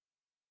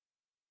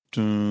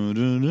On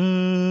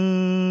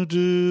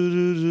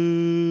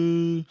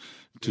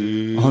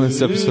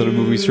this episode of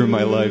Movies From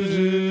My Life,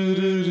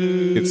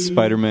 it's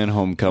Spider-Man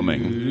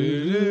Homecoming.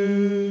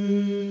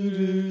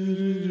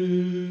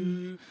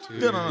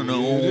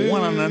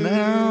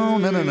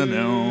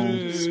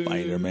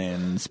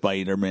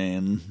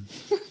 Spider-Man.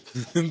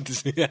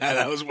 Yeah,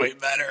 that was way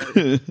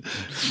better.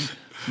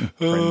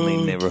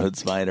 Friendly neighborhood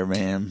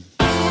Spider-Man.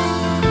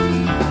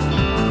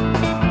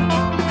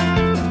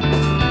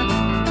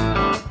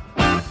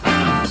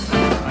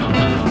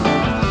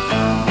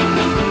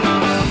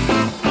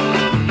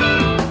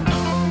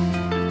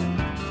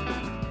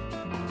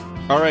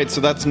 All right,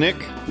 so that's Nick.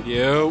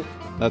 Yo.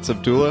 That's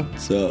Abdullah.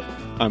 So,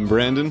 I'm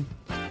Brandon.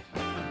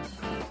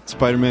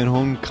 Spider-Man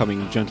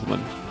Homecoming, gentlemen.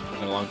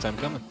 Been a long time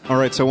coming. All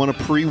right, so I want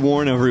to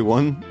pre-warn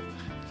everyone.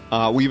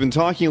 We've been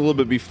talking a little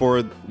bit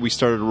before we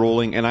started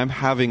rolling, and I'm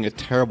having a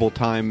terrible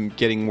time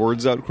getting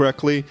words out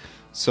correctly,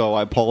 so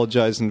I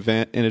apologize in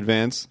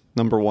advance,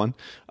 number one,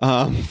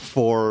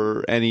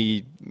 for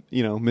any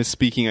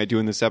misspeaking I do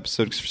in this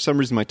episode, because for some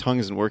reason my tongue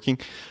isn't working.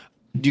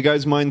 Do you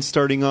guys mind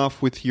starting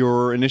off with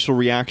your initial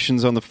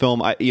reactions on the film?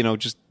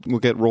 We'll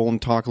get rolling,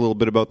 talk a little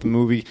bit about the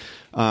movie,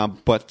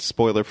 but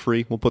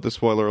spoiler-free. We'll put the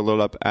spoiler alert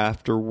up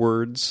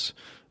afterwards,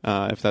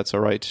 if that's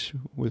all right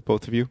with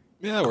both of you.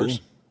 Yeah, that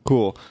works.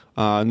 Cool.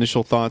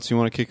 Initial thoughts. You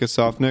want to kick us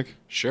off, Nick?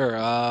 Sure.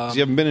 'Cause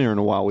you haven't been here in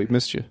a while. We've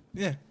missed you.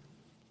 Yeah.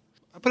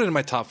 I put it in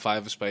my top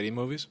 5 of Spidey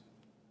movies.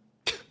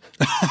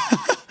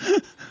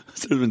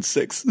 should have been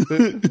 6.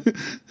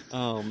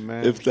 Oh,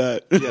 man. If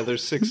that. Yeah,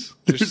 there's 6.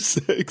 There's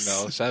 6.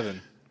 No,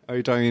 7. Are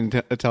you talking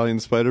Italian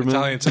Spider-Man?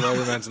 Italian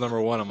Spider-Man's number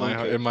 1 in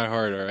my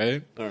heart, all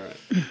right?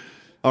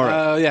 All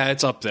right. Yeah,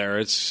 it's up there.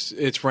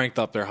 It's ranked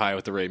up there high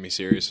with the Raimi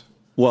series.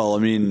 Well, I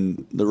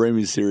mean, the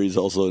Raimi series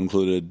also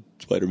included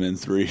Spider-Man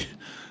 3,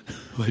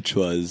 which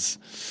was...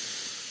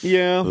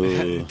 Yeah.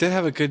 It did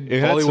have a good It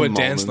had Bollywood some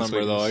dance moments, number,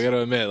 I though. guess. I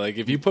gotta admit, like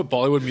if you put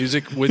Bollywood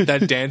music with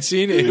that dance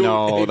scene, it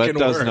that can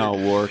does work. not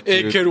work.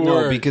 It Dude. could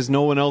work. No, because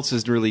no one else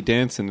is really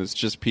dancing. It's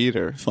just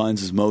Peter.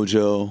 Finds his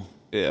mojo,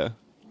 Yeah.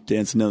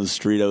 dancing down the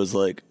street. I was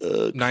like,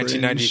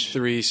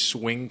 1993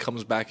 swing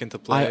comes back into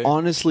play. I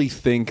honestly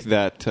think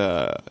that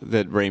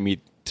that Raimi,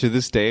 to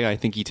this day, I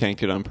think he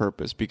tanked it on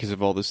purpose because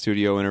of all the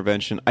studio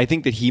intervention. I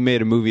think that he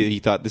made a movie that he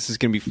thought this is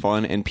going to be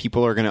fun and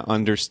people are going to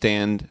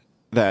understand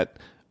that,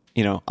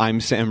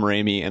 I'm Sam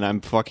Raimi and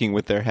I'm fucking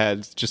with their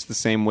heads just the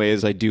same way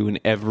as I do in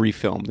every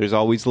film. There's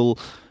always little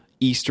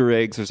Easter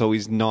eggs. There's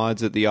always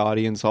nods at the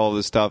audience, all of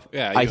this stuff.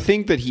 Yeah, I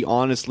think that he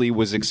honestly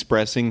was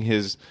expressing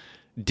his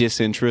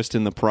disinterest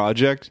in the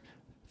project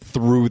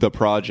through the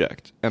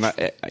project. And,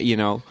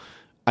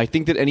 I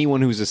think that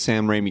anyone who's a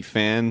Sam Raimi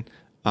fan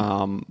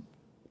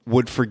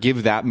would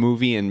forgive that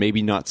movie and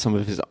maybe not some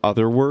of his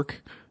other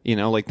work.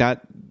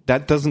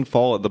 That doesn't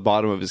fall at the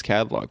bottom of his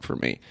catalog for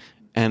me.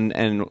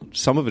 And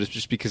some of it is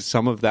just because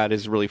some of that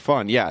is really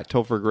fun. Yeah,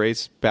 Topher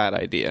Grace, bad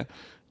idea.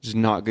 Just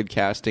not good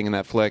casting in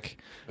that flick.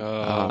 A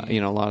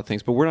lot of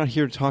things. But we're not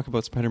here to talk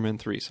about Spider-Man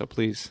 3, so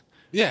please.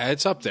 Yeah,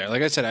 it's up there.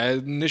 Like I said,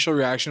 initial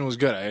reaction was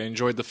good. I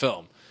enjoyed the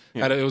film.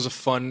 Yeah. It was a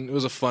fun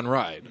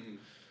ride.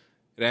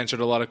 It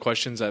answered a lot of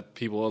questions that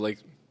people like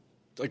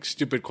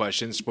stupid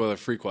questions,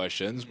 spoiler-free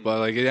questions. But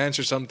like it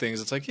answered some things.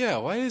 It's like, yeah,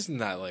 why isn't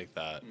that like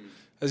that?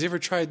 Has he ever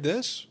tried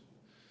this?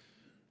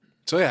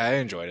 So yeah, I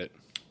enjoyed it.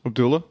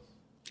 Abdullah?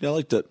 Yeah, I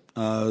liked it. It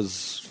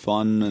was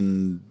fun,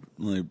 and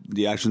like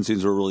the action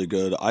scenes were really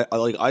good.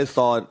 I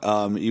thought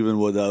even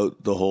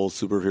without the whole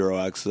superhero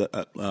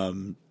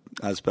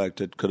aspect,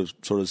 it could have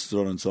sort of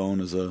stood on its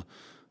own as a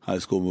high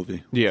school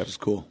movie. Yeah, which is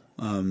cool.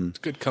 It's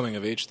a good coming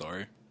of age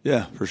story.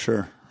 Yeah, for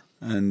sure.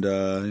 And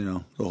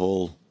the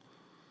whole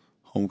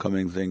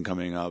homecoming thing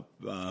coming up,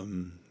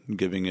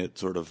 giving it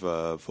sort of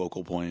a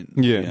focal point,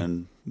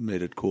 and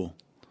made it cool.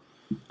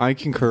 I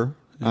concur.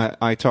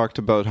 I talked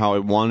about how I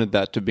wanted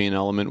that to be an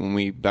element when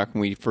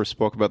we first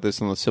spoke about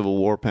this on the Civil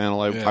War panel.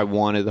 I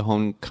wanted the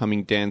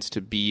homecoming dance to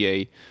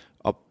be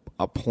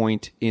a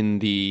point in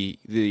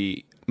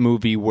the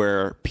movie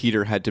where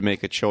Peter had to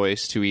make a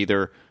choice to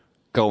either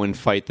go and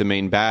fight the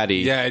main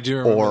baddie, I do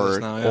remember this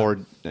now, or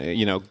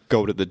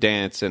go to the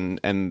dance,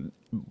 and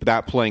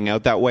that playing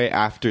out that way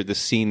after the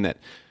scene that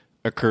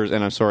occurs.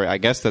 And I'm sorry, I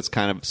guess that's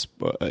kind of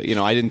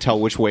I didn't tell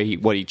which way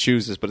what he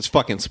chooses, but it's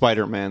fucking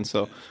Spider-Man,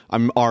 so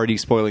I'm already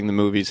spoiling the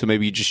movie. So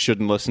maybe you just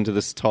shouldn't listen to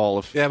this at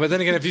all. Yeah, but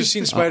then again, if you've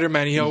seen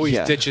Spider-Man, he always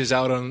ditches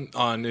out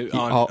on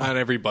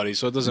everybody,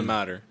 so it doesn't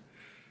matter.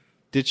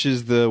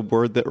 Ditches the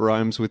word that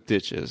rhymes with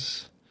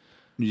ditches.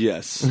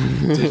 Yes,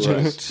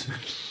 correct.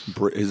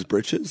 His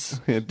britches.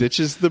 Yeah,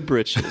 ditches the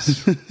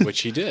britches,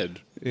 which he did.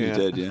 Yeah. He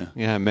did, yeah.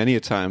 Yeah, many a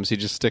times he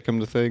just stick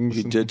them to things.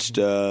 He ditched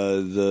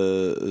the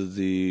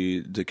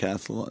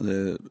decathlon,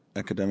 the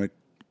academic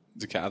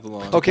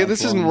decathlon. Okay,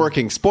 this isn't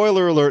working.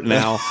 Spoiler alert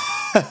now.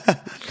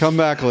 Come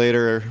back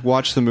later.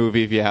 Watch the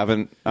movie if you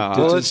haven't.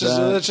 Well, let's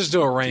just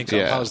do a rank.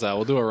 Yeah. How's that?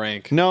 We'll do a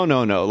rank. No.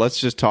 Let's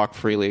just talk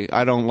freely.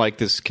 I don't like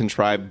this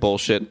contrived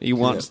bullshit. You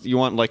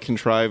want like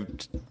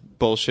contrived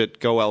bullshit.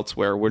 Go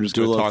elsewhere. We're just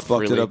going to Dula talk fucked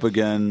freely. it up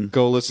again.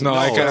 Go listen. No,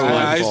 I it's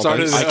my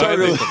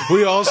started. fault.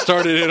 We all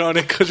started it on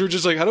it because we're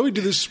just like, how do we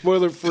do this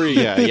spoiler free?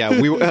 Yeah. I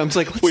was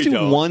like, let's do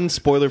don't. one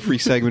spoiler-free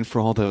segment for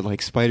all the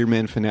like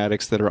Spider-Man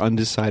fanatics that are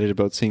undecided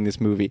about seeing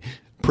this movie.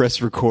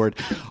 Press record.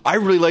 I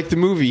really like the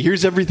movie.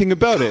 Here's everything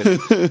about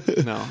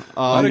it. No.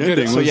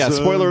 So yeah,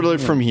 spoiler alert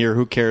from here.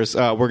 Who cares?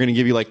 We're going to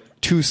give you like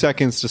 2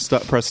 seconds to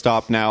press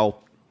stop now,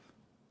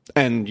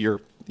 and you're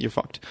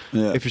fucked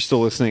if you're still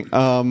listening.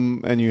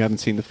 And you haven't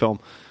seen the film.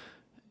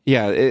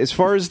 Yeah, as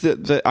far as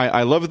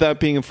I love that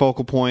being a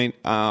focal point.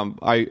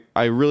 I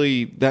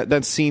really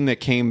that scene that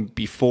came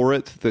before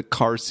it, the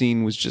car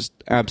scene, was just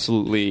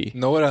absolutely.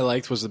 No, what I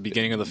liked was the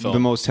beginning of the film. The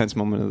most tense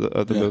moment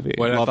of the movie.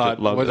 What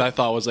Loved it. I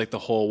thought was like the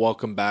whole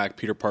welcome back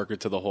Peter Parker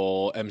to the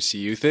whole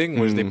MCU thing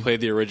was they played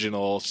the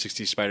original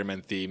 60s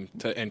Spider-Man theme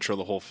to intro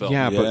the whole film.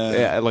 Yeah,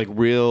 but like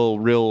real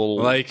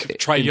like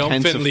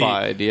triumphantly.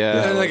 intensified.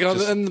 Yeah, And like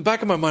in the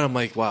back of my mind, I'm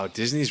like, wow,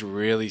 Disney's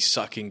really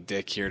sucking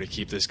dick here to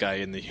keep this guy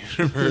in the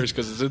universe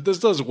because this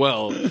does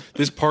well.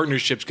 This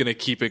partnership's going to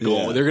keep it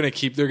going. Yeah.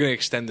 They're going to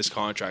extend this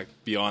contract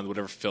beyond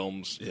whatever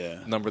films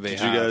number they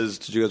have.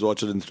 Did you guys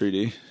watch it in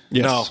 3D?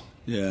 Yes. No.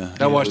 Yeah.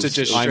 I watched it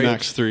just straight.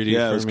 IMAX 3D.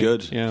 Yeah, for it was me.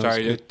 good. Yeah, it was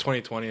Sorry, good.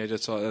 2020. I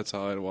just saw that's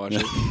how I'd watch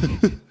it.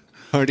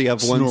 I already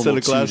have one normal set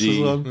of glasses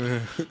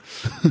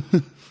 2D.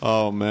 on.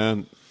 Oh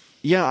man.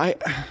 Yeah,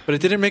 But it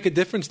didn't make a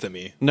difference to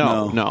me.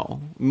 No.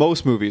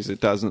 Most movies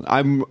it doesn't.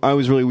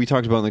 We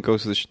talked about in the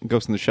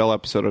Ghost in the Shell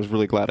episode. I was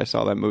really glad I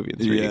saw that movie in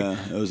 3D.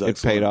 Yeah, it was It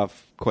excellent. paid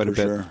off quite a For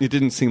bit. sure. It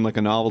didn't seem like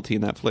a novelty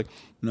in that flick.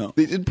 No.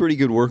 They did pretty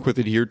good work with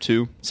it here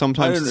too. I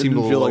Sometimes didn't, it seemed a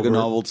feel little like a over.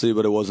 novelty,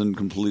 but it wasn't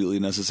completely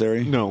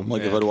necessary. No.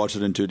 Like if I'd watched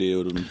it in 2D, it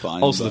would have been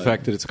fine. Also, the but-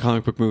 fact that it's a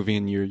comic book movie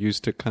and you're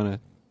used to kind of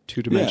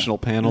two-dimensional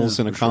panels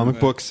in a for sure. comic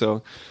book,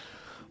 so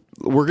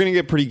we're going to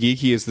get pretty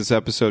geeky as this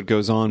episode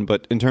goes on.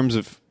 But in terms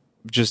of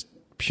just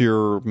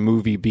pure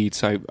movie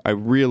beats, I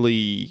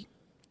really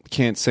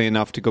can't say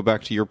enough to go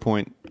back to your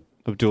point,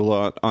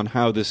 Abdullah, on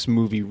how this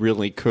movie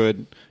really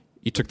could.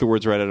 You took the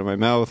words right out of my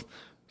mouth.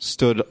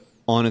 Stood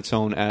on its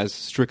own as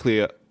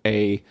strictly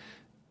a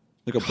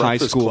like a high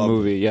Breakfast school Club.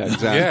 movie. Yeah,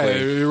 exactly.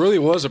 Yeah, it really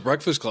was a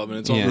Breakfast Club in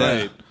its own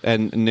right.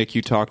 And Nick,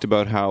 you talked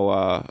about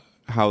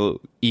how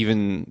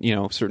even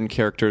certain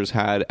characters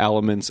had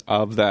elements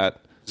of that.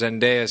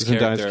 Zendaya's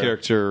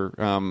character.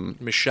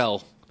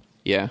 Michelle,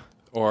 Yeah,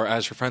 or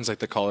as her friends like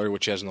to call her,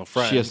 which she has no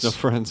friends. she has no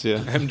friends. Yeah,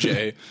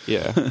 MJ.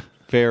 yeah,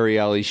 very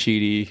Ali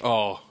Sheedy.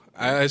 Oh,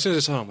 as soon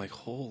as I saw it, I'm like,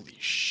 holy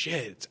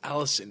shit, it's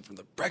Allison from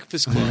the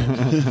Breakfast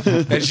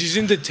Club. And she's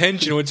in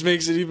detention, which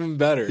makes it even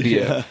better.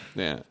 Yeah.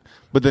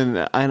 But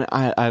then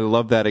I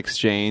love that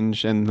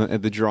exchange and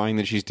the drawing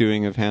that she's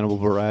doing of Hannibal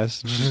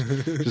Buress.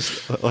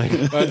 just like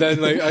But then,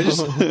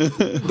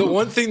 the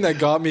one thing that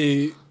got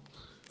me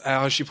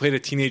how she played a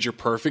teenager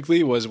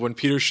perfectly was when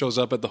Peter shows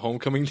up at the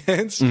homecoming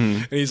dance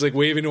and he's like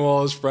waving to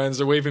all his friends.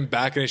 They're waving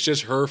back, and it's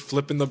just her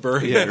flipping the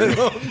bird.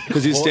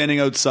 Because he's standing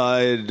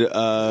outside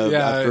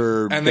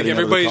after and like getting out of the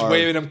everybody's car.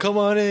 waving him, come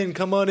on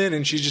in,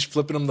 and she's just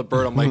flipping him the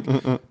bird. I'm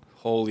like,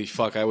 holy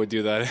fuck, I would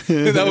do that.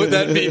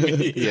 That'd be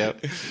me.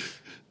 Yep.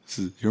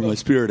 You're my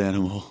spirit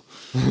animal.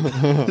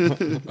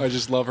 I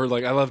just love her.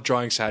 Like, I love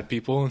drawing sad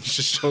people, and it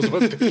just shows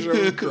one picture of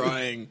her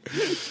crying.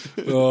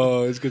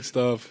 Oh, it's good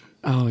stuff.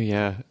 Oh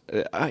yeah,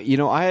 I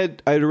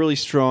had really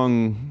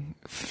strong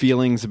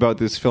feelings about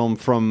this film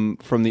from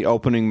the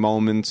opening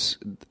moments,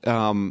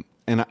 and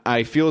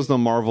I feel as though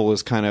Marvel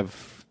is kind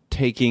of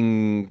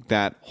taking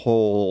that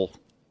whole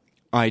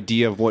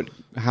idea of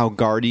how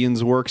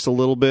Guardians works a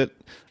little bit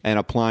and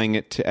applying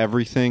it to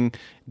everything,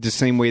 the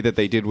same way that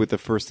they did with the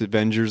first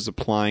Avengers,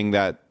 applying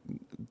that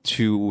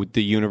to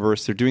the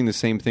universe. They're doing the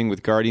same thing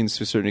with Guardians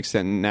to a certain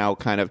extent, and now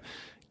kind of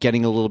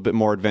getting a little bit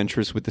more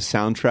adventurous with the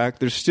soundtrack.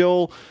 There's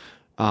still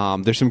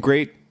there's some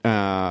great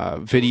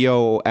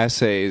video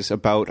essays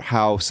about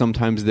how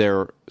sometimes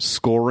their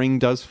scoring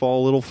does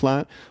fall a little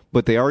flat,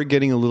 but they are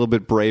getting a little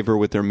bit braver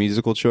with their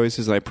musical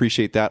choices, and I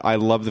appreciate that. I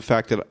love the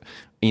fact that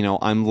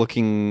I'm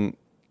looking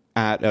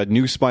at a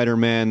new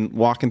Spider-Man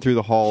walking through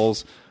the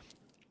halls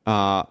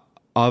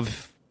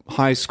of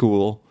high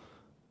school,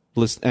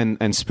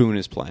 and Spoon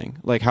is playing.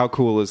 Like, how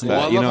cool is that?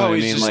 Well, I you love know how what I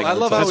he's mean? just- Like, I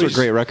love that's how a he's-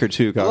 great record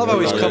too. I love how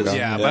he's coming.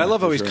 Yeah, But I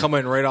love how for he's sure.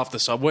 coming right off the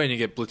subway, and you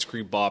get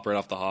Blitzkrieg Bop right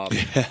off the hop.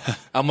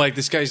 I'm like,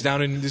 this guy's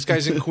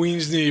in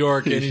Queens, New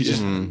York, and he's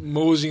just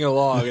moseying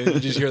along, and you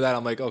just hear that.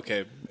 I'm like,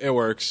 okay, it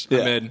works. I'm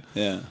in.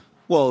 Yeah.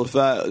 Well,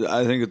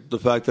 I think the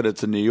fact that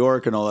it's in New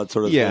York and all that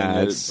sort of Yeah,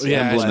 thing. it's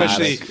Yeah,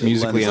 emblematic, especially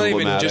musically it's not even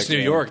emblematic. just New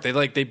York.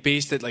 They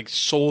based it like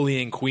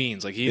solely in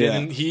Queens. Like he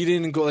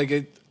didn't go like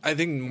it. I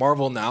think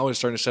Marvel now is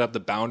starting to set up the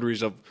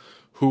boundaries of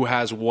who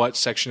has what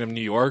section of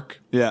New York.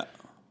 Yeah.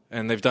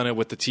 And they've done it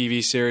with the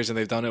TV series, and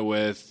they've done it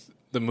with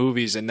the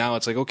movies. And now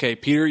it's like, okay,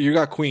 Peter, you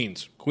got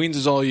Queens. Queens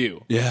is all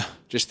you. Yeah.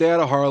 Just stay out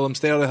of Harlem,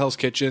 stay out of Hell's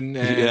Kitchen,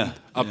 and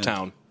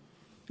Uptown.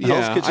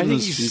 Hell's I Kitchen think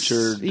was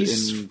featured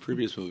in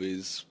previous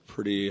movies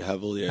pretty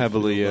heavily. I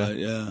feel, yeah. but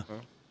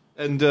yeah.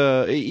 And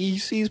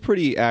he's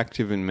pretty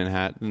active in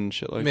Manhattan and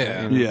shit like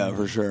Yeah. that. You know? Yeah,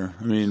 for sure.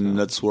 I mean,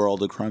 that's where all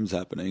the crime's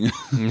happening.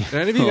 Did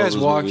any of you All guys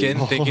those walk movies.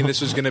 in thinking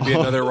this was going to be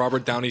another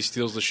Robert Downey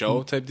steals the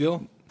show type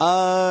deal?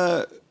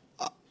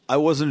 I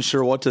wasn't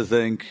sure what to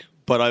think,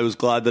 but I was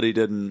glad that he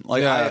didn't.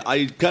 Like, Yeah.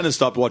 I kind of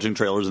stopped watching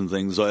trailers and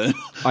things. So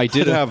I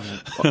did have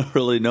I don't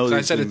really know. I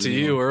these said it things to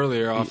anymore. you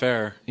earlier off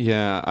air.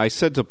 Yeah, I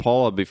said to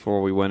Paula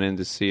before we went in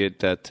to see it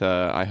that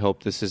I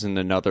hope this isn't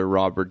another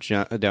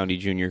Downey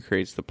Jr.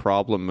 creates the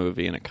problem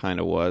movie, and it kind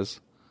of was.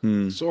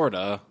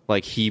 Sorta.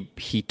 Like he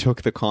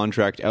took the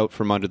contract out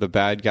from under the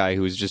bad guy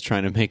who was just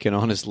trying to make an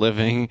honest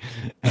living,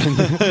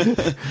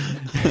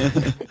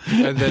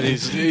 And then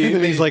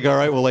he's like, "All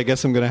right, well, I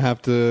guess I'm going to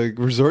have to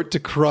resort to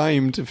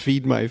crime to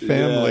feed my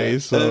family." Yeah.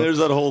 So And there's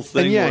that whole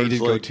thing. and yeah, where he it's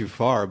did go like, too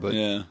far, but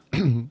Yeah.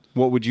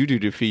 what would you do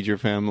to feed your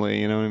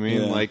family? You know what I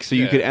mean? Yeah. Like, so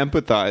you Yeah. could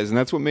empathize, and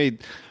that's what made.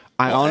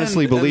 I Well,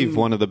 honestly and- believe and-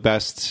 one of the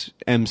best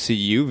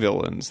MCU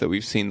villains that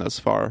we've seen thus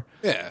far.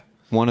 yeah.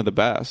 One of the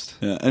best.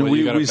 Yeah, and Well,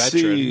 you got a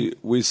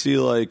we see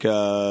like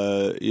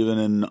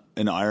even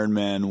in Iron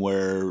Man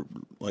where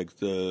like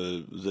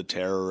the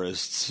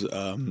terrorists,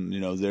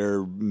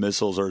 their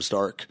missiles are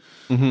Stark,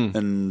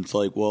 and it's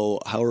like,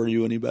 well, how are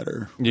you any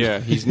better? Yeah,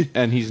 he's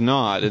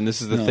not, and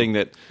this is the thing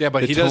that Yeah, but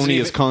that he doesn't Tony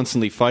is even-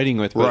 constantly fighting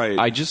with. But Right.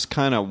 I just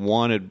kind of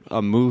wanted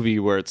a movie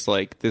where it's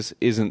like this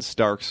isn't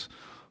Stark's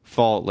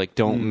fault. Like,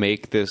 don't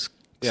make this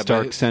Yeah, but-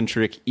 Stark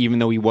centric, even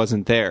though he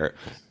wasn't there.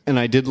 And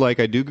I do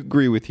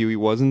agree with you. He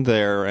wasn't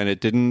there, and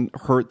it didn't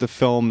hurt the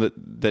film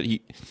that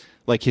he,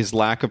 like, his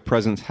lack of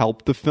presence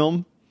helped the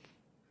film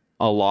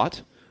a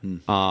lot.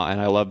 And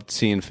I loved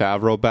seeing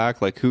Favreau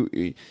back. Like,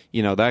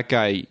 that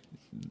guy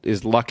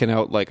is lucking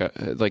out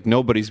like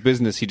nobody's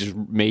business. He just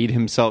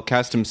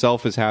cast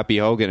himself as Happy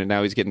Hogan, and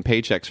now he's getting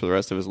paychecks for the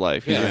rest of his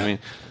life. You know what I mean?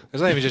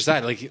 It's not even just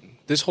that. Like,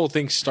 this whole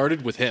thing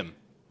started with him.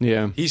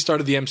 Yeah. He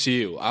started the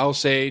MCU. I'll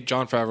say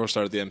Jon Favreau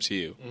started the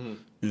MCU.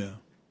 Yeah.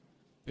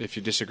 If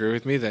you disagree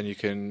with me, then you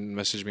can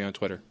message me on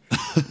Twitter,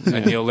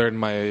 and you'll learn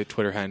my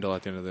Twitter handle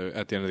at the end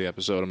of the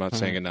episode. I'm not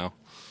saying it now.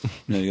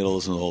 Yeah, you got to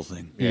listen to the whole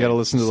thing. You got to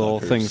listen to the whole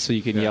Suckers. thing so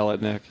you can yell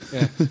at Nick.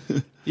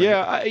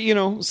 Yeah.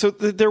 Yeah, so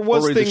there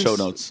was Or read the things. show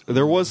notes.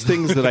 There was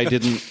things that I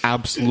didn't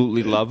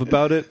absolutely love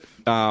about it,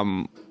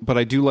 but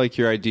I do like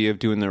your idea of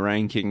doing the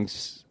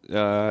rankings.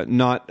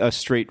 Not a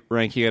straight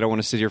ranking. I don't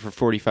want to sit here for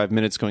 45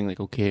 minutes going like,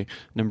 okay,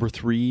 number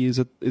 3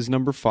 is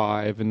number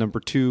 5, and number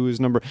 2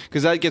 is number,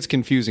 because that gets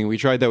confusing. We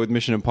tried that with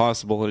Mission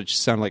Impossible, and it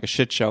just sounded like a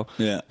shit show.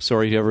 Yeah.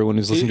 Sorry to everyone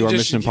who's listening to our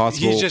Mission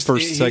Impossible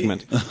first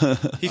segment.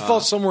 He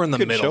falls somewhere in the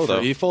good middle. show, though.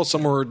 He falls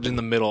somewhere in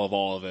the middle of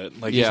all of it.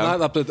 Like, Yeah. he's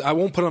not up. I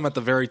won't put him at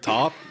the very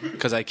top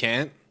because I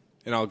can't.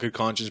 Good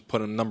conscience, put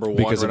him number 1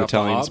 Because right of off the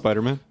Italian top.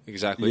 Spider-Man.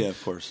 Exactly. Yeah,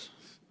 of course.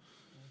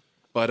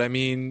 But I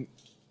mean,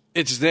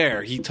 it's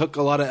there. He took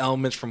a lot of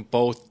elements from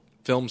both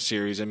film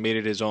series and made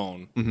it his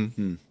own.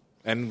 Mm-hmm.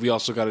 And we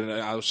also got an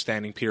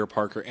outstanding Peter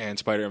Parker and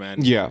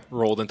Spider-Man. Yeah.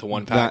 rolled into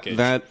one package.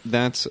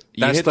 That's you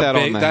that's hit the that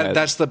big. on the head.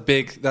 That's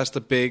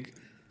the big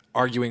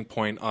arguing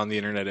point on the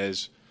internet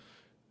is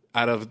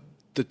out of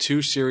the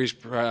two series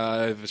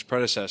of his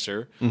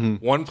predecessor,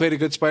 one played a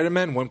good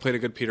Spider-Man, one played a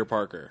good Peter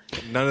Parker.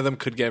 None of them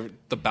could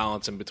get the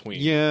balance in between.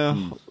 Yeah,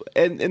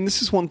 and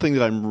this is one thing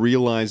that I'm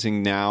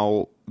realizing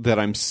now that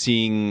I'm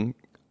seeing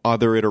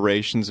other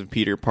iterations of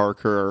Peter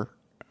Parker,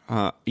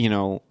 and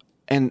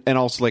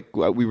also like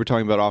we were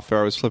talking about off air.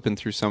 I was flipping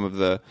through some of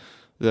the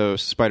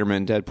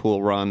Spider-Man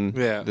Deadpool run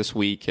this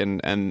week,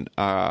 and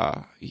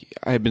I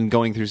had been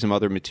going through some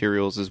other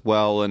materials as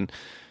well, and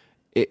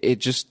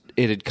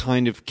it had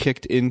kind of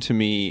kicked into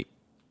me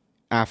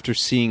after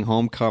seeing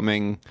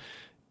Homecoming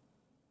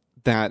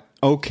that,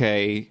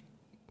 okay,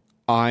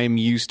 I'm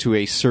used to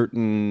a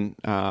certain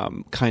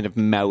kind of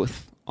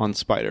mouth on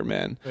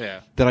Spider-Man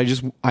that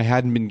I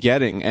hadn't been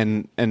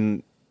getting,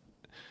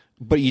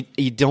 but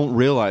you don't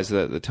realize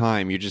that at the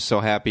time. You're just so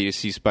happy to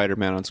see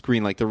Spider-Man on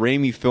screen. Like, the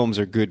Raimi films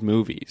are good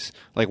movies.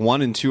 Like,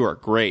 1 and 2 are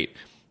great.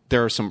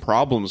 There are some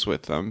problems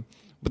with them,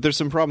 but there's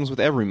some problems with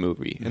every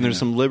movie, and there's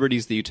some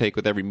liberties that you take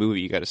with every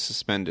movie. You got to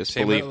suspend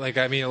disbelief. Like,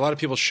 I mean, a lot of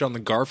people shit on the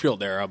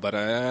Garfield era, but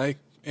I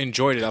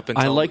enjoyed it up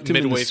until I liked him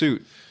midway. in the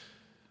suit.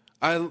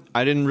 I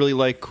didn't really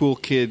like cool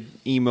kid,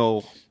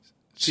 emo,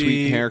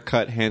 sweet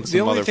haircut, handsome the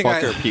only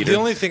motherfucker, thing Peter. The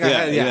only thing I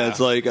had, it's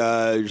like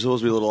you're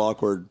supposed to be a little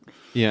awkward,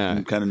 yeah,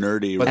 and kind of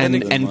nerdy, But rather then-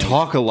 than, and like-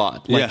 talk a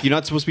lot. Like, Yeah. you're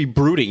not supposed to be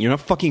brooding. You're not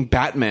fucking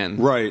Batman.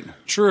 right.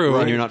 True,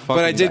 And you're not but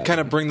I fucking did bad. kind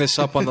of bring this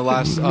up on the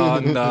last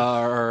on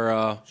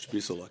our Should be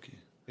so lucky.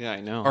 Yeah,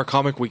 I know. our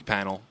comic week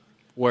panel,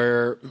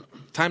 where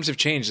times have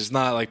changed. It's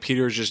not like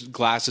Peter's just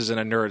glasses and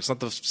a nerd. It's not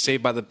the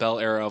Saved by the Bell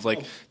era of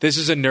like, this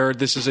is a nerd,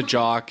 this is a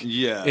jock.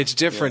 Yeah, it's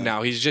different yeah.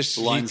 now. He's just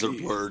The lines are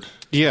blurred.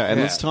 Yeah, and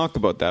Yeah. let's talk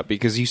about that,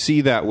 because you see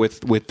that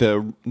with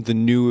the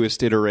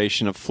newest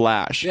iteration of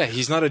Flash. Yeah,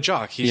 he's not a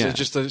jock. He's Yeah.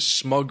 just a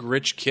smug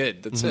rich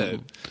kid. That's it.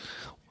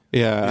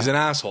 Yeah. He's an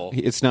asshole.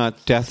 It's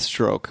not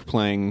Deathstroke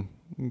playing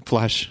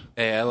Flash.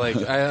 Hey, I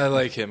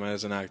like him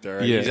as an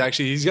actor. Yeah.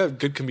 He's got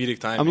good comedic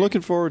timing. I'm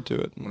looking forward to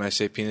it. When I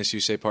say penis, you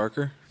say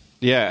Parker.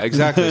 Yeah,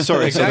 exactly.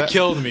 Sorry. Like, so that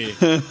killed me.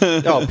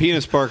 oh,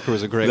 Penis Parker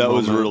was a great That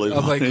moment. was really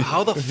I'm like, funny.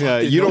 how the fuck? Yeah,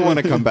 did you don't nobody-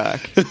 want to come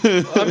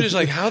back. I'm just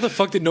like, how the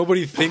fuck did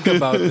nobody think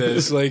about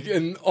this? Like,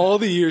 in all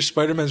the years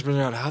Spider-Man's been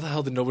around, how the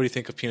hell did nobody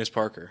think of Penis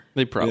Parker?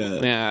 They probably.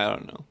 Yeah. Yeah, I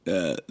don't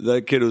know.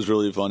 That kid was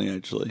really funny,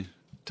 actually.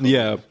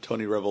 Yeah.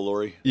 Tony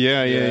Revolori.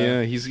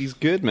 Yeah. He's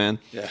good, man.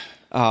 Yeah.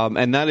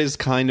 And that is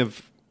kind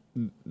of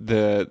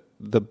the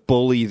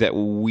bully that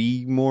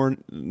we more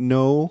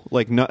know.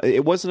 Like,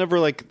 it wasn't ever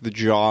like the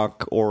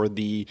jock or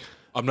the.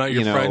 I'm not your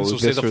You know, friend, so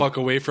stay this the or- fuck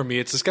away from me.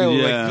 It's this guy who,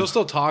 Yeah. like, he'll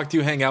still talk to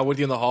you, hang out with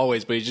you in the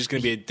hallways, but he's just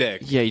going to be a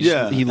dick.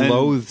 Yeah, he and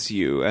loathes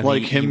you. And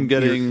Like he- him you're-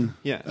 getting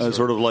yeah,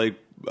 sort of like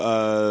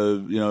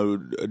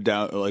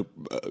down like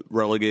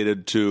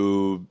relegated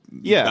to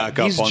back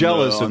up he's on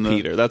jealous the, on of the-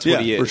 Peter. That's what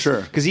Yeah, he is. for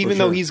sure. Because even For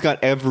though sure. he's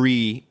got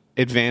every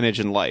advantage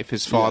in life,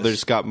 his father's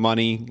Yes. got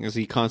money, as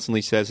he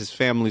constantly says, his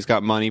family's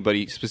got money, but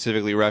he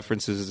specifically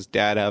references his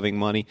dad having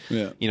money.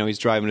 Yeah. You know, he's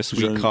driving a sweet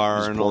Driving car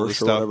his and all this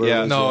Porsche or stuff. whatever it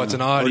Yeah, is, No, yeah. it's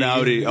an Or Audi. an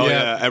Audi. Oh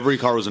Yeah. yeah, every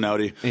car was an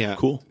Audi. Yeah.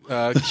 Cool.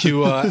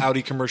 Cue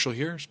Audi commercial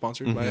here,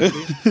 sponsored by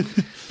Audi.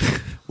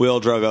 We all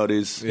drive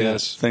Audis.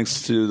 Yes.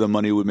 Thanks to the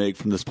money we make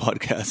from this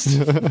podcast.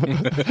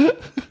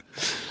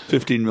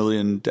 15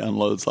 million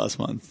downloads last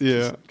month.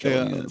 yeah,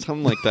 Killing it.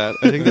 something like that.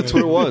 I think that's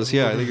what it was.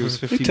 Yeah, I think it was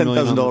 $15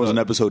 million. $10,000 an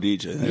episode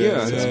each. I think.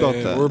 Yeah, it's about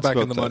that. We're It's back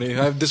in about the that.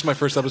 money. This is my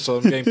first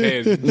episode. I'm getting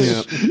paid.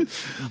 Yeah.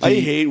 I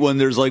hate when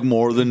there's like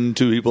more than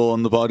two people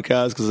on the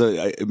podcast because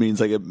it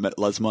means I get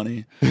less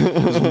money.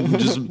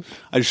 just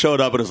I showed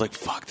up and I was like,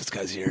 "Fuck, this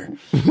guy's here.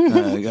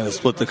 I gotta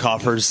split the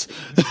coffers."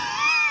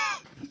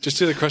 Just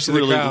to the crust of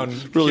the really, crown.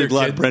 really Here,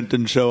 glad kid. Brent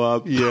didn't show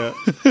up. Yeah.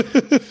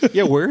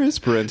 Yeah, where is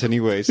Brent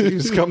anyways? He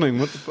was coming.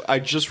 What the I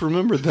just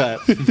remembered that.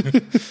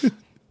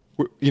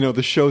 You know,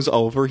 the show's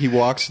over. He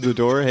walks to the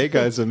door. Hey,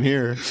 guys, I'm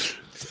here.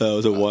 So it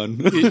was a one.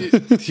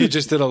 He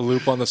just did a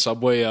loop on the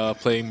subway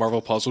playing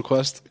Marvel Puzzle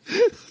Quest.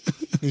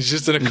 He's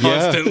just in a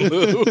constant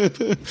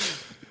loop.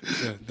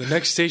 Yeah, the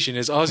next station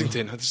is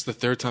Ossington. This is the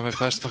third time I've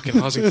passed fucking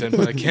Ossington,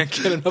 but I can't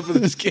get enough of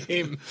this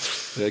game.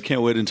 I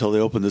can't wait until they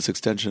open this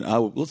extension.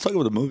 Let's talk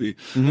about the movie.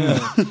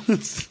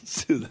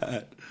 Let's do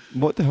that.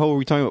 What the hell were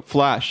we talking about?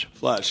 Flash.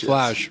 Flash. yes.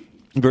 Flash.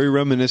 Very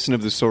reminiscent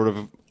of the sort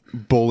of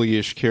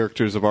bullyish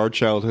characters of our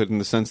childhood in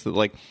the sense that,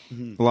 like,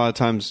 a lot of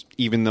times,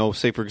 even though,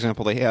 say, for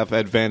example, they have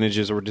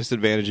advantages or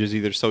disadvantages,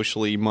 either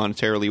socially,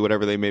 monetarily,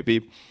 whatever they may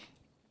be,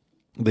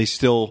 they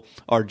still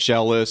are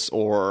jealous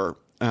or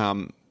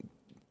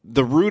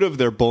the root of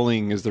their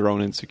bullying is their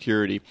own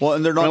insecurity. Well,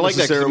 and they're not I like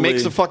that 'cause it necessarily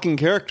makes a fucking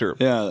character.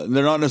 Yeah,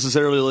 they're not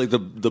necessarily like the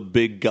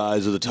big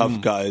guys or the tough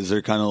guys.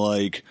 They're kind of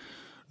like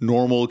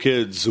normal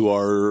kids who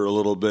are a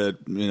little bit,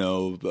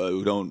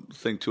 who don't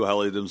think too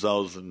highly of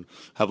themselves and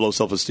have low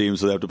self-esteem,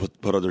 so they have to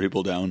put other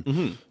people down.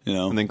 You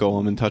know, And then go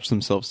home and touch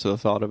themselves to the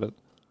thought of it.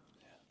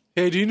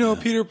 Hey, do you know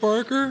Peter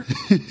Parker?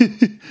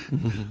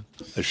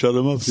 I shut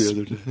him up the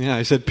other day. Yeah,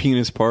 I said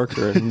Penis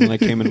Parker, and then I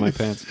came in my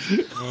pants.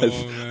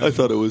 I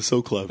thought it was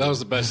so clever. That was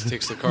the best.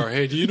 Takes the car.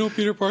 Hey, do you know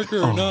Peter Parker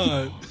or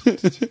not?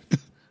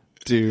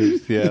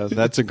 Dude, yeah,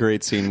 that's a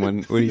great scene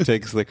when he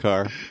takes the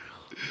car.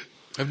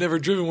 I've never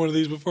driven one of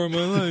these before in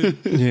my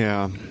life.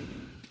 Yeah.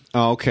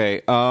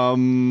 Okay.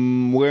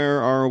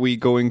 Where are we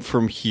going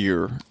from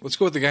here? Let's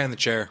go with the guy in the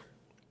chair.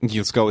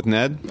 Let's go with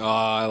Ned. Oh,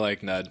 I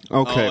like Ned.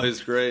 Okay. Oh,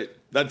 it's great.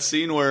 That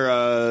scene where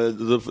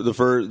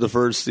the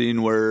first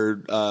scene where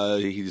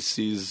he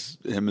sees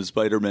him as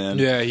Spider-Man.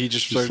 Yeah, he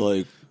just just started,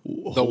 like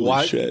the holy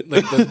what? shit.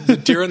 Like the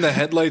deer in the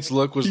headlights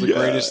look was the Yeah,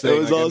 greatest thing. It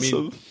was Like, awesome.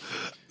 I mean,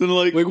 Then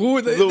like like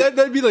what would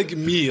that'd be like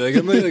me. Like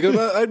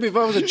I'd be if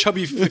I was a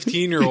chubby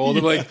 15-year-old.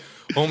 I'm like,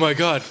 oh my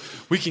god,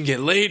 we can get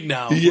laid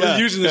now. Yeah, We're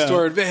using this yeah. to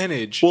our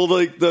advantage. well,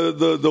 like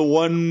the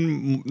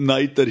one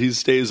night that he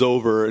stays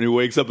over and he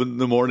wakes up in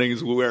the morning,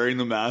 he's wearing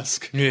the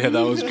mask. Yeah,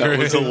 that was That great.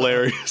 was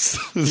hilarious.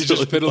 He's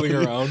just fiddling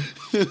around.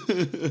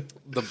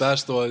 The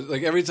best was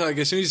like every time, like,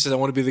 as soon as he said, "I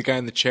want to be the guy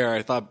in the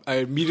chair," I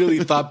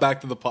immediately thought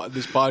back to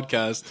this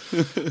podcast.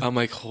 I'm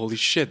like, holy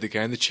shit, the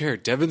guy in the chair.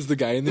 Devin's the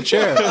guy in the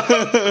chair.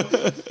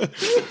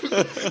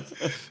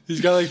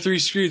 He's got like 3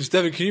 screens.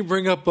 Devin, can you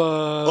bring up?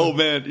 Oh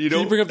man, can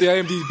you bring up the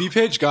IMDb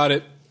page? Got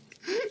it.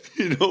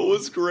 You know what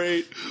was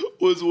great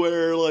was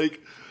where like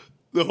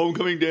the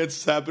homecoming dance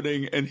is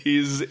happening and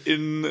he's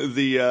in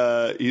the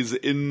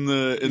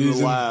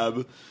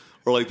lab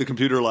or like the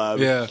computer lab.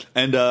 Yeah.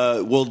 And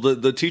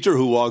the teacher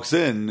who walks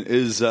in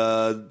is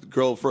the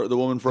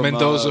woman from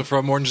Mendoza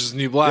from Orange Is the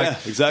New Black. Yeah,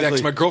 exactly. Yeah,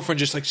 'cause my girlfriend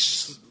just like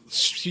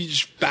she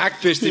just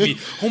backfisted me.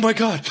 Oh my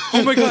god,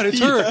 it's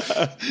her.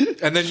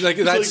 And then like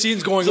that like,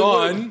 scene's going so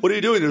on. What are you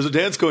doing? There's a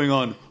dance going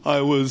on.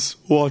 I was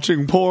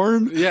watching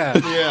porn. Yeah,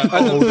 yeah.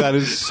 Oh, that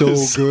is so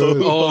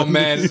good. Oh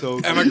man!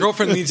 And my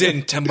girlfriend leans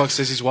in. $10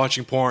 says he's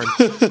watching porn.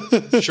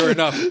 Sure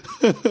enough,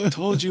 I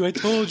told you. I'm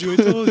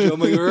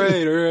like, all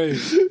right.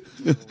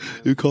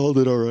 You called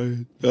it all right.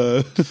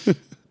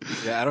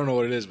 Yeah, I don't know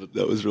what it is, but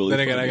That was really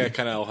Then again, funny. I got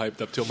kind of all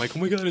hyped up too. I'm like, oh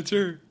my god, it's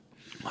her.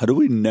 How do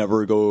we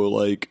never go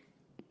like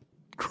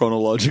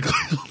chronologically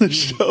on the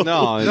show?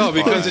 No, No,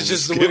 because it's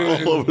just the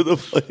way all over the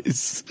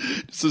place.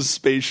 Just a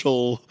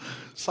spatial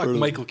Fuck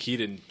Michael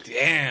Keaton.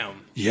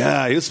 Damn.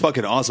 Yeah, he was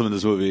fucking awesome in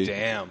this movie.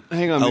 Damn.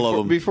 Hang on, love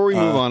him. before we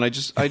move on, I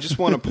just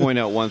want to point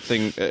out one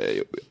thing.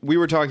 We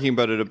were talking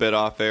about it a bit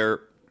off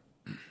air.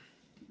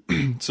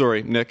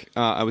 Sorry, Nick.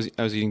 I was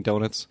eating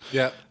donuts.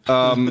 Yeah.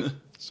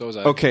 So was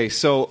I. Okay,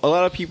 so a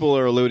lot of people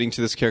are alluding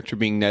to this character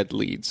being Ned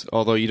Leeds,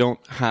 although you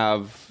don't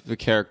have the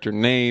character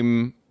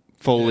name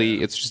fully.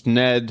 Yeah. It's just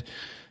Ned,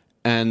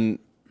 and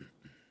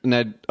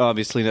Ned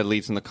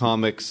Leeds in the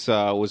comics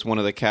was one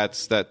of the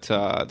cats that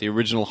the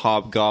original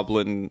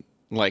Hobgoblin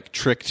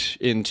tricked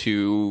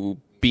into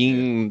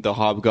being the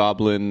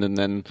Hobgoblin, and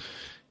then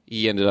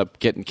he ended up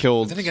getting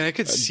killed. Then again, I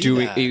could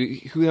see that.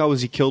 Who the hell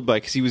was he killed by?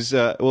 Because he was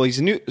he's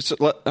a new.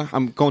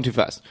 I'm going too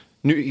fast.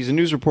 He's a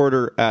news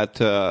reporter at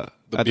the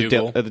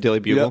Daily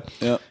Bugle.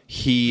 Yeah.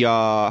 He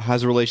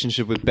has a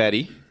relationship with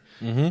Betty,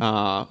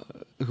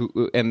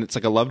 who and it's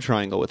like a love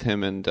triangle with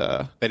him and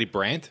Betty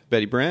Brant.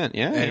 Betty Brant.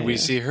 Yeah, And we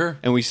see her.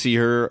 and we see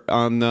her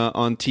on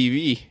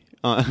TV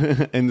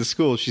in the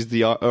school. She's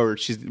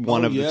she's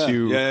one of the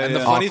two. And the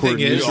funny thing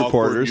is-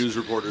 reporters. News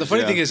reporters. The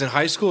funny thing is, in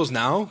high schools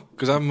now,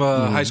 because I'm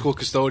a high school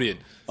custodian.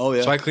 Oh,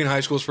 yeah. So I clean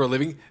high schools for a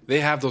living. They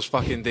have those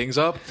fucking things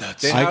up.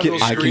 They I have can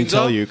those I can screens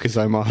tell up. you because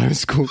I'm a high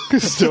school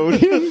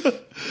custodian.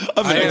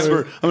 I'm an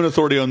expert. I'm an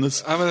authority on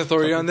this. I'm an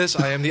authority on this.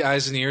 I am the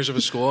eyes and ears of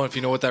a school. And if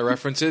you know what that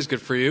reference is,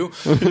 good for you.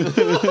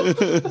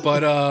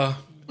 But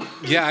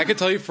yeah, I can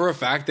tell you for a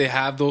fact they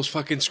have those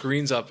fucking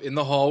screens up in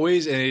the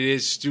hallways, and it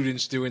is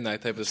students doing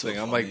that type of thing.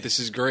 I'm like, this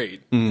is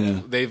great.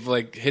 They've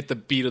hit the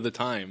beat of the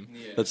time.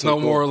 That's It's so no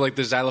cool. more like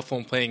the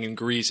xylophone playing in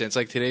Greece, and it's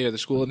like today are the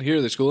school and here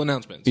are the school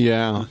announcements.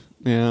 Yeah.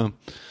 Where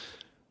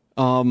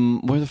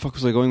the fuck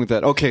was I going with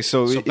that? Okay,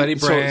 so Betty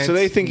Brant, so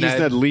they think he's Ned.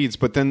 Ned Leeds,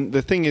 but then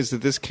the thing is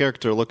that this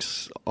character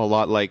looks a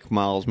lot like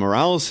Miles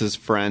Morales'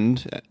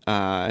 friend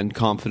and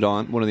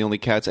confidant, one of the only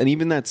cats, and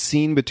even that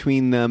scene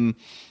between them,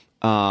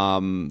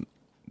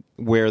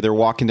 where they're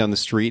walking down the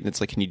street and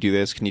it's like, can you do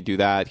this? Can you do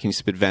that? Can you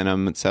spit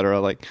venom,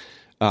 etc.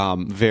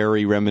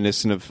 Very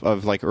reminiscent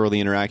of early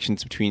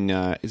interactions between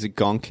is it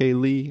Gonke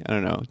Lee? I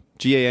don't know.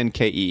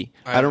 Ganke.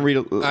 I don't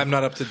read. I'm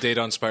not up to date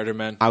on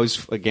Spider-Man. I was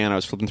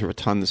flipping through a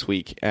ton this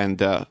week,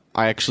 and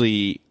I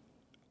actually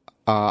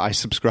I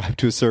subscribed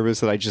to a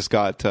service that I just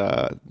got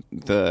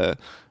the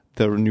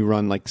new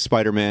run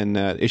Spider-Man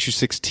issue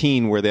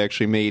 16, where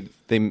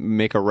they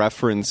make a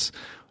reference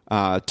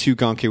to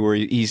Gonke, where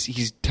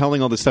he's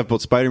telling all this stuff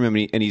about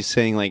Spider-Man, and he's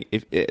saying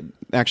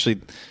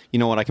actually, you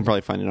know what? I can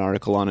probably find an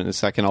article on it in a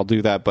second. I'll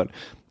do that, but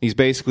he's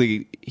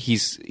basically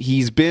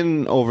he's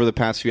been over the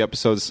past few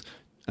episodes.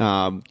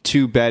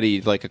 To Betty,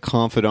 a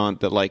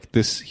confidant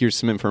that here's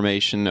some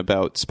information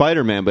about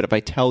Spider-Man, but if I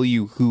tell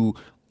you who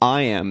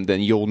I am,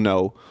 then you'll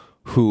know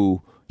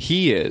who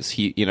he is.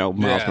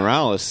 Miles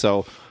Morales.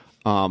 So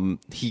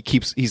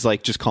he's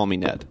like, just call me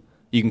Ned.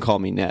 You can call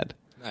me Ned.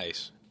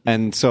 Nice.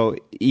 And so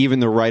even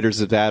the writers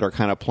of that are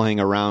kind of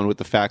playing around with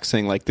the fact,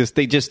 saying this.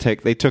 They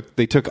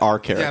took our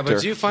character. Yeah,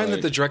 but do you find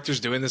that the director's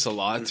doing this a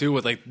lot too,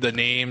 with the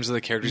names of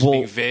the characters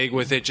being vague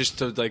with it, just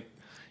to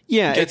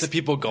get the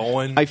people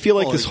going? I feel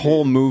like this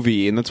whole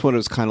movie, and that's what it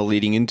was kind of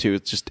leading into.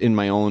 It's just in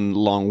my own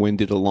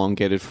long-winded,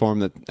 elongated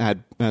form that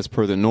had, as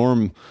per the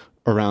norm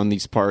around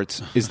these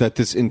parts, is that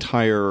this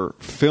entire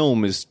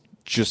film is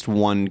just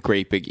one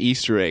great big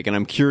Easter egg. And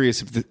I'm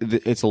curious if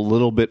it's a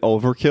little bit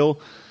overkill,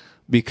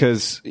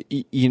 because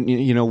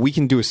you know, we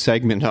can do a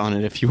segment on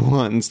it if you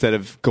want instead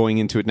of going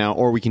into it now,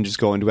 or we can just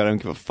go into it. I don't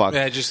give a fuck.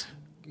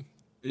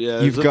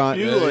 Yeah, you've got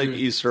few,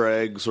 Easter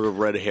egg sort of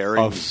red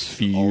herrings. A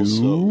few.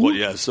 Also. Well,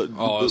 yeah. Some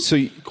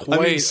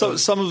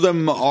of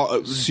them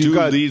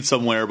lead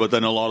somewhere, but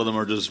then a lot of them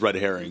are just red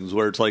herrings.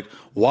 Where it's like,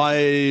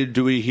 why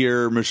do we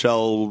hear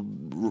Michelle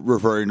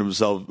referring to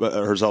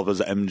herself as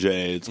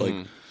MJ? It's like,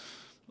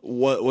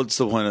 what's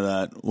the point of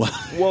that?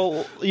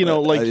 Well,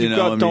 you've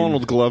got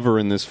Donald Glover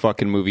in this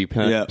fucking movie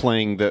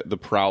playing the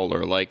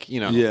Prowler,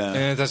 Yeah,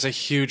 and that's a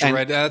huge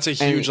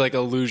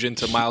allusion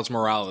to Miles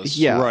Morales.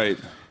 Yeah, right.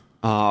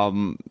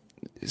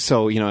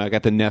 So I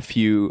got a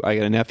nephew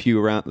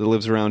around that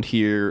lives around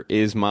here,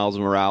 is Miles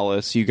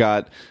Morales. You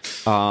got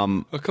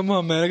oh, come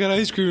on, man, I got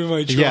ice cream in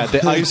my trunk. Yeah,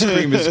 the ice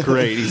cream is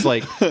great. He's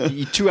like,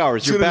 2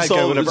 hours, you're bad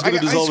guy, whatever. It's going to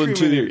dissolve in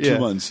 2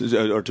 months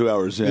or 2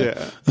 hours.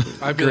 Yeah.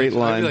 I'd be Great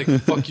line. I'd be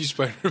like, fuck you,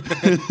 Spider-Man.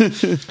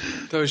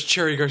 That was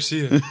Cherry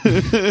Garcia.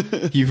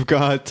 You've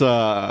got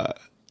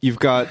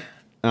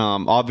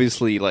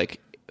obviously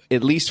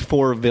at least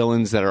 4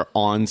 villains that are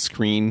on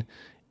screen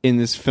in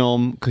this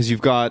film, because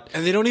you've got,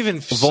 and they don't even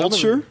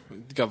Vulture.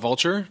 You got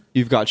Vulture.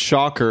 You've got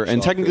Shocker,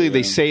 and technically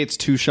they say it's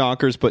 2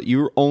 Shockers, but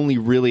you only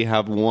really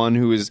have one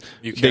who is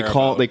they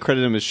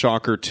credit him as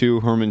Shocker 2,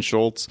 Herman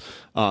Schultz.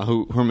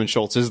 Herman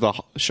Schultz is the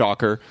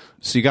Shocker,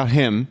 so you got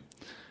him,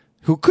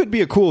 who could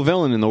be a cool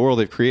villain in the world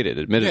they've created,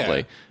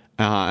 admittedly.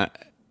 Yeah.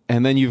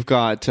 And then you've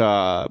got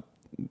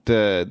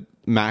the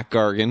Mac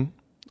Gargan,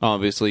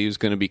 obviously, who's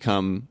going to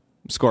become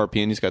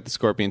Scorpion. He's got the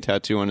Scorpion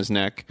tattoo on his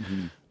neck.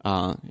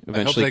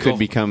 Eventually they could go-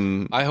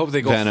 become I hope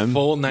they go Venom,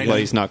 full 90 but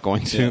he's not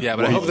going to. Yeah,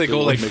 but I hope they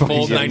go Like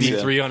full yeah.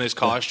 93 on his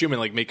costume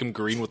and make him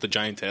green with the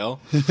giant tail.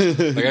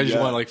 Like I just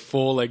want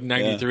full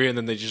 93, and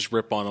then they just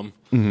rip on him.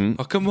 Mm-hmm.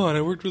 Oh come on!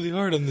 I worked really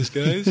hard on this,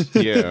 guys.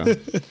 Yeah.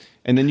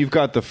 And then you've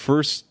got the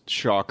first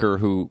Shocker,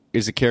 who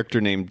is a character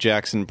named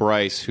Jackson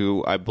Bryce,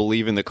 who I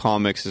believe in the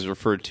comics is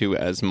referred to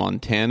as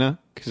Montana,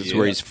 because it's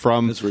where he's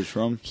from. That's where he's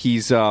from.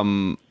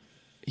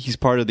 He's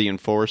part of the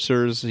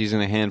Enforcers. He's in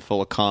a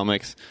handful of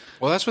comics.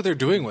 Well, that's what they're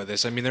doing with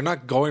this. I mean, they're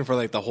not going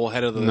for the whole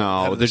head of the head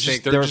No, of the they're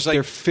snake. just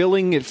they're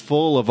filling it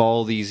full of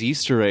all these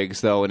Easter eggs,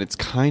 though, and it's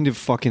kind of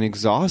fucking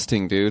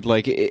exhausting, dude.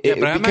 Like,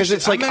 but I'm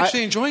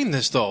actually I, enjoying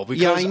this though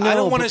because Yeah, I know, I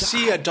don't want to but-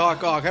 see a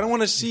Doc Ock. I don't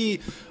want to see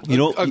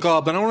know- a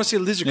Goblin. I don't want to see a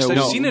Lizard because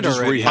I've seen it just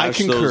already. rehash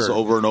I concur. those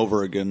over and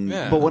over again.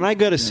 Yeah. But when I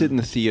got to sit in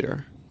the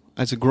theater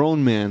as a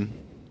grown man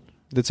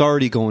that's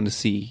already going to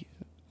see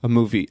a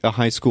movie, a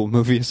high school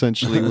movie,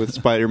 essentially, with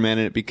Spider-Man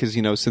in it, because,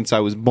 since I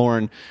was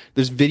born,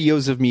 there's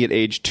videos of me at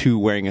age 2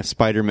 wearing a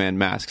Spider-Man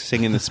mask,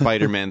 singing the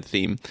Spider-Man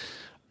theme.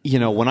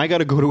 When I got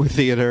to go to a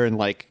theater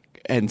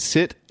and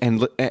sit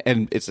and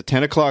it's a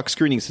 10 o'clock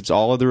screening, so it's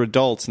all other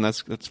adults, and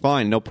that's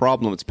fine, no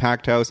problem. It's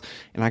packed house,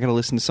 and I got to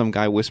listen to some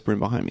guy whispering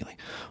behind me, like,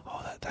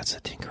 "Oh, that's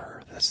the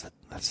Tinkerer. That's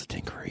the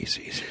Tinkerer.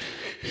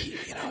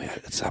 He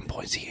at some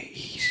points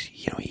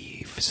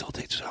he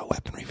facilitates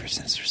weaponry for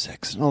Sinister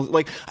Six." And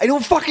I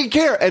don't fucking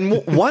care.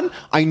 And one,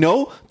 I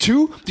know.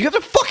 Two, do you have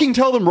to fucking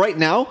tell them right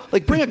now?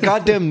 Bring a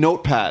goddamn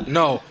notepad.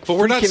 No, but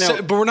we're not. Freaking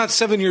out. But we're not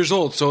 7 years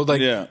old, so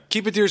Yeah.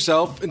 keep it to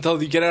yourself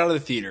until you get out of the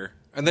theater,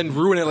 and then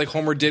ruin it like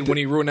Homer did when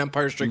he ruined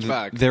Empire Strikes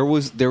Back. There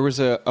was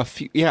a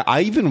few. Yeah,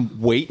 I even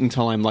wait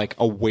until I'm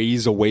a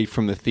ways away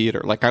from the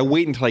theater. I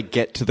wait until I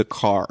get to the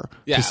car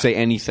Yeah. to say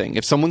anything.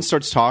 If someone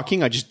starts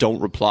talking, I just don't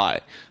reply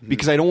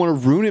because I don't want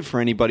to ruin it for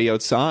anybody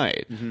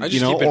outside. I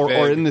just keep it or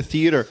vague. in the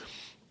theater.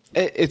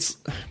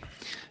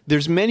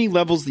 There's many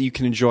levels that you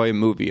can enjoy a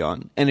movie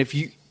on, and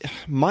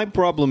my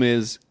problem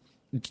is,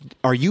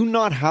 are you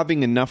not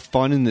having enough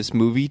fun in this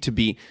movie to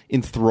be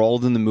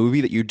enthralled in the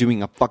movie that you're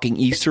doing a fucking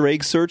Easter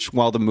egg search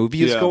while the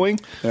movie is Yeah. going?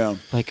 Yeah.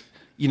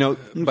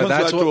 But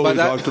that's what. we But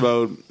that, talked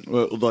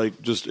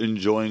about, just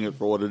enjoying it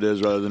for what it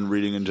is rather than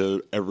reading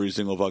into every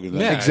single fucking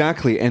thing. Yeah.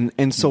 Exactly.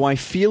 And so I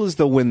feel as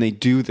though when they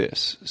do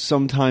this,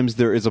 sometimes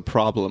there is a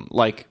problem.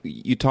 Like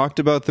you talked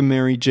about the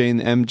Mary Jane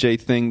MJ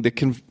thing, the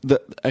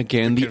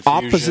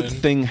opposite confusion.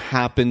 thing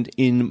happened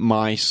in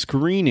my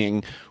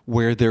screening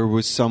where there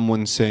was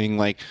someone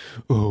saying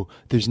 "Oh,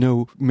 there's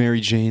no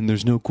Mary Jane,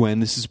 there's no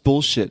Gwen, this is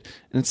bullshit."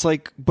 And it's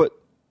but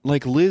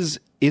Liz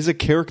is a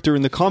character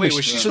in the comics.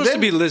 was she supposed to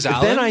be Liz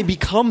Allen? Then I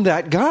become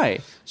that guy.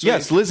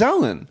 Yes, Liz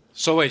Allen.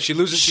 so wait, she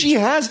loses. She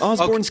has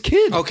Osborn's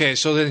kid. Okay,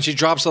 so then she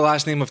drops the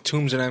last name of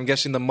Toombs, and I'm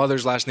guessing the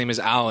mother's last name is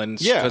Allen.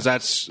 Yeah. because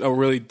that's a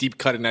really deep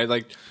cut, and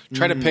I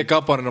try to pick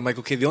up on it. I'm like,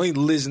 okay, the only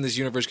Liz in this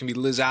universe can be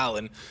Liz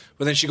Allen,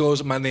 but then she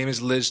goes, "My name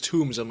is Liz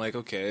Toombs." I'm like,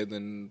 okay,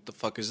 then the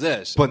fuck is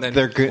this? But And then,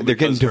 they're getting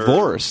because her-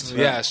 divorced.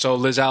 yeah. So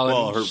Liz Allen.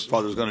 Well, her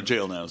father's gone to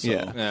jail now, so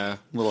Yeah. a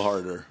little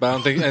harder. But I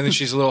don't think, and then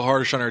she's a little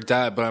harsh on her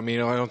dad. But I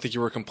mean, I don't think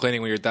you were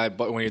complaining when your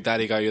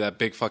daddy got you that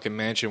big fucking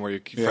mansion where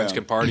your friends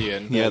can party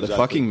in. Yeah, the exactly.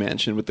 fucking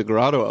mansion with the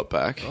grotto out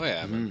back. Oh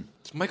yeah, man.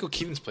 It's Michael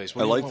Keaton's place.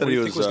 What I do you like want- that what he do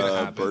you was think gonna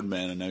happen?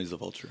 Birdman and now he's the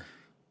Vulture.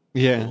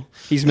 Yeah,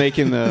 he's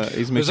making the.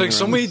 There's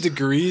so many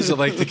degrees of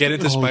to get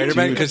into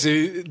Spider-Man dude. because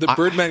the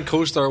Birdman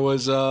co-star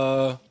was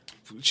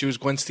she was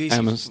Gwen Stacy,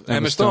 Emma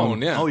Stone.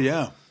 Stone. Yeah. Oh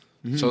yeah,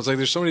 So it's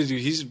there's so many.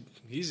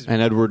 He's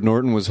And Edward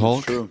Norton was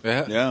Hulk true.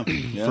 Yeah.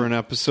 Yeah. for an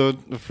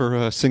episode for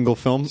a single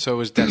film. so it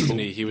was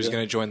destiny. He was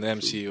going to join the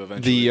MCU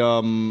eventually.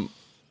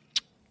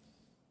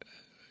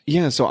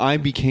 So I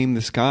became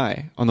this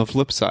guy on the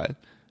flip side.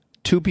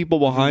 Two people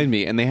behind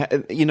me, and they had,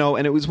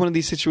 and it was one of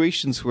these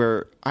situations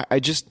where I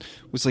just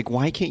was like,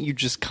 why can't you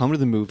just come to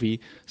the movie,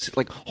 sit,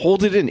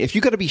 hold it in? If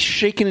you got to be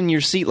shaking in your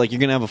seat, like you're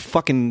gonna have a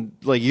fucking,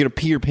 you're gonna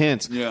pee your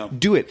pants, Yeah.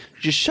 do it.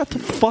 Just shut the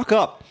fuck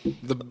up.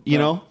 You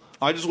know,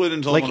 I just waited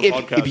until I'm on a podcast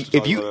to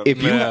talk about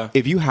it.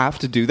 if you have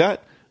to do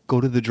that, go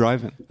to the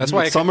drive-in. That's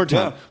why It's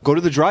summertime. Go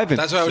to the drive-in.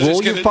 That's why I was Roll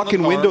just your gonna-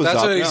 fucking windows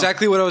That's up.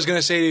 exactly what I was going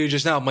to say to you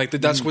just now. I'm like,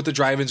 that's what the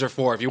drive-ins are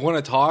for. If you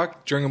want to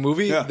talk during a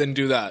movie, Yeah. then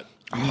do that.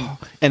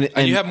 and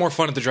You have more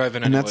fun at the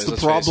drive-in. and anyways, that's the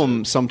let's face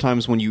problem it.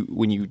 sometimes when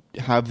you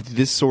have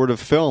this sort of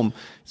film,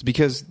 is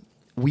because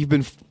we've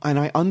been, and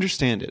I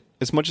understand it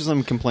as much as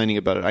I'm complaining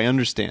about it. I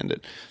understand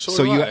it.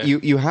 So do I.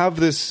 you have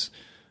this.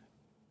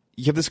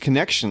 You have this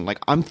connection.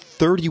 I'm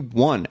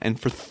 31, and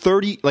for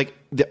 30,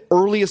 the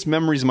earliest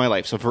memories of my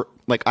life. So for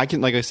like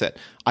I said,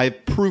 I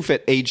have proof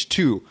at age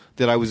 2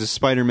 that I was a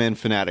Spider-Man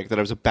fanatic, that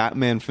I was a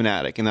Batman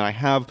fanatic, and that I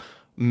have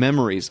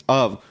memories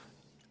of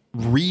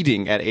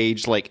reading at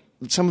age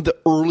some of the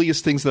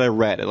earliest things that I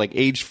read at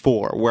age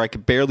 4, where I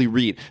could barely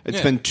read. I'd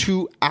spend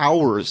 2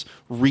 hours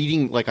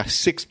reading a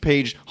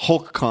 6-page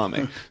Hulk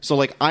comic.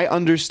 So I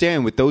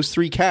understand with those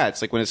 3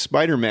 cats, when it's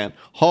Spider-Man,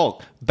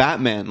 Hulk,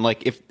 Batman,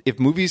 if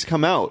movies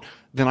come out,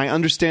 then I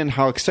understand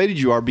how excited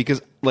you are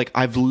because like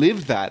I've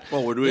lived that.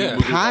 Well, we're doing Yeah. a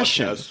movie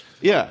passion. podcast.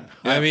 Yeah.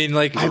 I mean,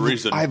 like, There's a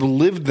reason. I've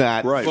lived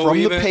that Right. from Well,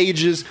 the even-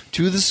 pages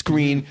to the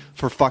screen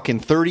for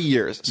fucking 30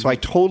 years. So I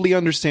totally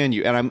understand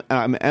you, and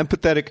I'm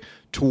empathetic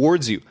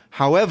towards you.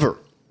 However,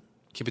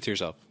 keep it to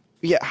yourself.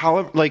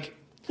 however, like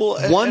Well,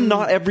 and-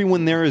 not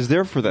everyone there is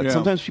there for that. Yeah.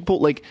 Sometimes people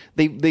like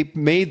they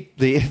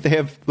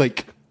have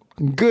like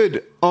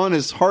good,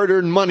 honest,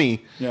 hard-earned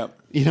money. Yeah.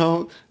 You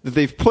know, that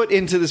they've put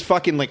into this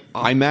fucking like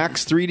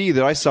IMAX 3D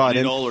that I saw it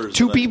in. $20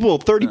 Two for that. people,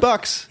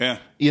 $30. Yeah.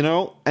 You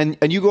know, and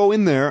you go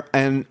in there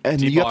and you have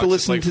to D-Box is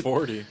listen like to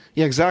 40.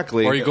 Yeah,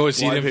 exactly. Or you go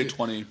see Well, I it in, paid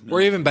 20.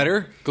 or even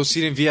better, go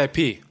see it in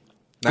VIP.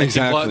 19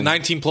 Exactly. plus,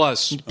 19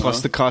 plus.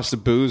 Plus the cost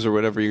of booze or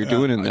whatever you're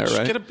doing in there, Just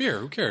right? get a beer.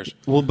 Who cares?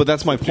 Well, but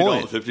that's my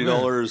point.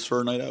 $50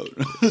 for a night out.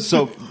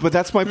 So, but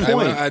that's my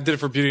point. I did it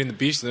for Beauty and the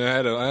Beast, and I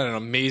had an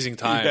amazing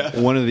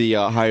time. One of the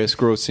highest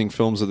grossing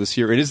films of this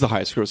year. It is the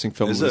highest grossing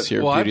film Is of this it?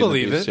 year. Well, I Beauty and the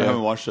believe Beast, it. I yeah.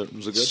 haven't watched it.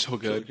 Was it good? So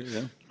good.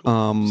 Yeah.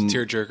 It's a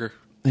tearjerker.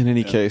 In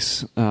any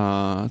case,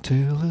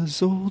 tale as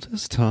old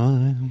as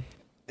time.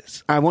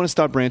 I want to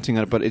stop ranting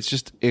on it, but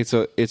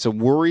it's a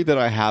worry that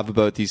I have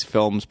about these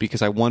films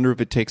because I wonder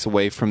if it takes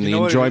away from the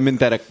know what it enjoyment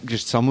that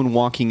just someone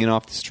walking in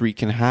off the street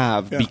can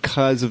have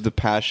because of the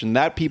passion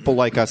that people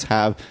like us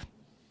have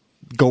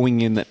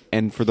going in,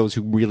 and for those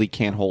who really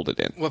can't hold it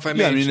in. Well, if I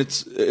Yeah, I may, mean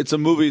it's a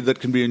movie that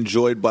can be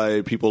enjoyed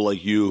by people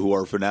like you who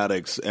are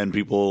fanatics and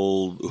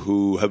people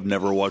who have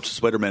never watched a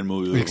Spider-Man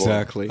movie before,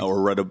 Exactly.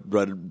 or read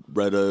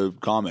a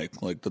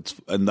comic like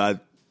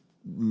that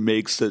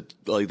makes it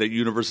like that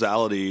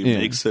universality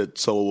makes it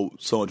so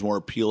much more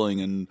appealing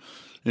and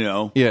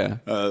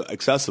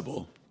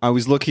accessible. I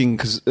was looking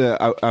because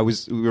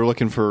we were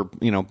looking for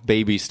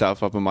baby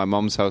stuff up in my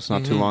mom's house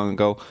not too long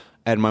ago,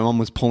 and my mom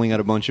was pulling out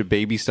a bunch of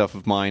baby stuff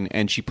of mine,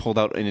 and she pulled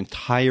out an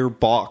entire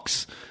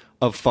box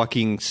of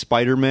fucking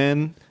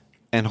Spider-Man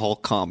and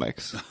Hulk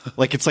comics.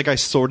 Like it's like I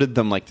sorted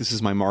them like this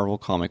is my Marvel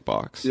comic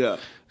box. Yeah.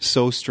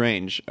 So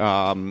strange.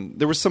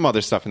 There was some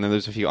other stuff in there.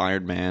 There's a few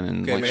Iron Man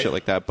and Okay, mate. shit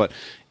like that. But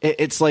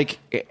it's like,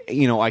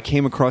 I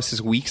came across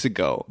this weeks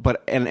ago.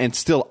 But and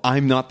still,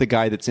 I'm not the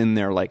guy that's in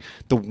there. Like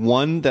the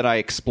one that I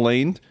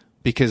explained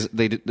because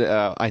they did.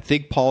 I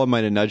think Paula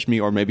might have nudged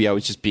me, or maybe I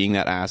was just being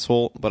that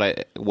asshole. But I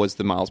was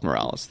the Miles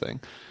Morales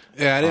thing.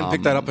 yeah, I didn't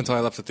pick that up until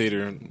I left the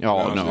theater.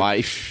 Oh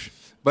no,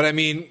 But I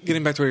mean,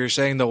 getting back to what you're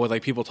saying though, with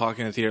like people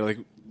talking in the theater, like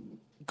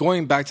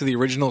going back to the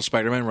original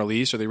Spider-Man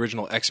release or the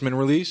original X-Men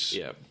release,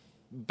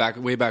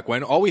 way back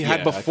when, all we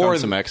had I before found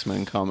some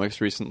X-Men comics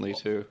recently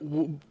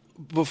too.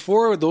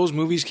 before those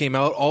movies came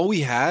out, all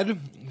we had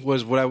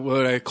was what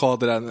I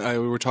called it.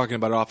 We were talking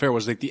about it off air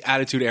was like the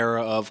Attitude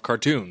Era of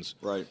cartoons.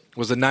 Right.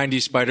 Was the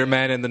 '90s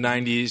Spider-Man and the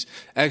 '90s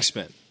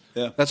X-Men.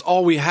 Yeah. That's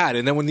all we had.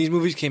 And then when these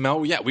movies came out,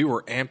 we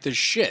were amped as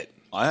shit.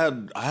 I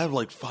had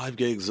like 5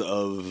 gigs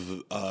of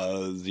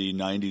the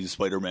 '90s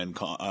Spider-Man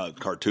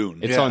cartoon.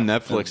 It's Yeah. on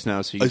Netflix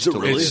now, so you Is can it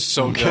delete really? It's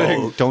so Okay.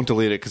 good. Don't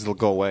delete it because it'll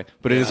go away.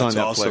 But it is on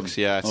that's Netflix.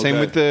 awesome. Yeah. Okay. Same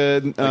with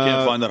the. I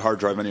can't find that hard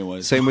drive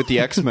anyway. Same with the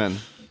X-Men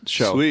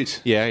show. Sweet.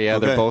 Yeah,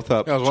 they're Okay. both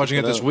up. I was watching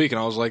it it this out. week, and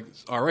I was like,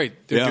 "All right,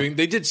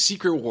 they did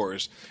Secret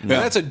Wars. And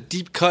Yeah. that's a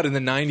deep cut in the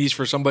 '90s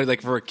for somebody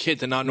like for a kid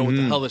to not know what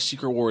the hell the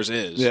Secret Wars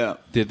is." Yeah.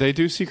 Did they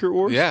do Secret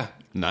Wars? Yeah.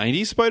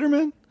 90s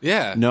Spider-Man?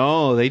 Yeah.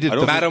 No, they did.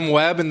 don't- Madam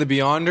Web and the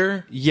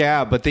Beyonder.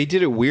 Yeah, but they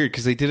did it weird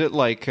because they did it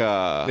like.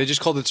 They just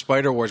called it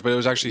Spider Wars, but it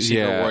was actually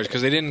Secret Yeah. Wars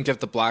because they didn't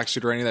get the black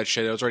suit or any of that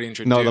shit. It was already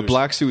introduced. No, the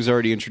black suit was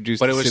already introduced.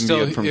 but it the was symbiote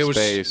still from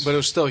space. but it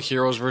was still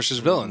heroes versus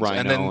villains. Rhino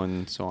and then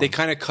and so on. they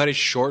kind of cut it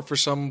short for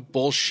some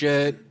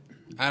bullshit.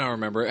 I don't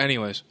remember.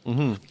 Anyways,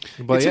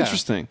 but it's yeah.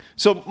 interesting.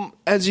 So,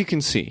 as you can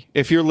see,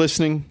 if you're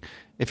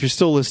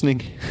still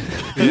listening,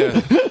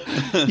 Yeah.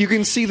 you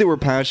can see that we're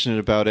passionate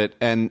about it,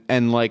 and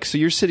like so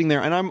you're sitting there,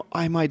 and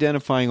I'm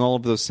identifying all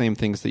of those same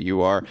things that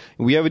you are.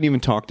 We haven't even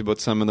talked about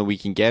some of them. We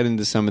can get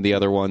into some of the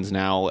other ones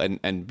now,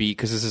 and be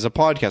because this is a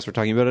podcast. We're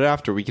talking about it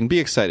after. We can be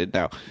excited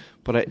now,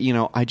 but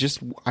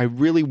I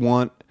really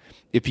want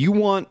if you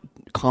want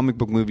comic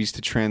book movies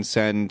to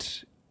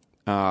transcend.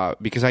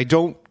 Because I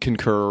don't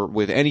concur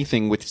with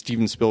anything with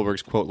Steven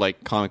Spielberg's quote,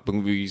 like comic book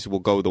movies will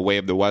go the way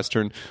of the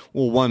Western.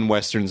 Well, one,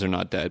 Westerns are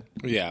not dead.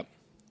 Yeah.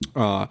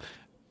 And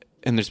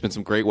there's been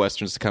some great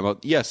Westerns to come out.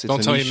 Yes, it's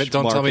Don't a tell me. niche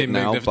Don't tell me. market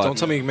now, but Don't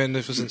tell me.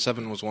 Magnificent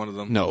Seven was one of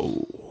them.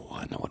 no,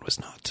 it was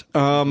not.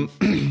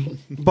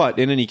 But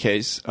in any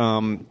case,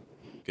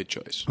 Good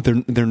choice.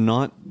 they're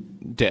not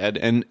dead,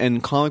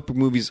 and comic book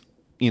movies,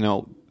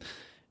 it's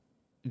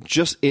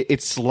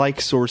like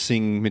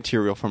sourcing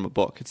material from a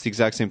book. It's the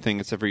exact same thing.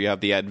 Except for you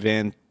have the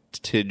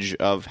advantage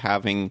of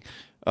having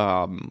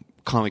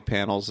comic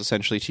panels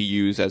essentially to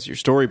use as your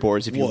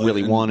storyboards if you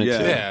really wanted to.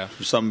 Yeah.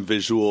 For some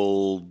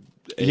visual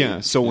aid, Yeah,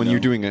 so when you're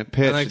doing a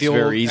pitch, And like it's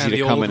very easy and to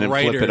the come old in and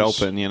flip it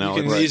writers, open. You can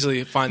It's-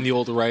 easily find the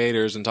old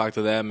writers and talk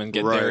to them and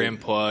get their Right.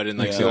 input and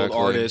like Yeah. the old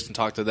Exactly. artists and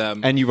talk to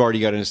them. and you've already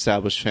got an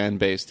established fan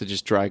base to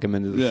just drag them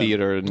into the Yeah.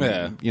 theater and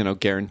Yeah.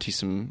 guarantee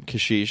some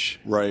cashish.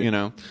 Right.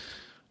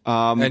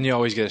 And you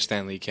always get a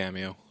Stan Lee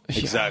cameo.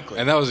 Exactly.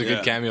 And that was a good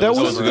Yeah. cameo. That this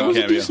was time a around.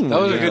 cameo. decent That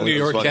one. was a yeah. good New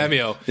that was York funny.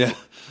 cameo. Yeah.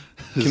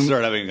 Just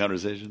start having a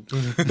conversation.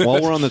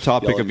 While we're on the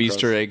topic Yelling of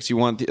Easter across. eggs, you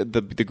want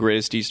the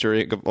greatest Easter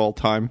egg of all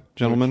time,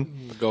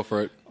 gentlemen? Go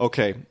for it.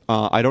 Okay,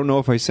 I don't know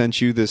if I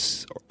sent you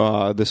this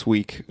this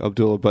week,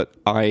 Abdullah, but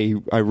I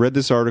read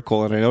this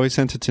article and I know I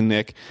sent it to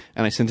Nick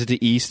and I sent it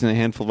to East and a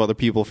handful of other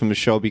people from the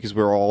show because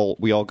we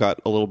all got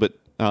a little bit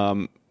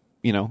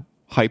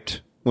hyped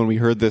when we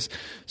heard this.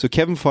 So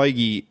Kevin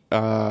Feige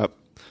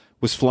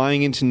was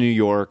flying into New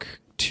York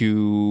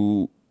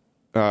to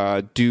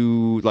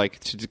to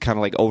kind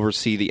of like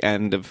oversee the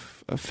end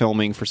of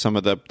filming for some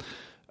of the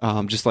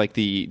just like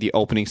the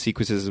opening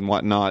sequences and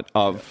whatnot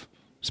of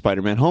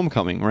Spider-Man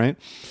Homecoming, right?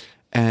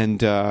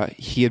 And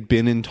he had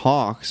been in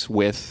talks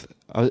with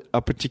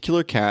a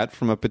particular cat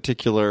from a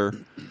particular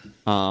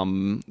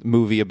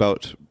movie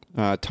about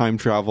time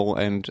travel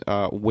and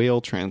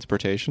whale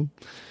transportation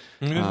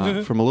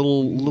from a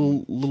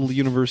little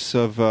universe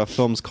of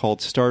films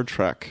called Star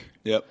Trek.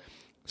 Yep.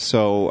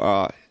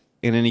 So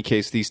in any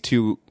case, these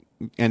two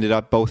ended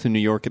up both in New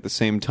York at the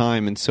same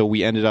time, and so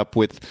we ended up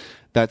with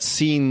that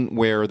scene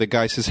where the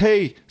guy says,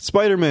 "Hey,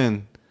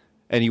 Spider-Man,"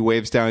 and he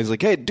waves down. He's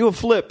like, "Hey, do a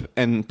flip,"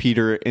 and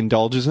Peter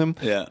indulges him.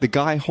 Yeah. The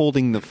guy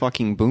holding the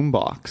fucking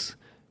boombox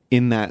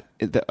in that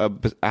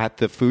at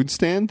the food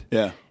stand,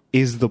 Yeah.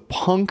 is the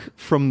punk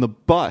from the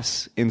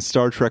bus in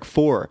Star Trek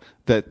 4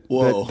 that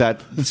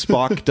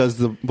Spock does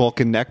the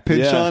Vulcan neck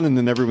pinch Yeah. on, and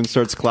then everyone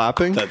starts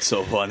clapping. That's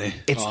so funny.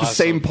 It's the Awesome.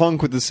 same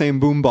punk with the same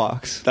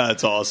boombox.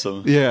 That's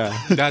awesome. Yeah.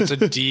 That's a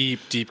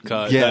deep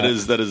cut. Yeah.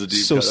 That is a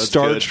deep So cut. That's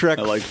Star good. Trek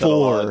I like that a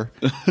lot.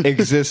 4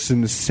 exists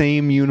in the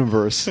same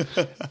universe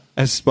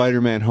as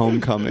Spider-Man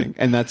Homecoming.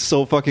 And that's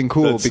so fucking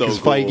cool That's so because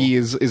cool. Feige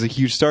is a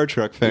huge Star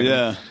Trek fan.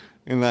 Yeah.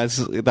 And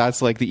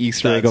that's like the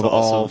Easter egg That's of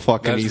all awesome.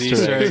 fucking That's the Easter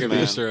Easter eggs. egg of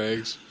man. Easter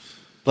eggs.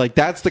 Like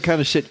that's the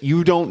kind of shit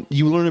you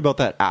learn about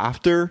that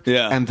after.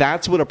 Yeah. And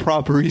that's what a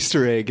proper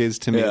Easter egg is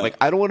to me. Yeah. Like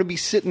I don't want to be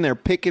sitting there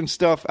picking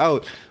stuff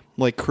out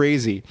like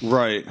crazy.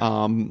 Right.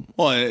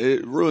 Well,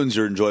 it ruins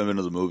your enjoyment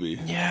of the movie.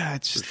 Yeah,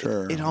 it's just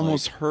sure. it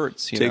almost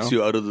hurts, Takes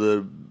you out of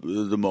the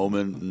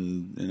moment,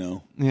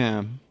 and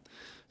Yeah.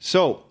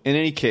 So, in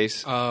any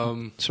case,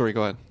 sorry,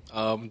 go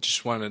ahead.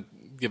 Just want to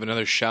give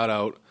another shout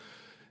out.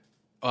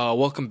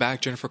 Welcome back,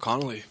 Jennifer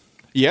Connelly.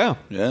 Yeah.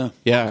 yeah.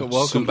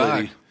 Welcome Suit back.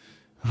 lady.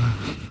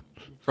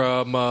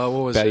 From what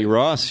was Betty it?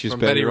 Ross. She's From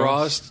Betty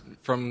Ross.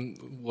 From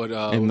what?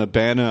 In the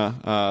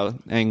Banna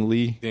Ang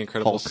Lee. The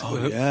Incredible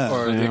Hulk. Oh, yeah.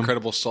 or Yeah. the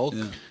Incredible Sulk.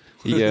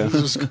 Yeah.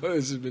 This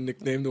has been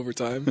nicknamed over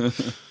time.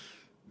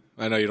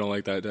 I know you don't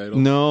like that title.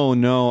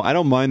 No. I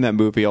don't mind that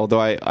movie, although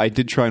I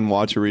did try and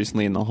watch it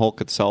recently, and the Hulk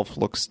itself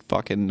looks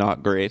fucking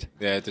not great.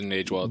 Yeah, it didn't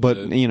age well. But,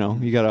 did it?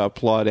 you got to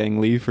applaud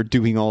Ang Lee for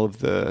doing all of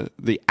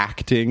the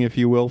acting, if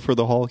you will, for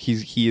the Hulk.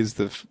 He is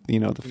the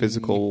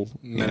physical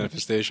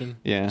manifestation.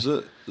 Yeah.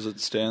 Is it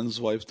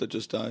Stan's wife that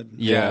just died?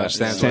 Yeah,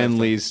 Stan Stan's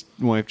wife. Lee's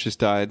wife just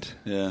died.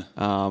 Yeah.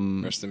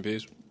 Rest in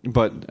peace.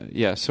 But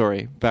yeah,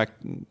 sorry. Back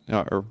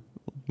or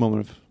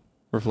moment of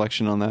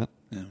reflection on that.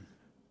 Yeah.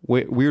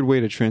 Weird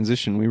way to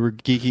transition. We were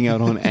geeking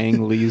out on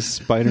Ang Lee's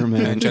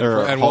Spider-Man And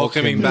Jennifer, and Hulk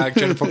welcoming back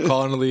Jennifer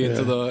Connelly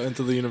into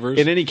the universe.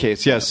 In any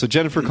case, yes. So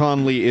Jennifer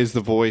Connelly is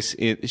the voice.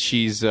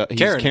 He's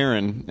Karen.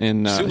 Karen,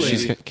 and Sue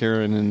she's lady.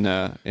 Karen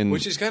in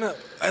Which is kind of,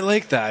 I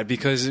like that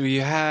because we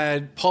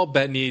had Paul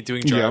Bettany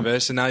doing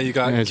Jarvis, and now you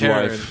got his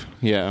Karen. wife.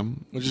 Yeah,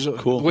 Which is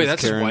Cool. Wait, It's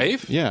that's Karen. his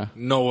wife? Yeah.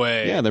 No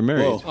way. yeah, they're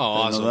married. Whoa. Oh,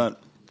 awesome. I didn't know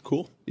that.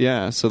 Cool.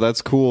 Yeah, so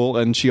that's cool.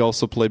 And she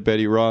also played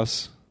Betty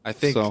Ross. I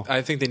think So.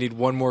 I think they need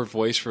one more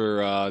voice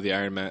for the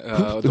Iron Man.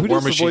 Who the War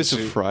does the Machine voice suit.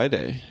 of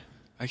Friday?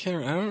 I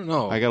don't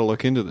know. I got to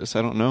look into this.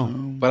 I don't know.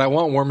 But I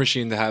want War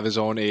Machine to have his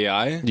own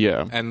AI.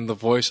 Yeah. And the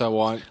voice I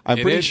want. I'm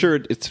in pretty it, sure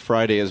it's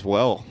Friday as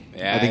well.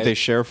 Yeah, I think they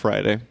share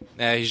Friday,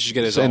 Yeah, he should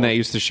get his and own. they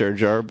used to share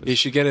Jarvis. He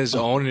should get his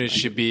own, and it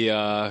should be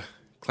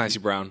Clancy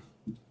Brown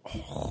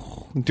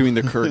Doing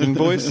the Kurgan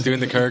voice. doing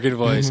the Kurgan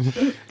voice.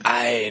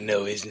 I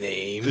know his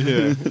name.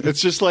 Yeah.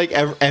 It's just like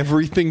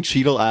everything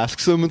Cheadle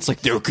asks him. It's like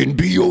there can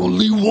be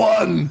only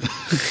one.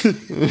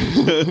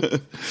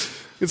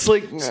 It's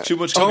like Too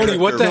much. Tony,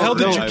 what the hell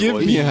did you give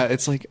me? Yeah,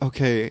 it's like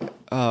okay,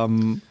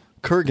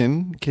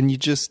 Kurgan, can you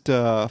just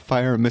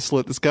fire a missile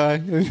at this guy?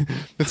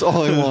 That's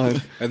all I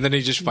want. And then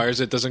he just fires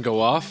it, doesn't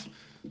go off.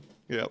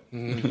 Yep.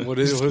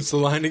 What's the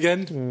line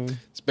again?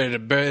 It's better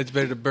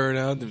to burn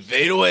out than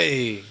fade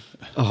away.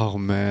 Oh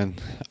man.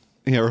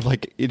 Yeah, or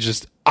like it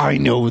just I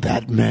know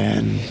that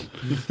man.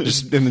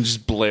 Just and then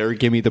just Blair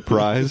give me the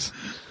prize.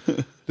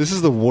 This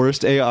is the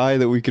worst AI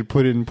that we could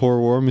put in poor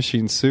War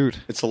Machine's suit.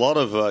 It's a lot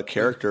of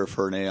character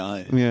for an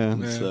AI. Yeah.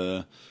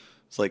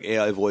 It's like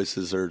AI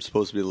voices are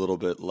supposed to be a little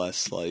bit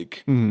less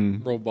like.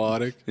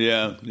 Robotic.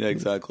 Yeah.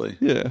 Exactly.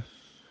 Yeah.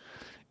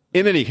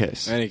 In any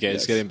case, In any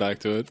case, Yes. getting back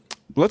to it.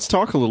 let's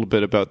talk a little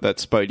bit about that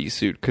Spidey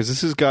suit because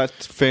this has got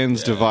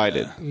fans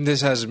divided.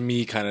 This has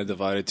me kind of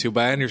divided too,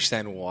 but I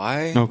understand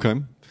why.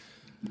 Okay.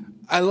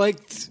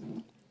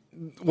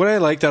 What I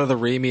liked out of the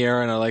Raimi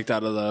era and I liked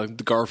out of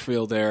the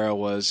Garfield era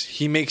was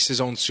he makes his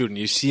own suit and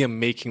you see him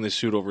making the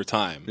suit over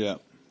time. Yeah.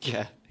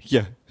 Yeah.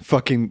 Yeah.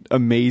 Fucking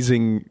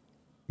amazing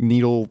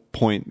needle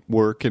point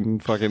work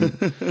and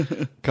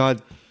fucking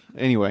God.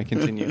 Anyway,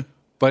 continue.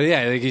 But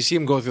yeah, like you see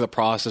him go through the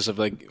process of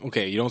like,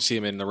 okay, you don't see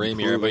him in the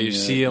Raimi era, but you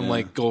see him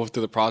like go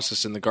through the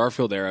process in the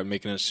Garfield era,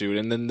 making a suit,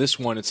 and then this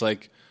one, it's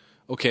like,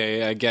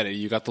 okay, I get it.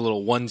 You got the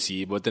little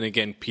onesie, but then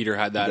again, Peter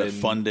had that in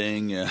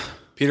funding. Yeah,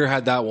 Peter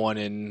had that one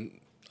in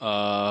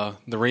the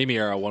Raimi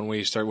era one when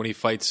he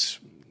fights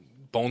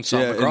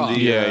Bonesaw McGraw.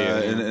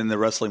 In the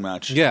wrestling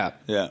match. Yeah.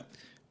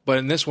 But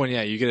in this one,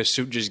 you get a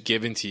suit just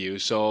given to you,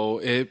 so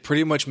it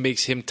pretty much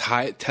makes him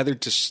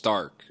tethered to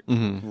Stark.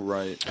 Mm-hmm.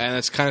 Right. And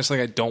that's kind of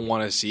something I don't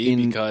want to see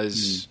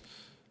because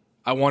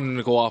I want him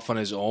to go off on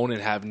his own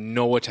and have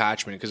no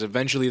attachment, because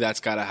eventually that's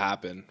got to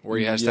happen where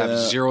he has to have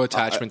zero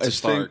attachment to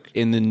Stark.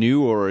 In the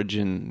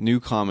new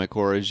comic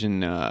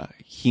origin,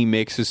 he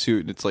makes a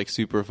suit and it's like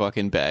super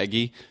fucking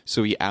baggy,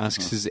 so he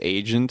asks his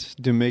agent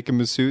to make him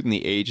a suit, and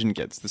the agent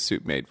gets the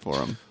suit made for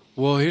him.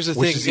 Well, here's the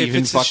Which thing. is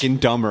even fucking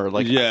dumber.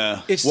 Like,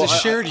 it's the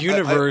shared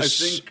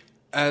universe I think,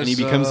 as and he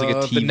becomes like a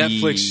the TV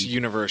Netflix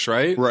universe,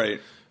 right?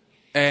 Right.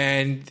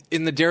 And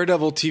in the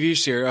Daredevil TV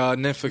series,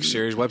 Netflix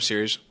series, web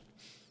series,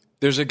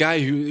 there's a guy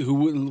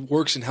who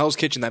works in Hell's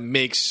Kitchen that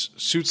makes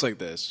suits like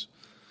this.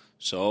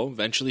 So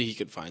eventually he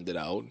could find it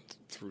out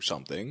through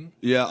something.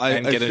 Yeah, I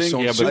get think, his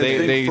own yeah, but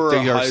they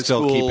are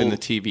still keeping the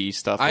TV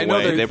stuff I away.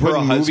 know They're for a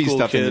putting high movie school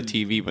stuff in the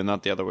kid- TV, but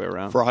not the other way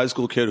around. For a high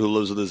school kid who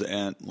lives with his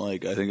aunt,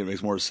 like I think it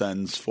makes more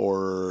sense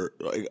for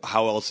like,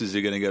 how else is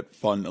he going to get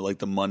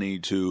the money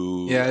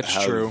to it's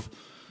have true.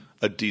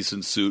 a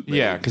decent suit made,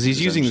 Yeah, because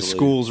he's using the essentially.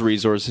 school's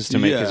resources to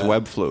make his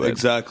web fluid.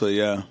 Exactly.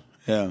 Yeah.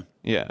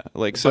 Yeah,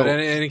 like so. But in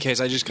any case,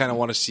 I just kind of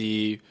want to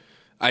see.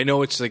 I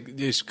know it's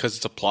because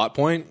it's a plot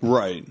point,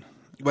 Right.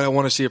 but I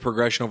want to see a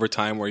progression over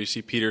time where you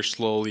see Peter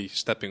slowly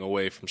stepping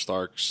away from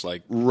Stark's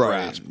Right.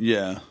 grasp.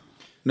 Yeah.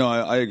 No,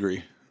 I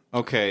agree.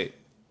 Okay,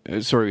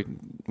 sorry,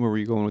 where were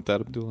you going with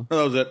that, Abdullah? No,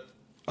 that was it.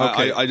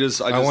 Okay. I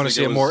just I want to think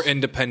see it a more was-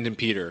 independent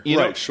Peter. You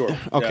know- Right. Sure.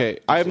 Okay, Yeah,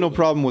 I have no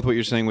problem with what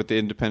you're saying with the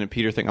independent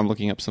Peter thing. I'm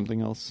looking up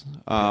something else,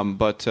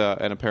 but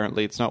and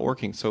apparently it's not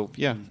working. So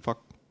yeah,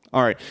 fuck.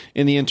 All right.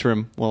 In the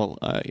interim, while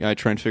I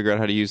try and figure out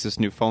how to use this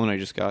new phone I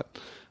just got.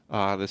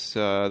 This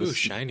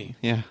Shiny.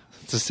 Yeah,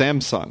 it's a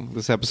Samsung.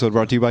 This episode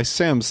brought to you by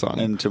Samsung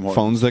And Tim Hortons.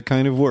 phones that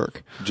kind of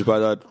work Did you buy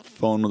that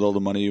phone with all the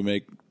money you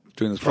make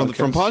doing this from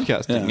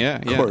podcasting. Yeah,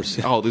 Yeah, of course.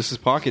 Oh, this is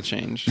pocket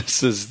change.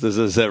 This is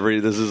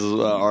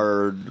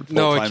our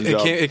No, full-time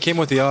job. it came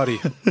with the Audi.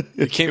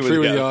 It came free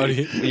with the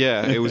Audi.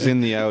 Yeah, it was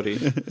in the Audi.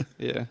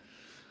 Yeah,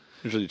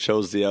 Usually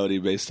chose the Audi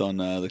based on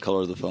the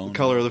color of the phone.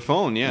 color of the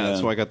phone. Yeah, that's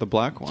Yeah. why I got the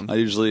black one. I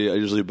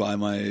usually buy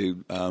my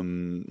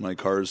my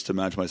cars to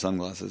match my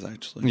sunglasses.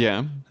 Actually,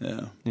 Yeah.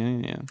 yeah.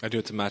 Yeah. I do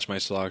it to match my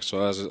socks. So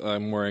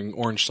I'm wearing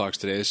orange socks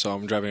today, so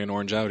I'm driving an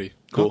orange Audi.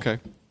 Cool. Okay.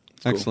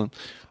 Excellent.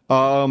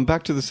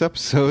 Back to this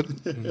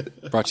episode.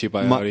 Brought to you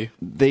by My- Audi.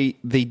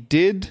 They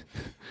did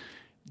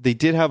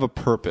have a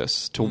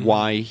purpose to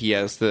why he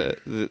has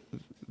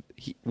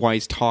why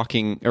he's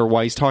talking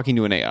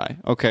to an AI.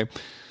 Okay.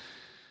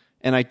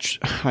 And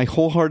I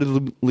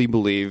wholeheartedly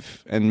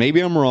believe, and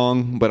maybe I'm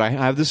wrong, but I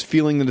have this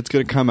feeling that it's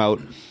going to come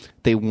out.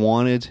 They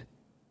wanted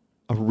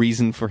a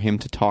reason for him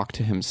to talk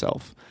to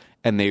himself.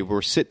 And they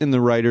were sitting in the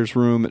writer's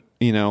room,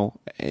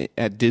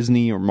 at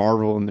Disney or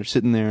Marvel, and they're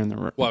sitting there and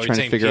they're Why, are you trying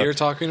to saying figure Peter out.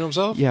 talking to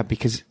himself? Yeah,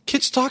 because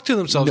Kids talk to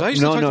themselves. I used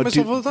to talk to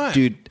myself all the time.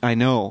 Dude, I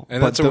know. And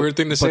but that's a weird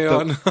thing to say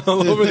on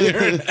all over the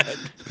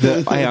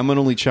internet. I'm an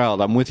only child.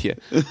 I'm with you.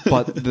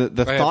 But the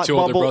I have thought two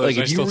older bubble, brothers,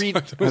 like if I you still read,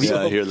 talk to have you-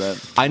 Yeah, I hear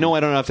that. I know I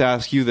don't have to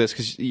ask you this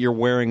because you're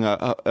wearing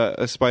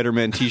a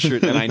Spider-Man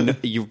T-shirt, and I know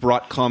you've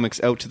brought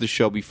comics out to the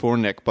show before,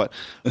 Nick. But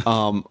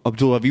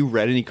Abdul, have you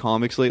read any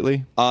comics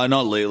lately?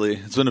 Not lately.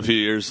 It's been a few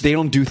years. They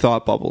don't do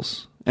thought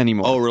bubbles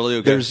anymore. Oh, really?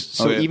 Okay.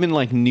 Okay. Even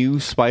like new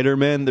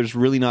Spider-Man, there's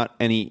really not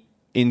any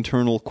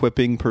internal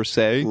quipping per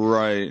se.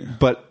 Right.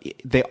 But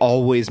they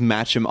always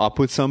match him up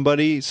with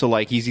somebody. So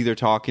like he's either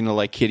talking to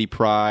like Kitty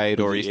Pryde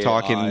or he's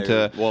talking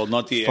to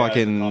not the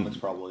fucking comics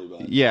probably,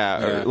 but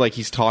or like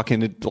he's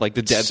talking to like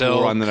the Deadpool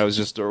Silk. run that I was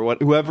just or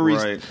whoever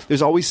he's Right.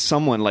 there's always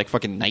someone like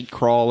fucking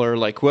Nightcrawler,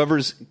 like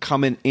whoever's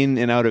coming in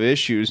and out of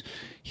issues.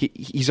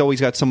 He's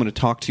always got someone to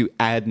talk to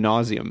ad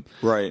nauseum.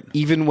 Right.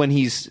 Even when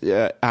he's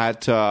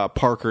at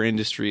Parker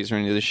Industries or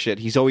any of this shit,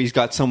 he's always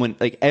got someone.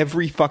 Like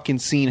every fucking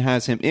scene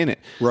has him in it.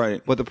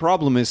 Right. But the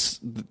problem is,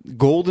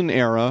 Golden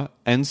Era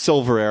and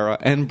Silver Era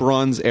and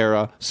Bronze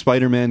Era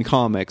Spider-Man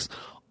comics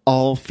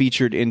all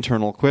featured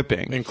internal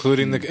quipping.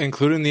 including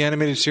the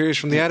animated series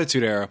from the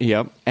Attitude Era.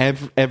 Yep.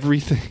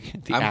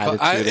 Everything. The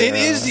Attitude It Era.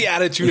 is the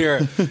Attitude Era.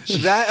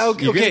 That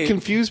You're gonna okay.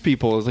 confuse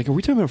people. It's like, are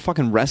we talking about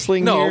fucking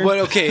wrestling No, here? but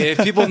okay, if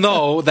people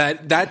know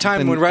that time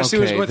Then, when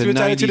wrestling was okay, going the through its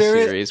 90s Attitude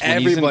Era, series, when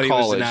he's in everybody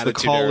was college, in the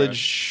Attitude Era.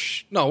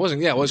 college. No, it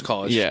wasn't. Yeah, it was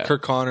college. Yeah.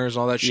 Kirk Connors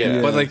and all that shit.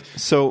 Yeah. But like,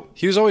 So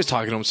he was always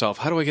talking to himself.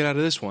 How do I get out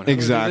of this one? How do I do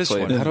Exactly.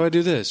 this one? How do I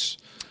do this?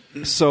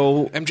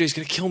 so MJ's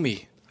gonna kill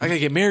me. I gotta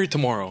get married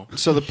tomorrow.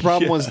 So the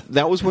problem was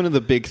that was one of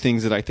the big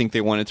things that I think they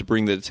wanted to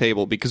bring to the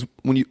table, because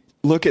when you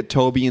look at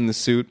Toby in the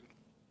suit,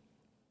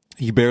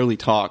 he barely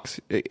talks.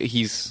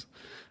 He's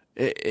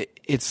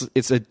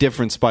it's a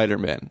different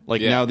Spider-Man.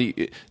 Like Yeah. now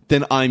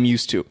than I'm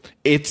used to.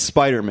 It's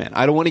Spider-Man.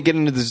 I don't want to get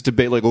into this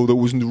debate like, oh, that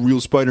wasn't the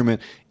real Spider-Man.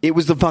 It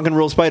was the fucking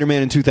real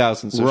Spider-Man in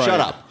 2000. So right. shut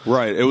up.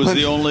 Right. It was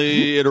the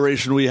only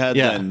iteration we had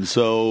Yeah. then.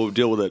 So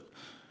deal with it.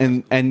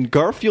 And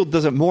Garfield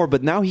does it more,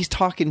 but now he's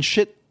talking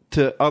shit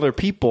to other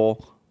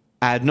people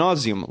ad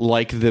nauseum,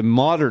 like the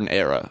modern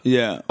era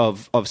Yeah.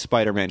 of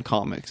Spider-Man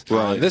comics.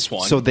 This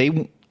one. So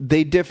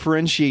they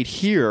differentiate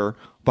here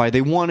by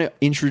they want to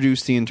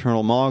introduce the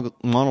internal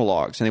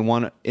monologues, and they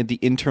want the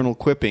internal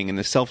quipping and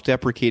the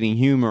self-deprecating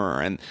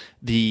humor and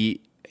the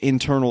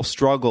internal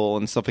struggle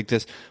and stuff like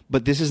this.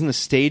 But this isn't a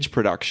stage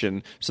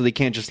production, so they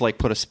can't just like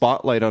put a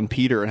spotlight on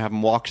Peter and have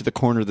him walk to the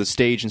corner of the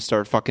stage and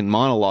start fucking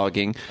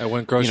monologuing. I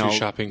went grocery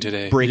shopping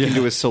today. Break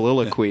into a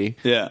soliloquy.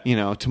 Yeah.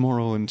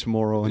 Tomorrow and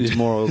tomorrow and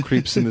tomorrow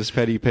creeps in this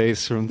petty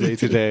pace from day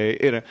to day.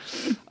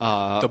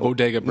 The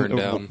bodega burned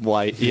down.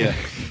 White, yeah.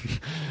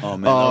 Oh,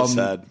 man, that was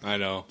sad. I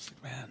know.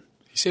 Man,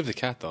 he saved the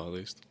cat though. At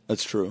least.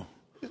 That's true.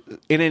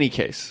 In any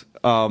case,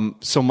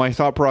 so my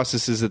thought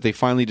process is that they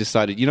finally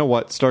decided, you know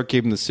what? Stark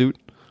gave him the suit.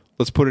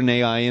 Let's put an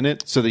AI in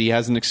it so that he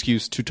has an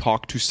excuse to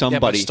talk to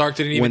somebody. Yeah, but Stark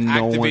didn't even when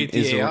no one activate the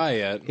is AI around.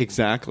 yet.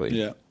 Exactly.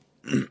 Yeah.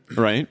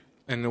 Right?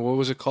 And what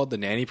was it called? The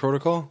nanny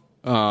protocol?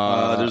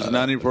 There's a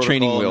nanny protocol.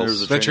 training and wheels.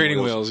 there's The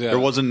training wheels, yeah. There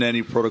was a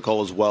nanny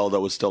protocol as well that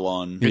was still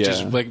on. It Yeah.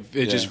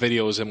 just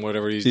videos him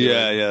whatever he's doing.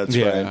 Yeah, that's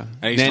Yeah. right.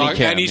 And he's, Nanny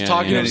cam,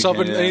 talking yeah. to himself,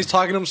 Nanny cam, and he's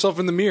talking to himself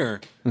in the mirror.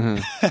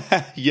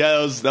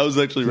 Yeah, that was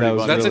actually really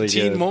was funny. That's really a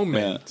teen good.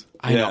 moment.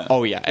 I know. Yeah.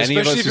 Oh, yeah. Any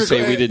of Especially us if who you're say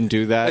going- we didn't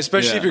do that.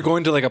 Especially Yeah. if you're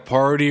going to like a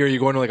party or you're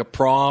going to like a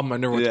prom. I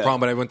never went to Yeah.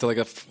 prom, but I went to like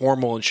a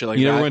formal and shit like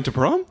You that. never went to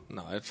prom?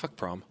 No, fuck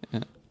prom.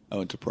 I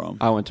went to prom.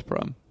 I went to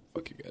prom.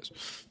 Fuck you guys.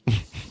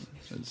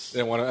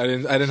 Didn't want to.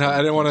 I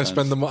didn't want to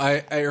spend the.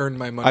 I earned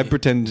my money. I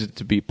pretended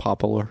to be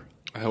popular.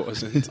 I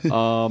wasn't.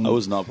 I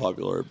was not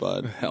popular,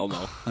 but Hell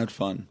no. I had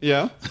fun.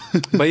 Yeah?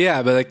 But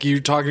yeah, but like you're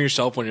talking to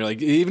yourself when you're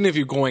like, even if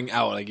you're going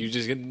out, like you're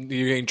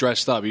getting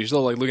dressed up, you're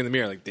still like looking in the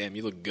mirror, like, damn,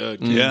 you look good.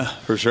 kid. Yeah,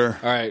 for sure.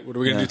 All right, what are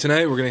we gonna Yeah. do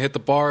tonight? We're gonna hit the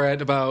bar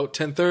at about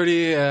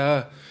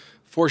 10:30.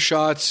 4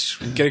 shots,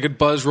 get a good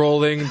buzz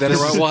rolling. Then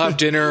we'll have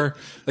dinner.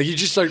 Like you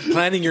just start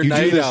planning your You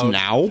night do this out.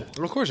 now?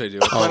 Of course I do.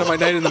 I plan my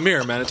night in the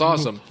mirror, man. It's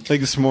awesome. Like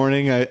this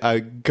morning, I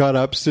got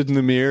up, stood in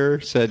the mirror,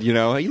 said, you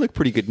know, you look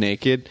pretty good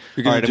naked.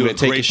 You're gonna All right, I'm do going a to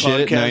take a great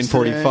shit at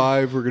podcast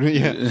 9:45. We're going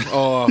to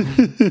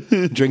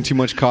Oh drink too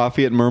much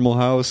coffee at Mermal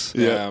House.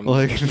 yeah,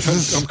 Like,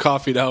 I'm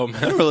coffeeed out,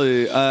 man.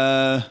 Really?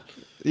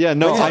 yeah,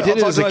 no, I did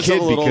it as a kid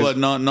a little, because.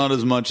 but not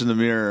as much in the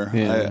mirror.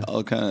 Yeah.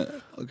 I'll kind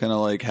of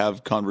like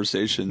have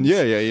conversations.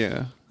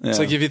 Yeah. It's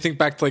like if you think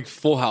back to like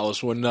Full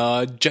House when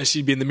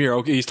Jesse'd be in the mirror.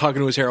 Okay, he's talking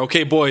to his hair.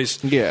 Okay,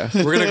 boys. Yeah.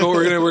 We're gonna go.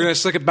 We're gonna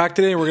slick it back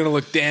today, and we're gonna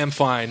look damn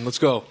fine. Let's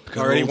go.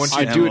 Already, once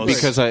I you do it Stamos.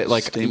 because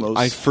Stamos.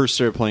 I first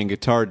started playing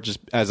guitar just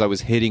as I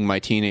was hitting my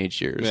teenage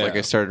years. Yeah. Like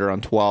I started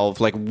around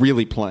 12, like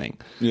really playing.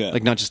 Yeah.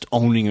 Like not just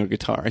owning a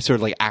guitar. I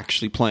started like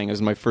actually playing. It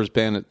was my first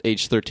band at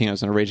age 13. I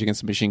was in a Rage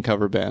Against the Machine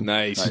cover band.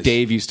 Nice.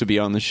 Dave used to be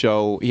on the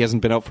show. He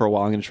hasn't been out for a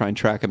while. I'm going to try and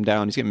track him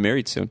down. He's getting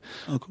married soon.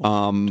 Oh,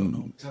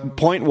 cool.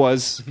 Point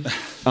was,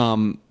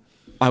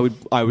 I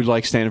would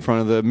like stand in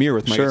front of the mirror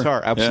with my Sure.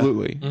 guitar, Yeah.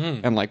 absolutely,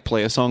 and like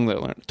play a song that I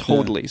learned.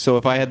 Totally. So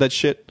if I had that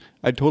shit,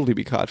 I'd totally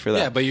be caught for that.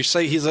 Yeah, but you're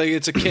saying he's like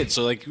it's a kid,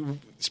 so like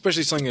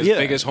especially something as Yeah.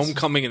 big as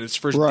Homecoming and his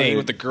first Right. date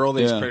with the girl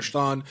that he's Yeah. crushed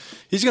on,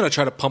 he's gonna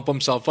try to pump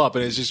himself up,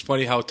 and it's just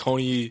funny how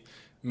Tony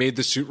made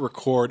the suit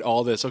record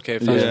all this. Okay,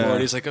 fast Yeah.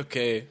 forward, he's like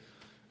okay,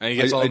 and he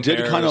gets all I did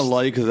kind of embarrassed.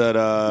 like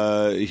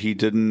that he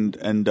didn't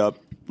end up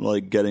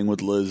like getting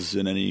with Liz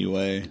in any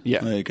way.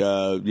 Yeah. Like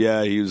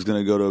he was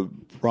gonna go to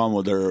prom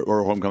with her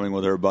or homecoming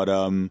with her, but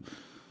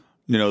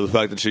you know, the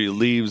fact that she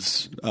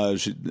leaves,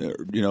 she,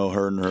 you know,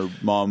 her and her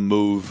mom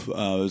move.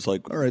 It's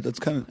like, all right, that's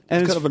kind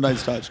of a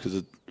nice touch because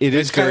it is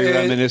It's very kinda-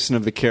 reminiscent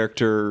of the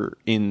character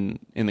in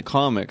the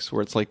comics,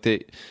 where it's like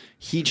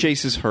he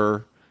chases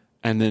her,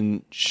 and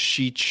then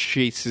she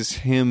chases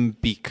him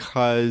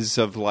because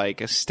of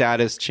like a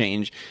status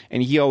change,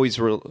 and he always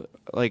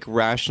like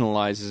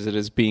rationalizes it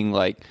as being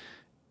like,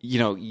 you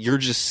know, you're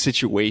just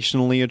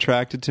situationally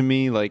attracted to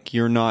me, like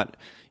you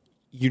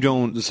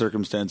don't. the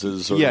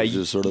circumstances Yeah,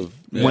 just sort of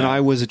When I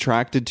was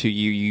attracted to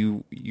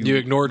you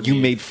ignored you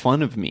me. made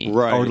fun of me,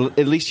 Right. Or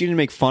at least you didn't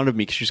make fun of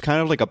me because she's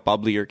kind of like a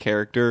bubblier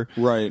character,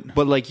 Right.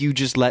 But like you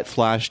just let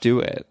Flash do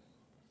it,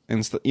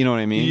 and you know what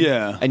I mean?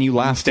 Yeah, and you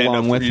laughed stand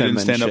along up, with you him didn't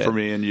and stand up shit. for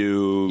me, and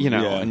you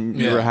know, yeah. and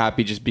you Yeah. were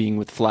happy just being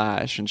with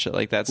Flash and shit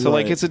like that. So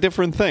like Right. it's a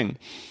different thing.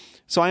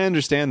 So I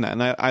understand that,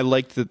 and I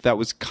liked that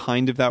was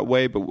kind of that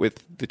way, but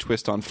with the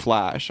twist on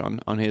Flash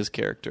on his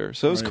character.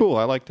 So it was cool.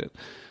 I liked it.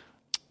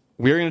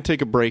 We're going to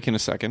take a break in a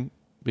second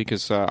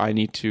because I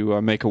need to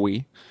make a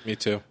wee. Me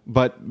too.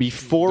 But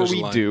before There's a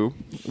we line. do,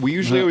 we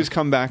usually always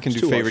come back and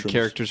do two favorite washrooms.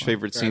 characters,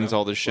 favorite scenes,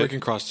 all this We shit. can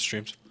cross the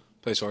streams,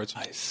 play swords.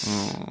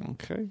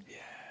 Okay.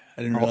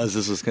 I didn't realize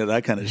this was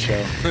that kind of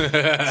show.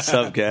 What's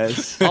up,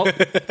 guys?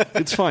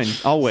 It's fine.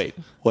 I'll wait.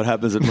 What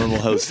happens at Mermal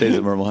House stays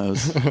at Mermal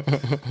House.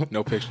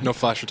 No picture, no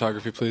flash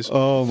photography, please.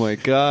 Oh my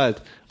god.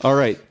 All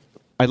right.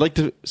 I'd like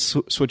to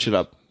switch it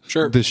up.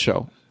 Sure. This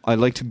show. I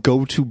like to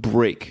go to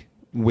break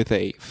with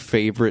a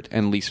favorite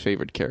and least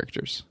favorite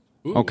characters.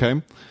 Ooh.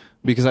 Okay?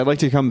 Because I'd like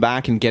to come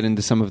back and get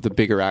into some of the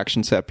bigger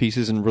action set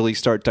pieces and really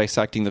start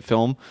dissecting the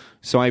film.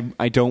 So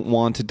I don't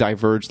want to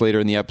diverge later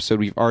in the episode.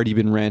 We've already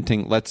been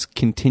ranting. Let's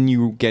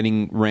continue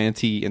getting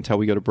ranty until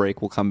we go to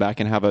break. We'll come back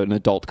and have an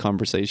adult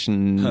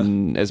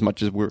conversation as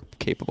much as we're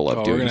capable of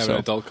Oh, doing. we're gonna have so. an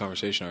adult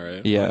conversation, all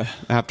right? Yeah,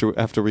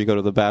 after we go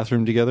to the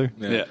bathroom together.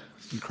 Yeah.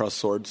 Cross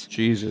swords.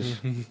 Jesus.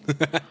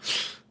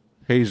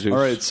 Jesus. All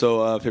right,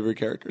 so favorite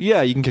character.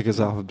 Yeah, you can kick us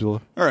off,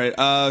 Abdullah. All right,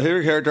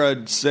 favorite character,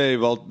 I'd say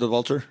the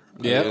Vulture.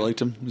 Yeah. I really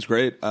liked him. He was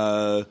great.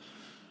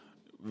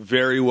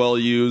 Very well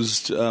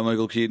used,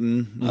 Michael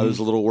Keaton. Mm-hmm. I was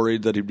a little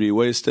worried that he'd be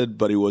wasted,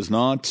 but he was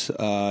not.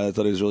 I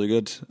thought he was really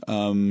good.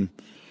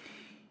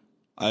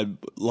 I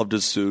loved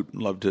his suit,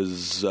 loved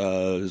his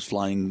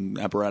flying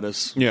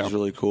apparatus. Yeah. It was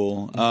really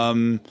cool. I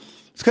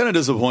was kind of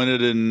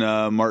disappointed in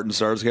Martin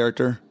Starr's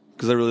character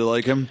because I really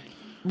like him.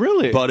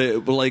 Really? But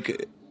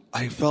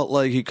I felt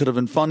like he could have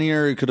been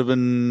funnier. He could have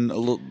been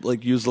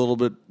used a little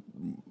bit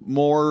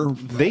more.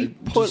 They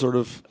put sort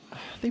of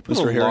they put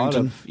Mr. a lot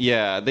Harrington.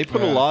 of they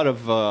put a Yeah. lot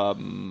of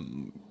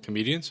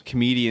Comedians?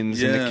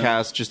 comedians in the Yeah.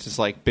 cast just as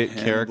like bit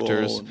Hannibal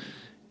characters. and-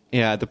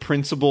 Yeah, the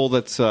principal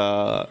that's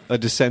a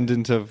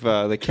descendant of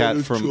the cat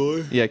Kenneth from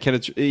Troy.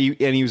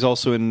 and he was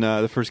also in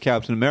the first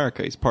Captain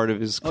America. He's part of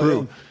his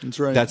crew. yeah, that's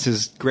right. That's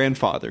his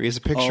grandfather. He has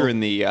a picture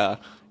Oh.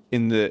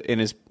 in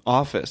his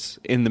office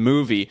in the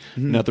movie.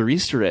 Another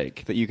Easter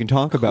egg that you can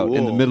talk about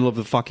in the Cool. middle of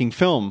the fucking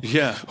film.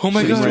 Yeah. Oh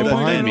my Sitting god! right Oh my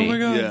behind god! me. Oh my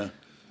god! Yeah.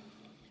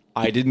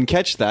 I didn't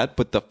catch that,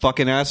 but the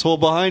fucking asshole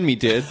behind me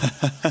did.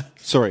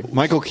 Sorry,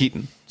 Michael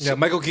Keaton. Yeah,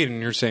 Michael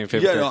Keaton. You're saying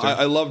favorite Yeah, no,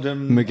 character? I loved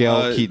him.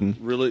 Miguel Keaton.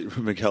 Really,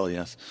 Miguel,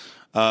 yes.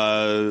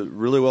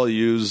 Really well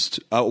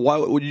used. Why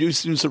would you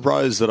seem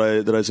surprised that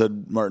I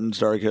said Martin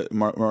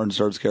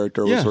Starr's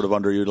character was Yeah. sort of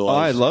underutilized? Oh,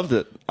 I loved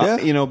it.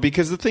 Yeah.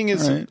 Because the thing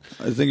is, All right.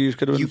 I think he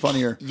could have been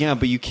funnier. Yeah,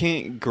 but you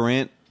can't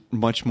grant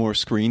much more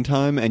screen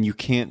time, and you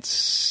can't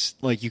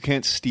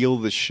steal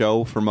the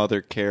show from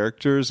other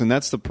characters, and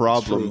that's the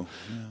problem. True.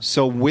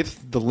 So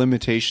with the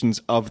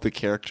limitations of the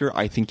character,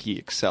 I think he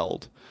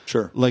excelled.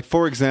 Sure. Like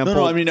for example,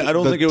 No, I mean, I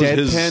don't the think it was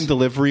deadpan his-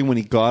 delivery when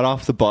he got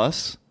off the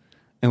bus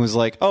and was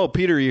like, "Oh,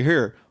 Peter, you're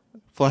here."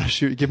 Flash,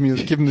 give him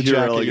the You're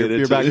jacket. relegated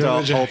You're to- back Yeah,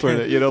 to the jacket.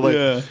 alternate.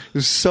 Yeah. It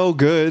was so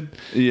good.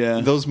 Yeah.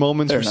 Those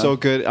moments Fair were so enough.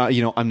 good.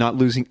 I'm not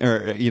losing,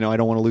 I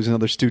don't want to lose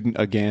another student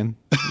again.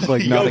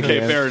 Like not Okay,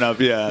 again. fair enough.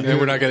 Yeah. Yeah,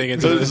 we're not getting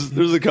into this.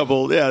 There's a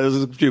couple. Yeah,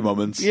 there's a few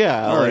moments.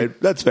 Yeah, All like-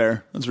 right. That's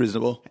fair. That's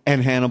reasonable.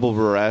 And Hannibal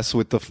Buress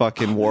with the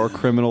fucking war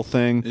criminal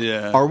thing.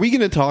 Yeah. Are we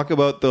going to talk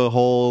about the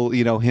whole,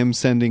 him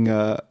sending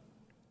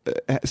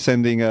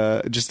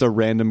just a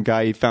random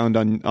guy he found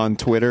on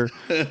Twitter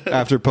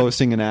after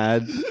posting an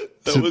ad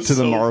to was the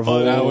so Marvel?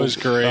 funny. That was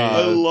great.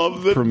 I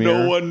love that premiere.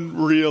 no one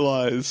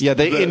realized. Yeah,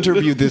 they that-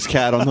 interviewed this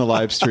cat on the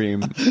live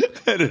stream.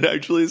 and it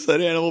actually said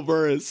Hannibal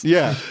Buress.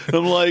 Yeah. And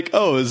I'm like,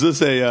 oh, is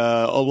this a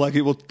all black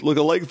people look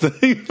alike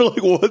thing?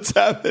 Like, what's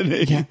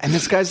happening? Yeah, and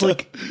this guy's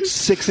like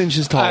 6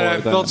 inches taller I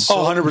than felt him. so-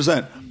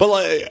 100%. But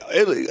like,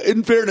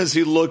 in fairness,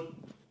 he looked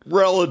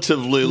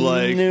relatively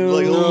like a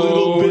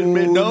little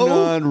bit.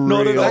 not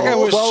really.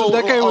 at all.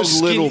 That guy was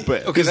a little skinny.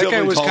 bit. Okay, He's that guy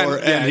definitely was taller,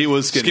 kind of and he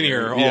was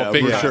skinnier. Yeah, Oh,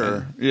 big for time.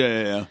 sure.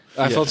 Yeah.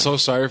 I felt so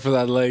sorry for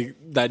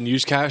that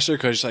newscaster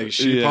because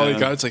she Yeah. probably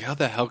got. It's like, how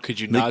the hell could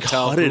you They not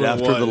tell cut who it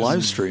after was? the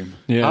live stream.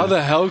 Yeah. How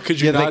the hell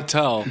could you Yeah, not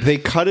tell? They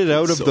cut it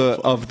out of so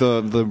the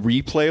funny. the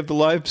replay of the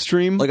live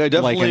stream. Like, I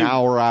definitely an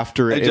hour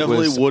after I it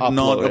definitely was would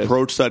not uploaded.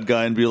 approach that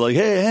guy and be like,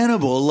 "Hey,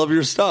 Hannibal, I love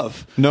your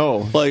stuff."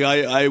 No. Like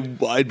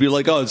I'd be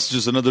like, "Oh, it's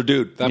just another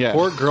dude." That Yeah.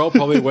 poor girl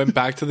probably went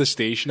back to the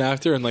station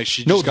after and like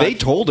she No, just got, they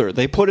told her.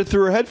 They put it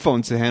through her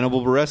headphones that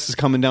Hannibal Buress is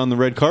coming down the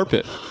red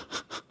carpet.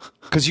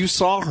 Because you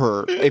saw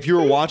her. If you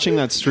were watching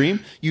that stream,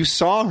 you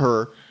saw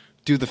her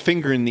do the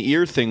finger in the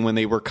ear thing when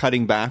they were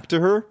cutting back to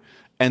her,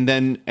 and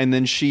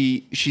then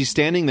she's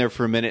standing there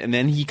for a minute, and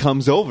then he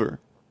comes over.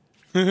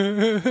 There's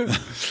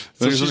she's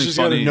something just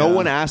gotta funny. No yeah.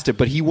 one asked it,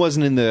 but he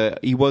wasn't in the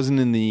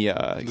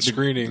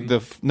screening.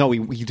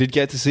 He did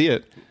get to see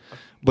it,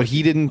 but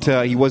he didn't.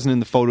 He wasn't in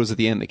the photos at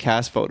the end, the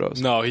cast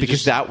photos. No, he because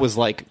just- that was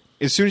like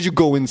as soon as you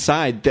go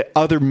inside, the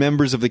other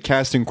members of the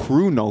cast and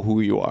crew know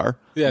who you are.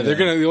 Yeah, they're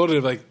gonna go to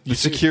like The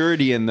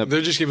security and the They're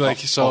just gonna be like,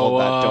 all so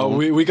that don't.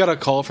 we got a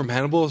call from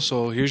Hannibal.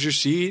 So here's your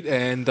seat,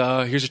 and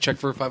here's a check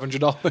for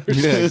 $500.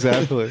 Yeah,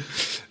 exactly.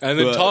 And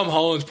then But- Tom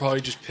Holland's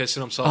probably just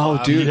pissing himself. Oh,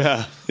 laughing. dude.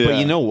 Yeah. But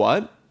you know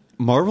what?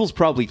 Marvel's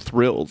probably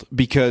thrilled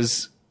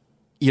because,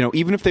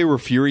 even if they were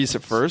furious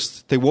at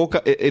first, they woke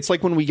up. It's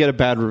like when we get a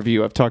bad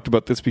review. I've talked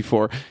about this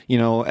before,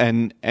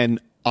 and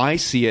I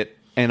see it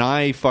and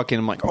I fucking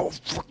am like, oh,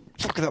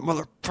 fuck that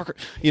motherfucker.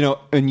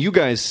 And you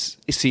guys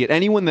see it.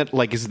 Anyone that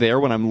like is there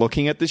when I'm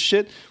looking at this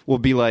shit will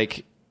be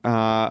like,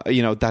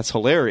 that's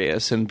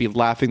hilarious and be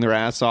laughing their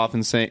ass off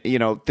and saying,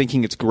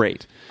 thinking it's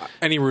great.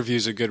 Any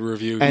review's a good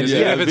review. And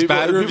If it's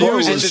bad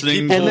reviews, it's just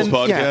listening people, to this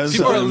podcast.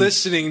 people are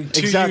listening to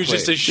Exactly. you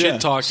just to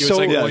shit talk you. So- It's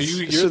like, well, yes.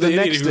 you're So the the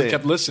idiot next who day-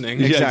 kept listening.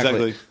 Yeah, Exactly.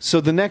 exactly.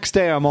 So the next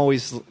day,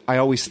 I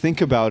always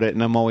think about it,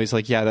 and I'm always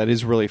like, yeah, that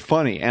is really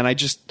funny. And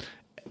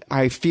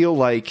I feel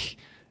like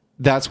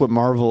that's what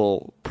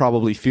Marvel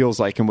probably feels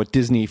like, and what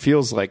Disney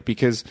feels like,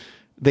 because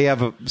they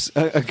have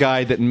a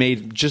guy that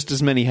made just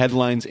as many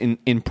headlines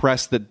in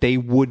press that they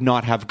would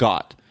not have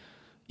got.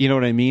 You know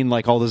what I mean?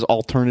 Like all this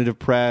alternative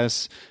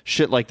press,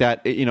 shit like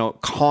that.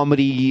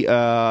 Comedy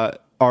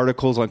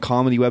articles on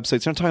comedy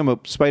websites. I'm talking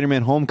about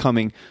Spider-Man: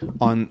 Homecoming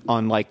on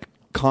like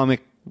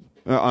comic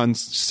on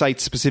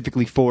sites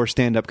specifically for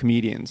stand-up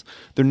comedians.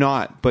 They're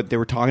not, but they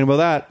were talking about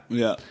that.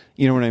 Yeah.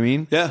 You know what I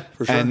mean? Yeah,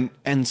 for sure.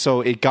 And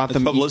so it got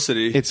them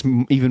publicity. It's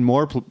even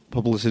more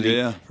publicity.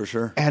 Yeah, for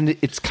sure. And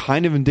it's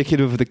kind of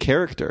indicative of the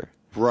character.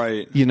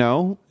 Right.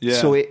 Yeah.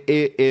 So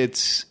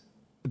it's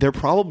they're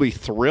probably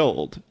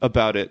thrilled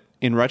about it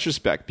in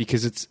retrospect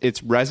because it's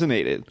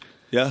resonated.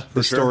 Yeah, for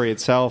The sure. story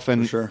itself,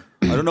 and For sure.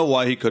 I don't know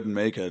why he couldn't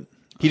make it.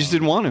 he just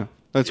didn't want to.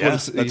 That's Yeah,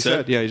 what he that's said.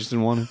 it. Yeah, he just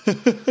didn't want to.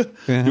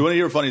 You want to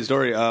hear a funny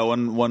story?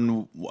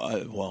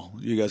 Well,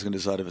 you guys can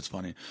decide if it's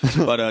funny, but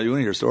you want to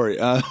hear a story?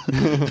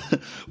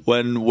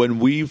 When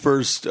we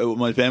first,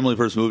 my family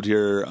first moved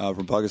here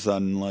from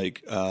Pakistan,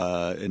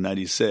 in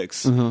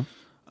 '96,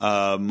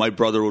 my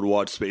brother would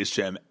watch Space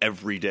Jam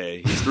every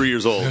day. He's 3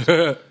 years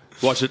old.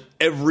 Watch it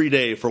every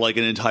day for like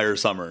an entire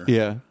summer.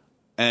 Yeah.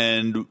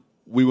 And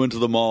we went to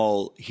the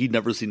mall. He'd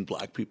never seen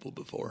black people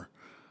before.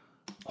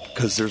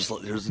 Because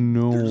there's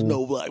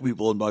no black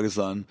people in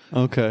Pakistan.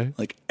 Okay.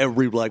 Like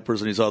every black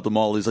person he saw at the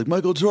mall, he's like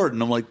Michael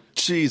Jordan. I'm like,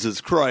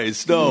 Jesus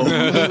Christ, no!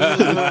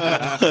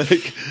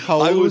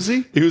 How old was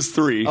he? He was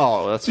 3.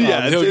 Oh, that's fine.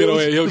 yeah. He'll it get was-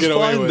 away- he'll it was get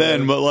away fine with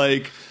then, it. but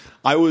like,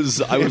 I was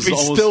If he's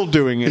almost still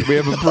doing it, we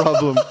have a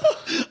problem.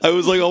 I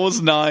was like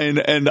almost 9,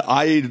 and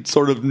I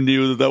sort of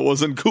knew that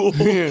wasn't cool.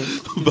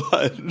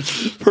 But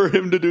for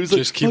him to do, he's like,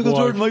 Just keep Michael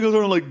walking.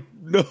 Jordan, I'm like,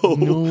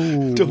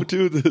 no, don't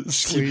do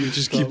this.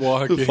 Just keep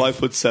walking.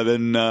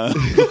 5'7"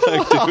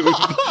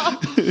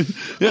 black dude.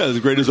 Yeah, the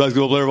greatest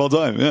basketball player of all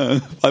time. Yeah,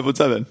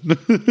 5'7".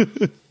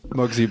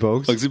 Muggsy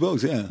Bogues. Bugsy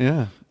Bogues, yeah.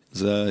 Yeah.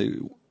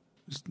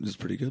 It's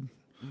pretty good.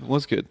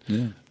 Was good.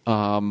 Yeah.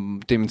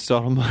 Damon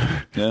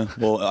Stoudemire. Yeah.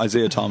 Well,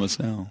 Isaiah Thomas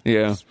now.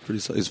 Yeah.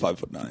 He's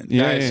 5'9".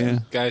 Yeah.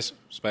 Guys,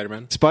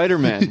 Spider-Man.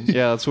 Spider-Man.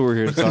 Yeah, that's what we're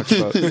here to talk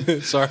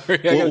about. Sorry.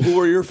 Well, who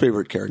are your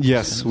favorite characters?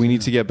 Yes, we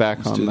need to get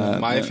back on do that. that.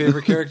 My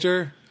favorite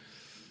character,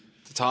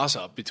 the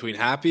toss-up between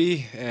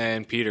Happy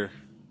and Peter.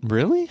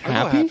 Really?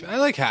 I love Happy? I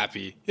like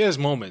Happy. He has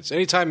moments.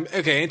 Anytime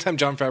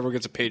John Favreau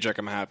gets a paycheck,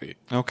 I'm happy.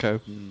 Okay.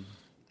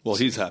 Well,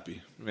 he's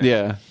happy.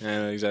 Yeah.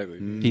 Yeah, exactly.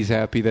 He's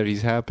happy that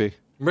he's happy.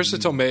 Marissa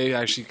Tomei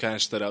actually kind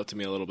of stood out to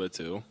me a little bit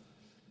too.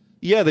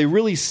 Yeah, they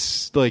really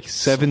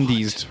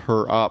 70s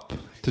her up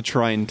to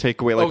try and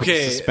take away the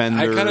Okay,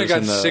 suspenders. I kind of got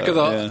and the, sick of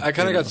the. yeah, I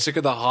kind of got sick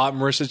of the hot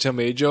Marissa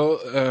Tomei.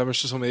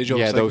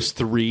 Yeah, was those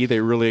 3, they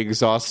really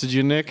exhausted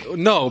you, Nick.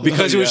 No,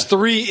 because it was Yeah.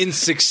 3 in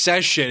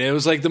succession. It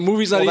was like the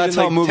movie's not Well, even that's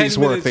how like movies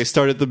 10 work. minutes. They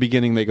start at the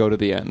beginning, they go to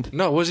the end.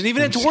 No, it wasn't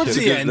even towards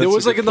kidding. the end. It That's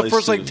was a like good in the place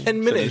first like to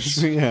 10 minutes.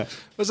 finish. Yeah. It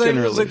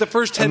was like the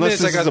first 10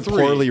 Unless minutes I this got is a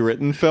 3. poorly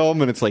written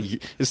film, and it's like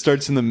it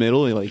starts in the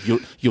middle, and you're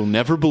like you'll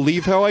never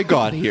believe how I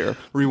got here.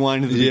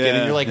 Rewind to the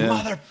beginning, you're like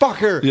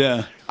motherfucker.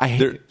 Yeah. I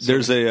hate.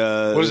 There's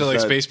a What is it, like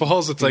that-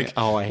 Spaceballs? It's like,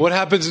 Oh, I hate what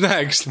happens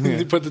next? And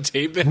you put the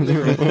tape in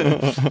there.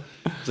 that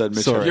Mitch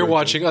Sorry. Hedberg. You're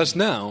watching us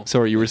now.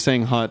 Sorry, you were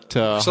saying hot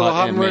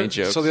anime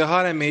jokes. So the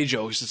hot anime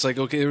jokes, it's like,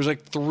 okay, there was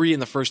like 3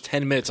 in the first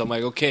 10 minutes. I'm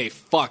like, okay,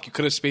 fuck, you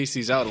could have spaced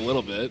these out a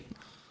little bit.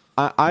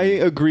 I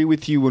agree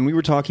with you. When we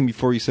were talking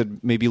before, you said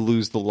maybe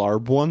lose the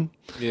LARB one.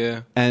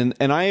 Yeah. And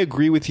I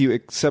agree with you,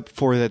 except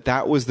for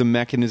that was the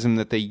mechanism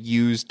that they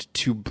used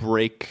to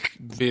break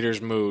Peter's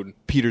mood.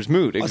 Peter's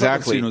mood. I thought that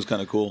Exactly. scene was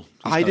kind of cool.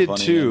 It was I kinda did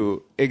funny,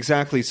 too.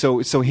 Exactly.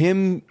 So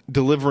him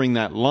delivering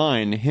that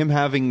line, him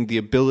having the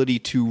ability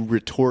to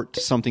retort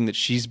to something that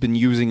she's been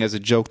using as a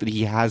joke that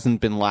he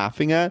hasn't been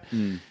laughing at,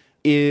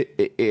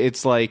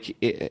 it's like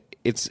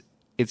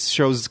it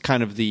shows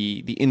kind of the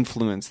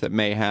influence that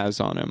May has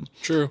on him.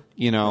 True.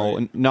 You know,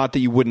 and not that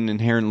you wouldn't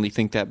inherently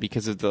think that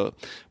because of the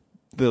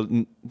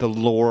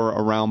lore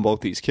around both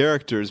these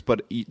characters,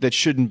 but that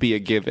shouldn't be a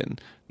given.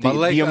 But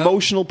like, the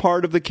emotional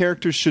part of the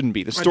characters shouldn't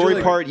be. The story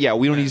like- part, yeah,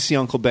 we don't need to see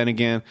Uncle Ben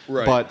again.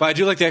 Right. But I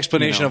do like the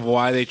explanation You know. of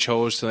why they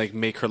chose to like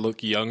make her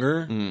look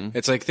younger.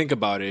 It's like, think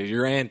about it.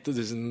 Your aunt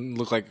doesn't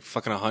look like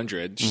fucking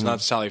 100. She's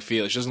not Sally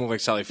Fields. She doesn't look like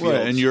Sally Fields.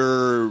 Right, and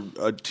you're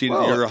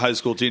you're a high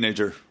school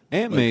teenager.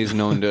 Aunt May is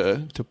known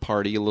to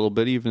party a little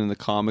bit, even in the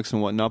comics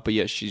and whatnot. But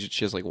yeah, she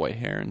has like white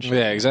hair and shit.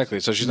 Yeah, exactly.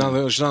 So she's not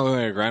looking like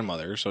her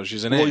grandmother. So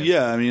she's an Well, aunt.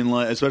 yeah, I mean,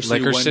 like, especially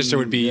Like her when, sister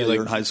would be you're in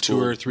like high school.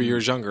 2 or 3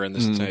 years younger in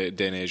this day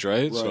and age,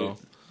 right? So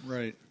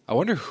right. I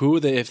wonder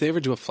if they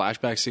ever do a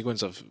flashback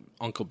sequence of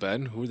Uncle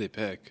Ben, who would they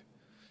pick?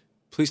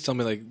 Please tell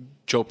me like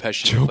Joe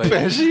Pesci. Joe played.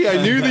 Pesci?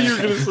 I knew that you were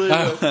going to say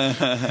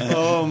that.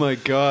 Oh my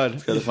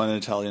god. Got to find an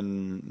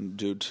Italian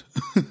dude.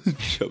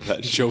 Joe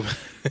Pesci. Joe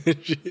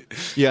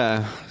Pesci.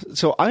 Yeah.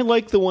 So I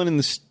like the one in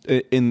the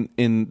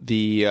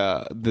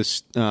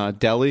this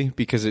deli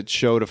because it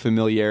showed a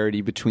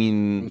familiarity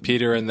between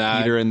Peter and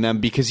that. Peter and them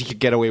because he could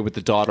get away with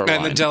the daughter And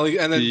line. the deli,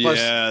 and then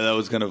Yeah, that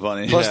was kind of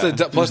funny. plus Yeah.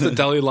 the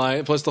deli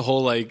line, plus the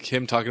whole like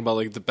him talking about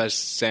like the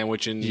best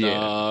sandwich in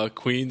Yeah.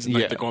 Queens, and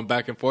like Yeah. they're going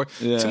back and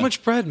forth. Yeah. Too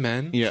much bread,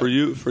 man. Yeah. For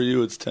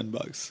you, it's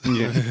 $10.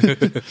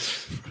 Yeah.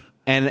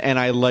 And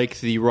I like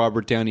the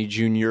Robert Downey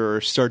Jr.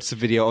 starts the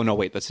video. Oh no,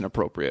 wait, that's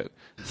inappropriate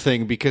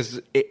thing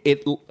because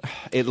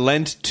it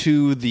lent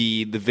to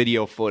the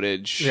video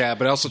footage. Yeah,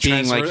 but also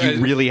being like transfer-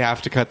 you really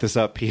have to cut this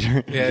up,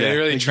 Peter. Yeah, it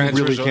really Like, you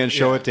transfers really o- can't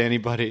show yeah. it to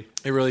anybody.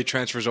 It really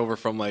transfers over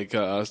from like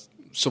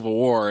Civil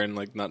War and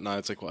like not now.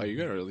 It's like, wow, you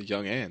got a really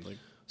young Anne. Like,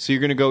 So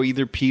you're gonna go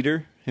either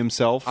Peter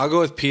himself. I'll go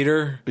with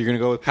Peter. You're gonna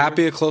go with Peter?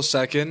 Happy a close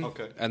second.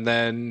 Okay. And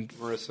then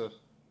Marissa,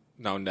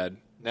 Ned.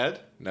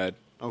 Ned.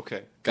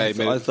 Okay. Guy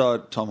made I it.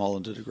 thought Tom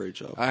Holland did a great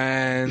job.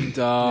 And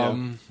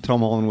Tom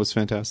Holland was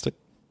fantastic.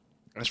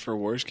 as for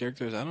worst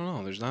characters, I don't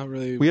know. There's not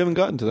really. We haven't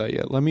gotten to that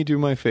yet. Let me do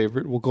my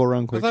favorite. We'll go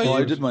around quick. thought Well,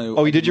 you- I did my.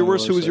 Oh, you did your my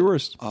worst? Who was your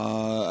worst?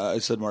 I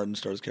said Martin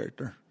Starr's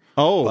character,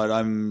 Oh, but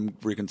I'm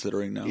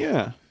reconsidering now.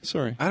 yeah.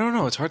 Sorry. I don't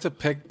know. It's hard to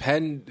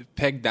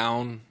peg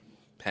down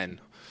Penn.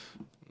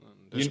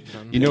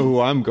 You know who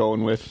I'm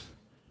going with?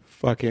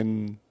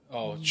 Fucking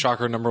Oh,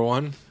 Shocker number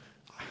 1.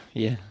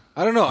 yeah.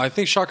 I don't know. I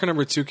think Shocker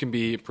number 2 can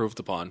be improved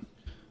upon.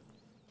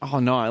 Oh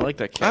no, I like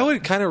that cat. I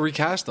would kind of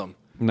recast him.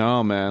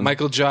 No, man.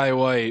 Michael Jai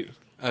White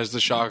as the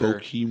Shocker.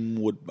 Bokeem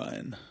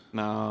Woodbine.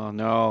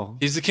 No.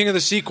 He's the king of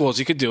the sequels.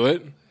 He could do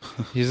it.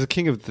 He's the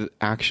king of the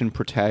action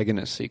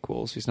protagonist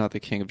sequels. He's not the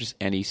king of just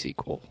any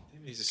sequel.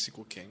 He's a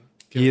sequel king.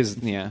 He is,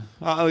 yeah.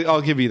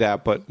 I'll give you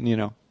that, but you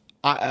know,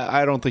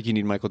 I don't think you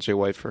need Michael J.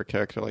 White for a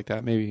character like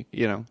that. Maybe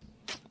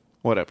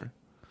whatever.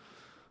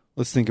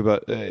 Let's think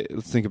about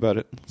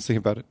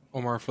it.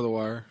 Omar for the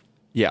Wire.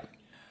 Yeah.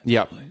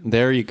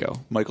 There you go.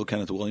 Michael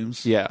Kenneth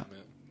Williams. Yeah.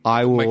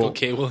 I will. Michael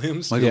K.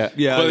 Williams. Yeah.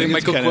 Yeah, I think it's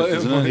Michael Kenneth,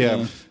 Williams. isn't it?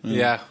 Yeah.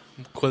 Yeah.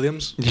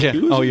 Quilliams. Yeah.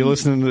 Oh, you're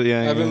listening to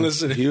I've been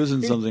listening. He was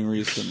in something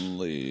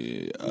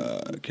recently.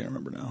 I can't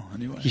remember now.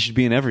 Anyway, He should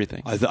be in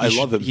everything. I He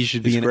love him. He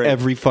should He's be in great.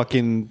 every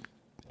fucking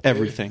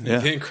everything. Yeah.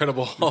 The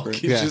Incredible Hulk.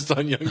 He's Yeah. just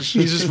on Young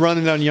Street. He's just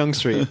running down Young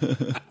Street.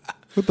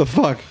 What the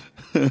fuck?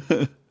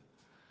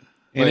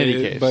 In any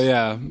case. But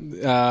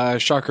yeah,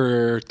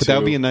 Shocker 2. But that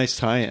would be a nice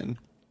tie-in.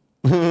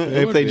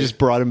 If would they be. just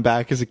brought him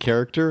back as a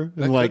character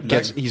and like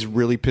he's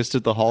really pissed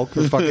at the Hulk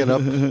for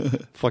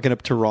fucking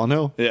up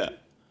Toronto. yeah.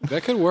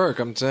 That could work,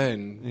 I'm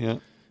saying. Yeah.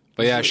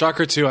 But yeah,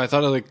 Shocker 2, I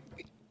thought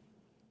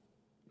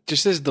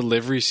just his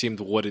delivery seemed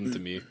wooden to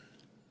me.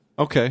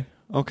 Okay.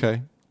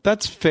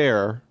 That's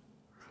fair.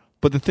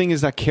 But the thing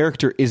is that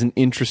character isn't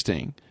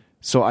interesting.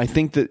 So I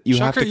think that you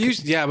Shocker have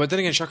to but then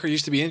again, Shocker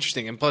used to be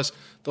interesting, and plus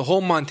the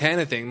whole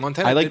Montana thing.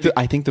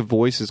 I think the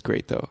voice is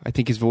great though. I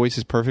think his voice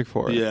is perfect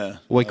for it. Yeah,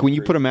 Like when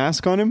you put a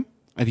mask on him,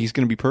 I think he's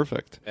going to be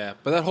perfect. Yeah,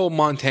 but that whole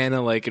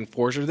Montana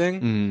enforcer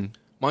thing. Mm.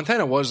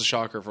 Montana was a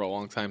Shocker for a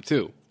long time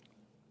too.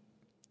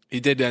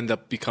 He did end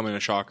up becoming a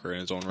Shocker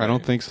in his own right. I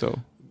don't think so.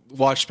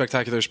 Watch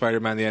Spectacular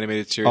Spider-Man the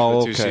animated series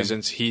Oh, for 2 okay.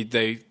 seasons.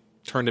 They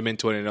turned him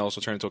into it, and it also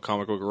turned into a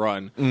comic book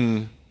run.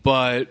 Mm.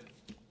 But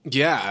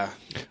yeah,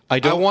 I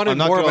wanted I'm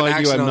not more of gonna an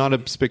argue, accent I'm on-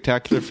 not a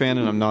Spectacular fan,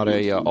 and I'm not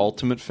a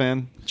Ultimate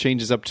fan.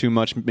 Changes up too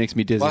much, makes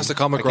me dizzy. Plus the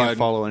comic I can't ride.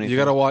 follow anything. You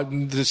got to watch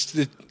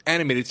the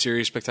animated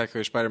series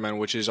Spectacular Spider-Man,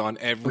 which is on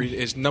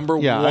is number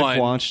Yeah, one. I've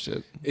watched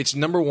it. It's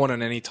number 1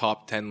 on any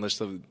top 10 list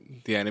of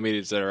the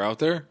animateds that are out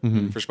there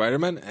for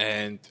Spider-Man,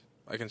 and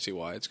I can see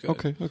why it's good.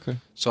 Mm-hmm. Okay.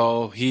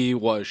 So he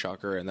was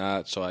Shocker in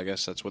that. So I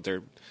guess that's what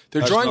they're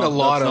That's drawing not, a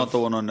lot that's of. not the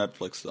one on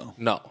Netflix though.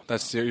 No,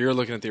 you're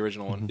looking at the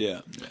original one.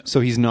 Yeah.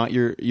 So he's not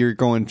you're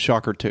going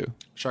Shocker 2.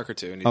 Shocker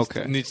 2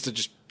 Okay. needs to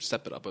just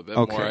step it up a bit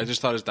Okay. more. I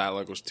just thought his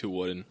dialogue was too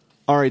wooden.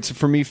 All right, so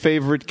for me,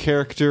 favorite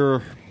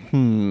character.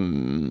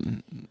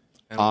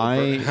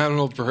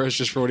 Hannibal Buress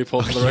just for what he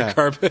pulled on the Yeah. red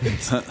carpet.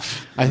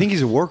 I think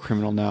he's a war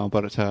criminal now,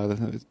 but it's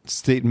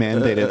state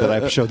mandated that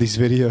I show these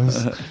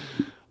videos.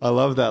 I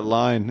love that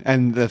line.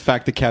 And the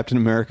fact that Captain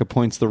America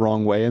points the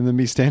wrong way and then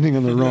me standing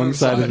on the wrong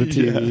side of the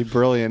TV.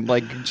 Brilliant.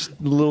 Like, just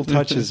little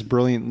touches,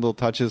 brilliant little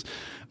touches.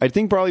 I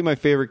think probably my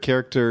favorite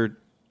character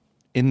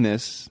in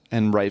this,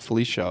 and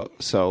rightfully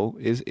so,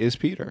 is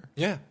Peter.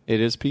 Yeah.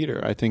 It is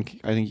Peter. I think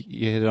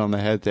you hit it on the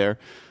head there.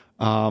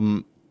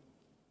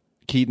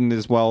 Keaton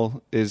as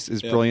well is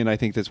brilliant. I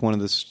think that's one of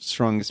the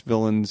strongest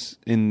villains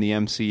in the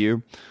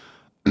MCU.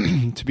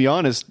 To be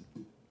honest,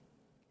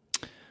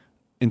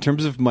 in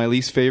terms of my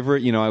least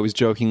favorite, I was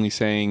jokingly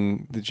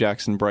saying the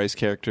Jackson Bryce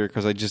character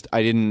because I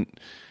didn't.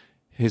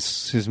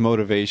 His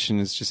motivation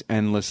is just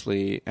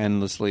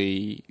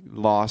endlessly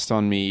lost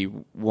on me.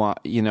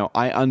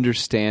 I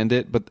understand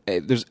it, but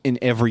there's in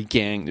every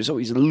gang there's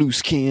always a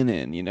loose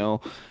cannon,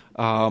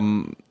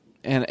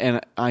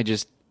 and I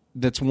just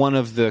that's one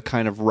of the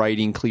kind of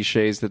writing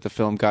cliches that the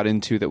film got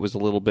into that was a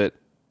little bit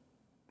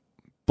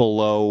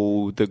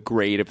below the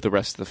grade of the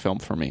rest of the film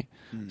for me.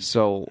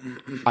 So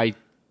I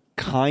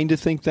kind of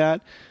think that,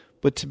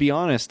 but to be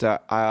honest, you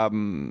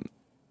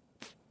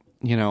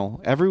know,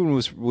 everyone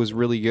was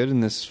really good in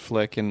this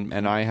flick,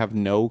 and I have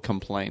no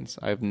complaints.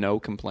 I have no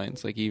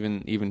complaints, like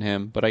even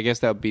him. But I guess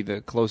that would be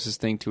the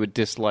closest thing to a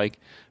dislike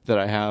that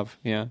I have.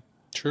 Yeah.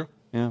 True.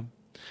 Yeah.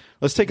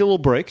 Let's take a little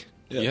break.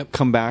 Yep.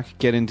 Come back,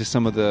 get into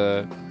some of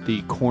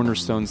the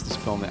cornerstones of this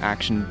film, the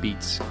action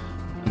beats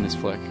in this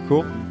flick.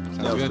 Cool? Sounds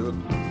let's good. do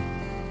it.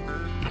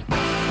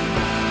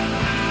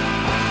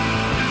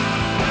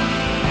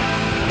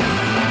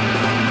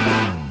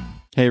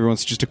 Hey everyone,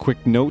 so just a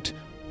quick note.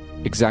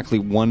 Exactly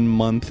 1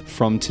 month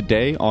from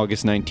today,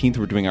 August 19th,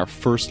 we're doing our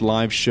first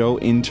live show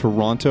in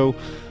Toronto.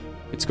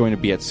 It's going to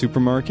be at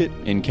Supermarket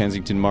in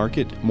Kensington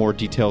Market. More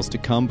details to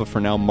come, but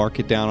for now, mark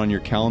it down on your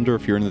calendar.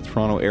 If you're in the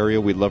Toronto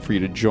area, we'd love for you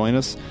to join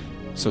us.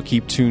 So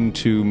keep tuned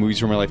to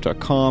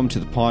moviesfrommylife.com, to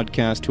the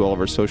podcast, to all of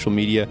our social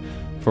media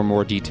for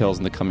more details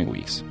in the coming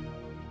weeks.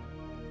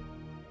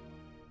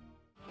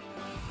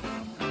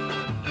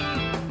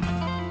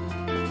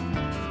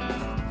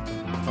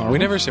 We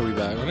never say we're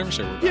back. We never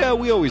say we're back. Yeah,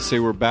 we always say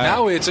we're back.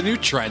 Now it's a new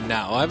trend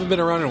now. I haven't been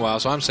around in a while,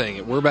 so I'm saying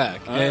it. We're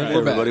back. All And right, we're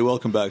everybody, back.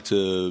 welcome back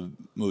to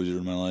Movies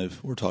in My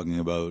Life. We're talking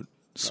about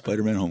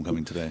Spider-Man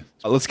Homecoming today.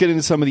 Let's get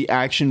into some of the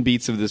action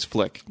beats of this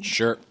flick.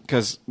 Sure.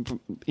 Because,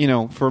 you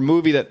know, for a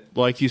movie that,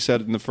 like you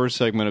said in the first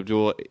segment,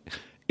 Abdul,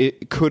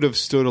 it could have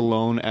stood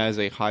alone as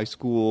a high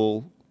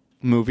school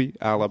movie,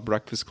 a la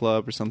Breakfast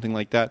Club or something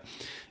like that.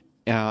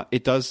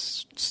 It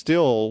does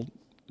still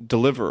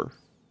deliver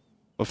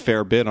a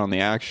fair bit on the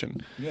action.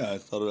 Yeah, I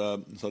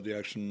thought the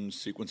action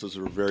sequences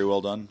were very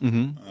well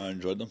done. I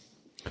enjoyed them.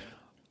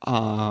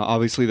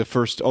 Obviously, the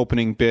first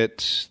opening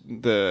bit,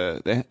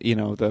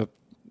 the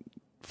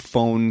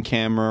phone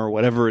camera or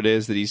whatever it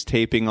is that he's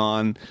taping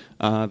on,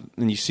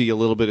 and you see a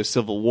little bit of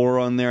Civil War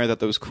on there. I thought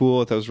that was cool.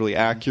 I thought that was really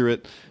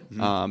accurate.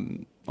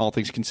 All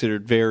things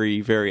considered, very,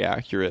 very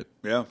accurate.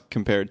 Yeah.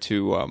 Compared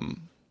to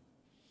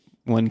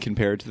when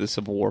compared to the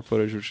Civil War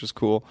footage, which was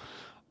cool.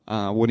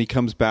 When he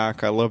comes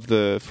back, I love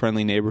the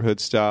friendly neighborhood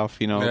stuff.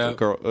 You know, Yeah. the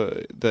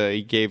girl,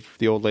 he gave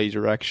the old lady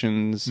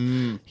directions.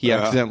 He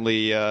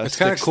accidentally. It's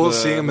kinda sticks cool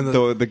seeing him in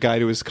the guy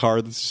to his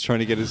car that's just trying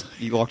to get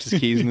he locked his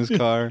keys in his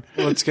car.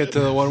 Let's get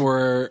to the one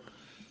where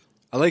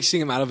I like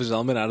seeing him out of his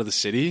element, out of the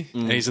city,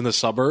 and he's in the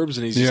suburbs,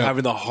 and he's just Yeah.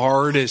 having the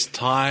hardest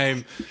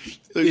time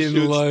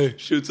in life.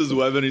 Shoots his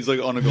weapon. He's like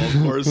on a golf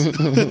course. And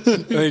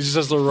he just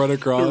has to run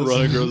across.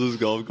 Run across this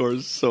golf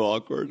course. So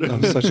awkward.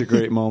 That was such a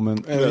great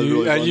moment. And Yeah, you,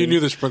 really and you funny. knew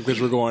the sprinklers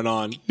were going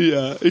on.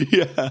 yeah.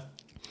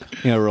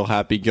 Yeah, real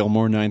happy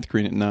Gilmore, 9th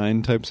Green at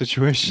 9 type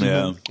situation.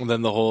 Yeah. And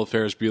then the whole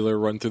Ferris Bueller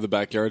run through the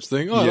backyards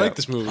thing. Oh, I Yeah. like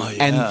this movie.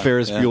 yeah. And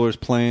Ferris Bueller's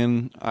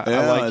playing. I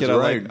Yeah, like it. that's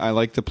right. I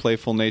like the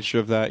playful nature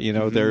of that. You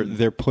know,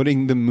 they're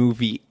putting the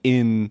movie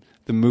in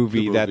the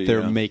movie that movie,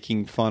 they're yeah.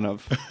 making fun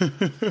of.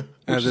 And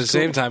at the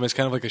same time, it's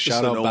kind of like a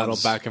shout out no battle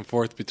one's- back and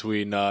forth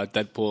between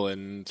Deadpool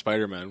and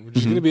Spider Man, which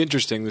is going to be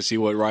interesting to see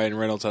what Ryan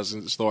Reynolds has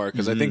in store.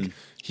 Because I think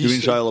You mean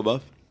he's. Shia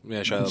LaBeouf?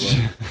 Yeah, Shia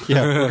LaBeouf.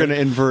 Yeah, we're going to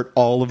invert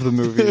all of the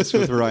movies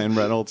with Ryan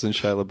Reynolds and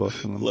Shia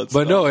LaBeouf in them. Stop.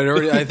 But no, it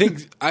already. I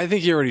think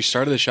he already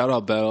started the shout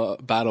out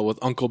battle with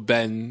Uncle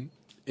Ben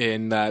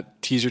in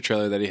that teaser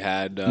trailer that he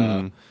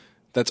had.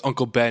 That's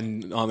Uncle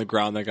Ben on the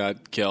ground that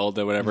got killed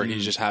or whatever.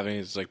 He's just having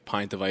his like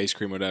pint of ice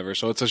cream, or whatever.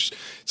 So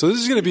so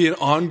this is going to be an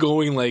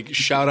ongoing like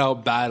shout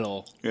out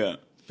battle Yeah.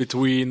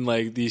 between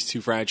like these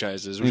two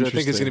franchises, which I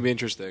think is Interesting. going to be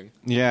interesting.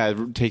 Yeah,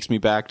 it takes me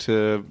back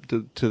to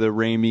the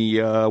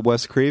Raimi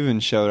Wes Craven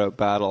shout out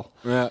battle.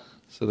 Yeah,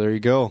 So there you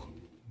go.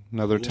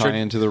 Another tie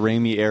into the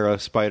Raimi era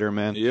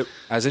Spider-Man. Yep.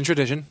 as in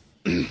tradition.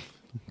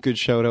 Good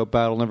shout out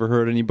battle. Never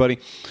hurt anybody.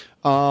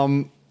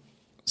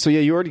 So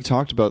yeah, you already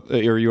talked about,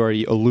 or you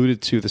already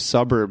alluded to the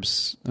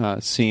suburbs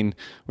scene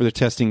where they're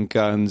testing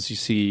guns. You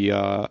see,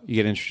 you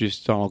get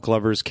introduced to Donald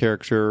Glover's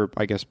character.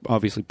 I guess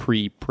obviously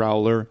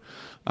pre-Prowler,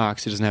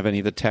 because he doesn't have any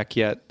of the tech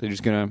yet. They're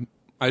just gonna.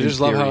 I in just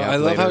love theory, how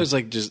have how later. he's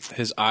like just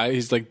his eye.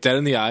 He's like dead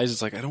in the eyes.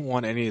 It's like I don't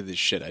want any of this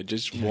shit. I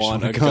just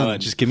want a gun.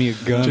 Just give me a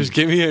gun. Just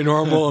give me a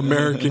normal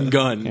American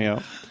gun.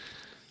 Yeah.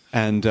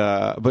 And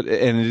and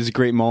it is a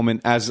great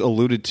moment, as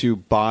alluded to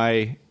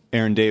by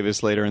Aaron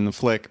Davis later in the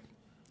flick.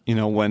 You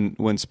know, when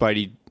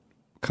Spidey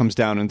comes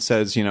down and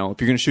says, you know,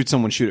 if you're going to shoot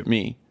someone, shoot at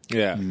me.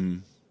 Yeah.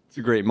 It's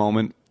a great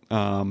moment.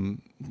 That's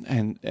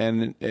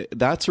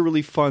a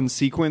really fun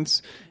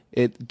sequence.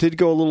 It did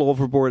go a little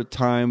overboard at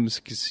times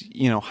because,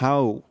 you know,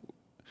 how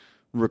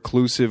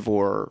reclusive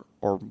or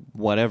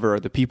whatever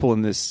the people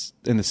in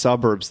the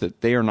suburbs,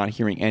 that they are not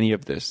hearing any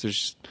of this.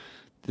 There's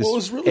this Well, it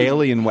was really-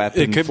 alien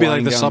weapon. It could be like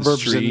flying the down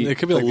suburbs. street. It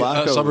could be The like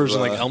lack of, suburbs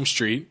in like Elm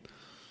Street.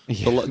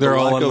 The They're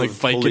all lack on, like, of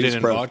Vicodin police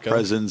and vodka.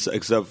 presence,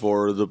 except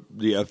for the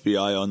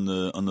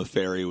FBI on the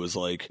ferry, was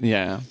like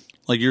Yeah.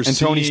 like you're And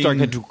seeing, Tony Stark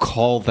had to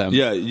call them.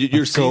 Yeah,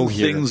 you're Like, go seeing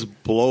here. things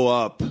blow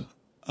up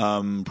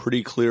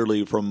pretty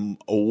clearly from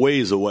a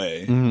ways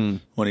away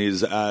when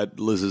he's at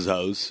Liz's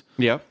house,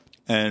 Yep.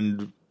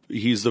 and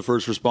he's the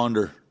first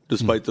responder,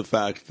 despite the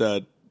fact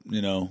that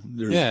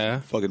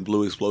there's fucking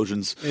blue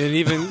explosions. And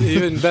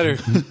even better,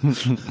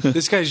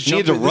 this guy's He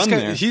had to jumping. run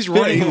there. He's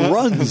running. He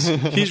runs.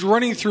 He's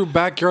running through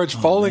backyards,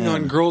 falling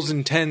on girls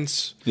in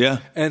tents. Yeah.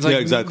 And it's like, Yeah,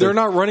 exactly. they're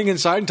not running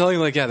inside and telling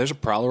you, like, yeah, there's a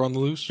prowler on the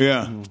loose.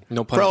 Yeah.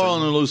 No pun Prowler on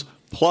intended. the loose.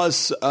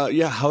 Plus,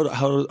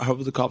 how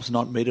have the cops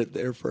not made it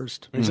there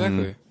first?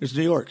 Exactly. It's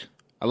New York.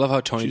 I love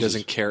how Tony Jesus.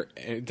 doesn't care.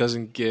 It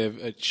doesn't give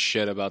a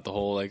shit about the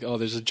whole like, oh,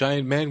 there's a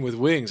giant man with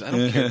wings. I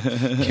don't care,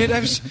 kid.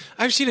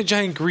 I've seen a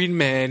giant green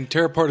man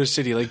tear apart a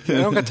city. Like, I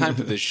don't got time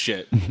for this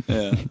shit.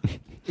 Yeah. And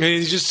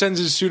he just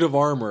sends his suit of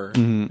armor.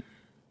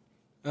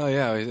 Oh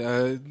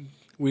yeah,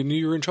 we knew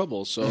you were in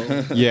trouble, so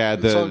Yeah,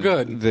 it's all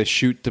good. the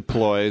shoot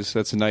deploys.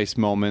 That's a nice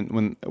moment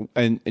when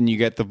and you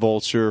get the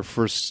Vulture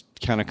first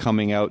kind of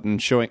coming out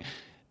and showing,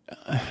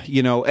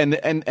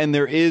 and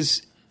there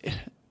is.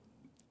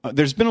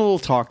 There's been a little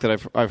talk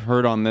that I've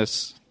heard on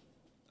this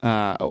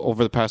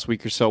over the past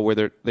week or so,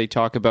 where they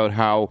talk about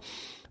how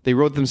they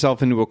wrote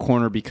themselves into a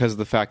corner because of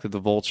the fact that the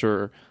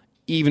Vulture,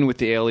 even with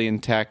the alien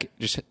tech,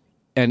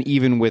 and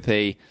even with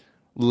a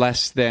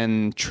less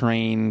than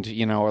trained,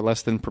 or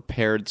less than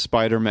prepared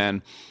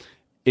Spider-Man,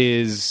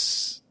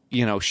 is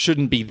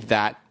shouldn't be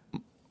that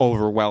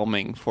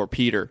overwhelming for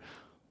Peter,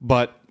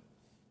 but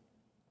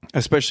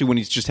especially when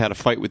he's just had a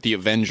fight with the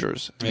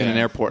Avengers in an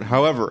airport.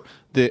 However,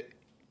 the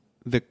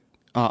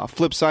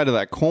flip side of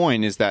that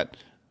coin is that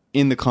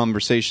in the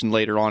conversation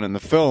later on in the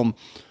film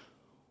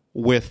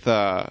with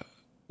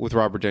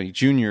Robert Downey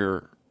Jr.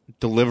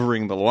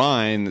 delivering the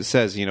line that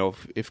says,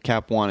 if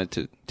Cap wanted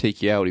to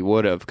take you out, he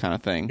would have, kind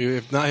of thing.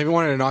 If he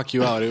wanted to knock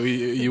you out,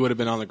 you would have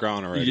been on the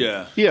ground already.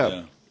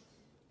 Yeah.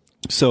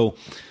 So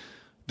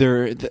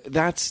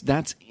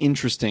that's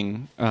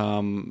interesting.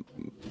 Sorry,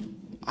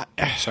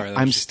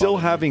 I'm still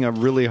having a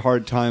really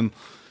hard time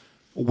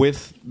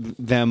with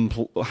them,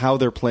 how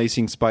they're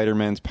placing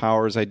Spider-Man's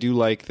powers. I do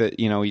like that,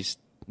 he's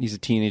a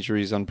teenager,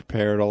 he's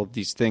unprepared, all of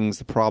these things.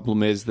 The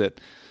problem is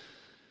that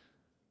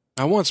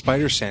I want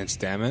Spider Sense,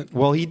 damn it.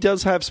 well, he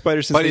does have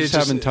Spider Sense. They just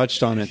haven't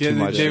touched on it too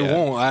much. They yet.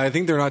 won't. I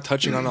think they're not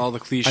touching on all the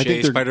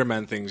cliche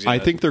Spider-Man things yet. I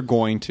think they're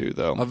going to,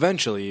 though.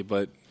 Eventually,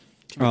 but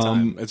give it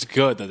time. It's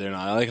good that they're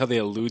not. I like how they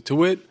allude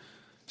to it,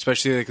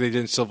 especially like they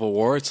did in Civil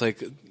War. It's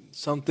like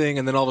something,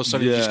 and then all of a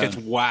sudden he just gets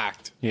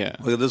whacked. Yeah.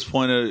 Like at this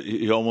point,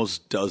 he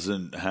almost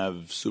doesn't have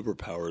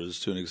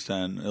superpowers to an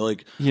extent.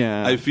 Like,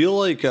 Yeah. I feel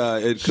like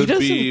it He could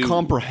be. doesn't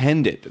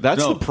comprehend it. That's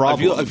No, the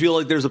problem. I feel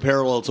like there's a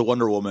parallel to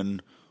Wonder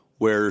Woman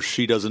where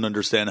she doesn't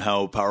understand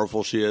how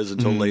powerful she is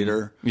until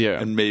later.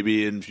 Yeah. And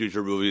maybe in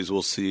future movies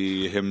we'll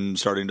see him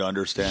starting to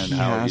understand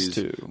how has he's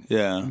to.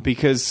 Yeah.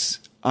 Because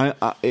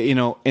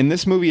in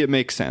this movie it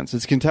makes sense.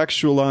 It's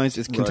contextualized.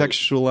 It's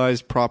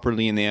contextualized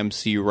properly in the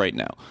MCU right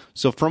now.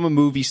 So from a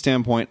movie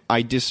standpoint,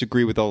 I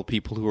disagree with all the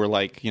people who are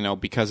like,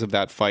 because of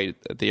that fight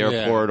at the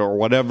airport or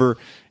whatever,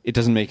 it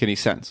doesn't make any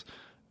sense.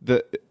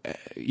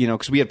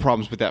 Because we had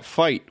problems with that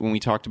fight when we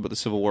talked about the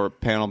Civil War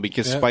panel,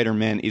 because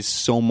Spider-Man is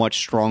so much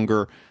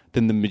stronger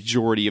than the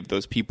majority of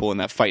those people in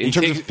that fight in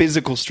terms of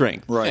physical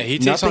strength. Right. Yeah, he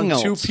takes Nothing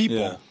on two else. people.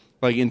 Yeah.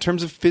 Like in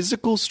terms of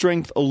physical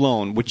strength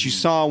alone, which you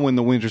saw when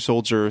the Winter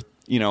Soldier,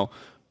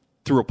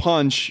 threw a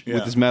punch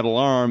with his metal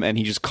arm and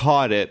he just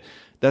caught it.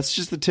 That's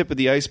just the tip of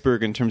the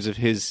iceberg in terms of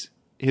his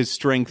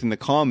strength in the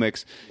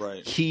comics.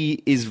 Right.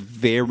 He is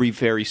very,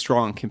 very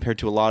strong compared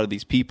to a lot of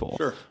these people.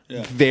 Sure.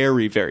 Yeah.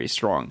 Very, very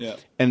strong. Yeah.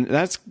 And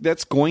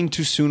that's going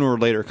to sooner or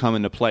later come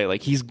into play.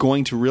 Like he's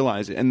going to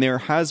realize it. And there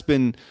has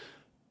been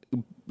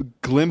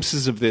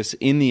glimpses of this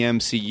in the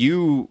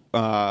MCU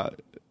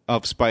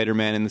of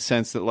Spider-Man, in the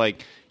sense that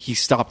like he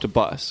stopped a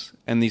bus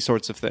and these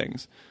sorts of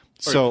things.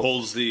 Or So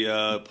he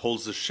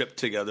pulls the ship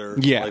together.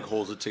 Yeah. Like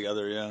holds it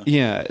together. Yeah.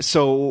 yeah,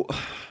 so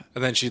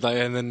And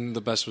then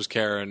the best was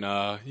Karen.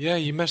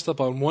 You messed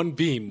up on one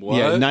beam. What?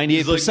 yeah, 98%.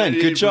 He's like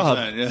Good job.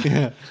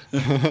 98%,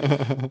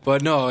 yeah.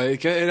 But no,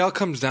 it all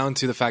comes down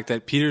to the fact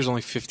that Peter's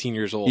only 15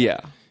 years old.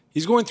 Yeah.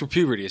 He's going through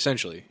puberty,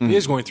 essentially. He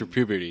is going through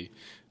puberty.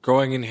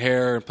 Growing in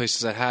hair in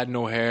places that had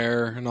no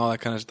hair and all that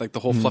kind of, like the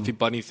whole fluffy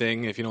bunny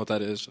thing, if you know what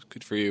that is.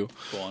 Good for you.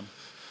 Go on.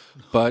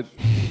 But,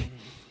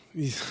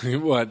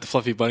 what, the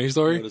fluffy bunny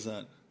story? What is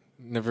that?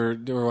 Never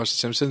watched The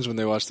Simpsons when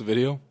they watched the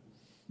video?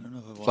 I don't know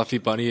if I watched Fluffy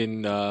bunny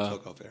and...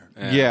 Talk off air.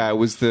 Yeah,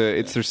 it's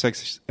their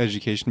sex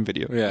education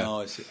video. Yeah.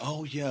 Oh, I see.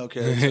 Oh, yeah,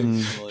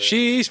 okay.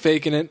 She's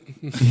faking it.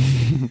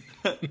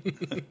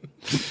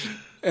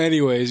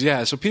 Anyways,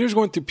 yeah, so Peter's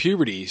going through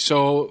puberty.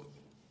 So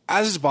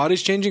as his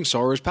body's changing,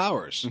 so are his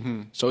powers.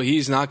 So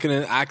he's not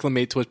going to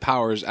acclimate to his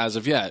powers as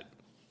of yet.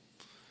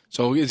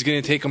 So it's going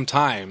to take him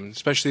time,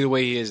 especially the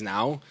way he is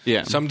now.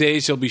 Yeah. Some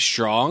days he'll be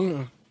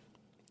strong,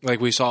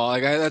 like we saw.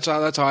 Like that's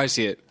how I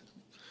see it.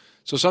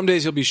 So some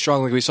days he'll be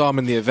strong, like we saw him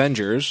in the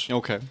Avengers.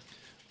 Okay.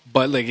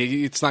 But like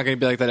it's not going to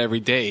be like that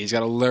every day. He's got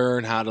to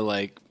learn how to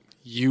like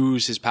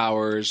use his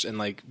powers and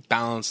like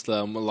balance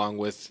them along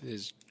with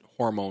his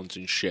hormones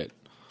and shit.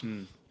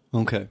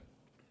 Okay.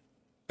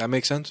 That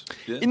makes sense?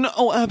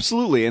 Oh,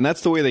 absolutely. And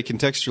that's the way they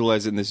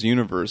contextualize it in this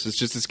universe.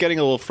 It's getting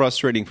a little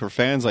frustrating for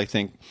fans, I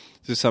think,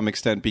 to some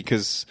extent,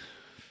 because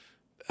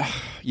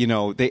you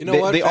know, they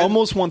what, they Fed?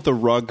 almost want the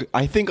rug.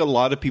 I think a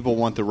lot of people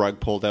want the rug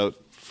pulled out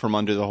from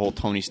under the whole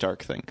Tony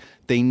Stark thing.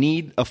 They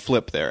need a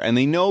flip there, and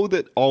they know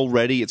that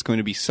already it's going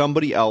to be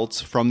somebody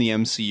else from the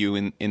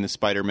MCU in the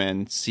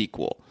Spider-Man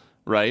sequel,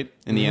 right?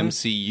 In the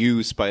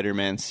MCU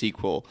Spider-Man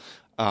sequel.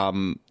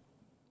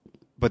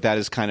 But that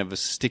is kind of a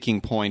sticking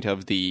point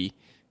of the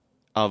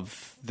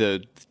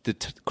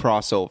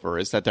crossover,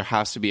 is that there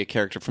has to be a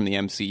character from the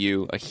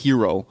MCU, a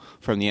hero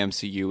from the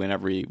MCU in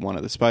every one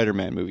of the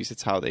Spider-Man movies.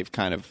 It's how they've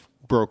kind of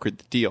brokered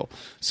the deal.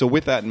 So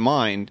with that in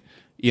mind,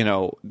 you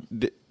know,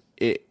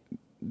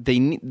 they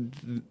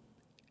need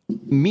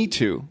Me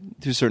Too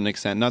to a certain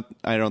extent. Not,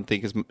 I don't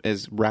think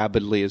as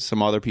rabidly as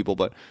some other people,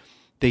 but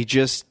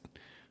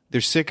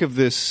they're sick of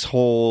this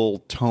whole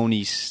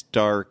Tony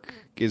Stark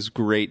is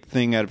great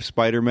thing out of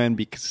Spider-Man,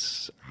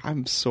 because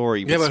I'm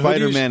sorry, but but who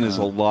do you- Spider-Man is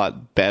a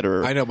lot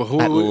better. I know, but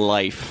at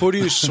life. Who do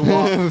you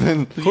swap?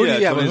 Tony But who do you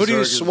Stark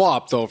is-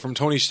 swap though from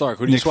Tony Stark?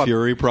 Who do you Nick swap?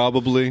 Fury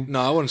probably.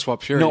 No, I wouldn't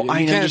swap Fury. No, You I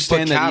can't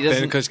understand put that he Cap in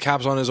doesn't- because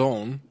Cap's on his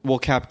own. Well,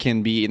 Cap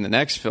can be in the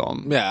next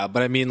film. Yeah,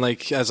 but I mean,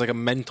 like as like a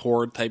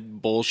mentor type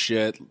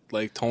bullshit,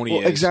 like Tony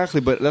Well, is. exactly,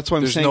 but that's what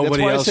I'm There's saying. That's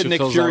nobody why I else said who Nick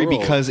fills Fury, that role.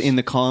 because in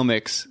the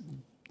comics,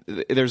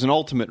 there's an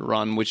Ultimate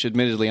run, which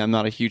admittedly I'm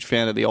not a huge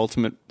fan of the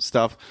Ultimate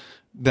stuff,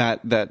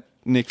 that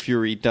Nick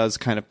Fury does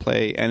kind of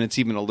play, and it's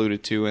even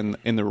alluded to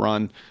in the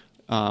run,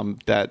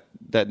 that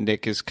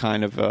Nick is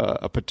kind of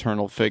a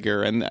paternal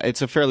figure, and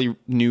it's a fairly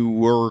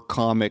newer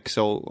comic,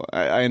 so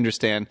I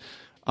understand.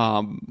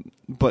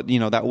 But you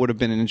know, that would have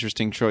been an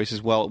interesting choice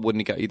as well. It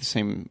wouldn't have got you the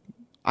same.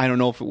 I don't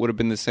know if it would have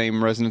been the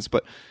same resonance,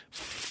 but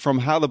from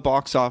how the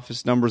box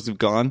office numbers have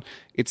gone,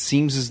 it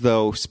seems as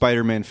though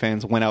Spider-Man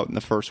fans went out in the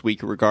first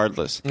week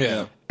regardless.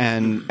 Yeah.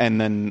 And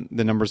then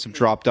the numbers have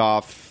dropped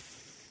off,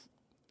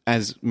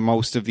 as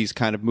most of these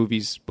kind of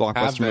movies, Have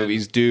blockbuster been.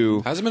 movies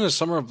do. Hasn't been a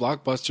summer of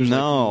blockbusters.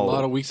 No. like, a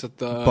lot of weeks at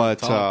the But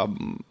top.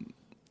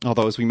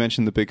 although, as we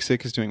mentioned, The Big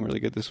Sick is doing really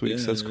good this week,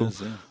 so that's it cool.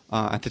 is,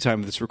 yeah. At the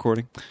time of this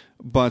recording,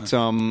 but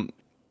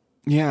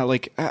yeah,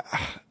 like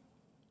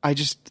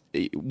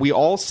we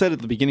all said at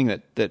the beginning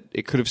that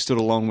it could have stood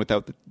alone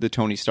without the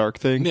Tony Stark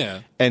thing.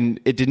 Yeah. And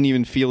it didn't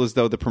even feel as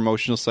though the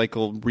promotional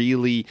cycle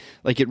really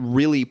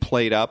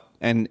played up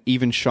and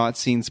even shot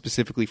scenes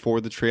specifically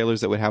for the trailers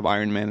that would have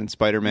Iron Man and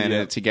Spider-Man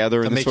in it together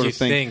To and this make sort you of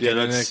thing. think. Yeah, and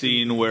that then it-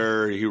 scene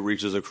where he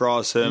reaches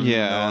across him.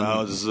 Yeah.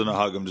 No, this isn't a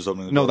hug. I'm just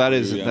opening the No, door that for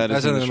is you. that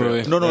is That's in the trailer.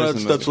 movie. No, That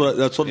is in the that's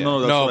movie.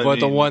 what I no, mean. but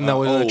the one that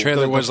was in the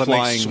trailer the was like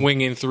flying-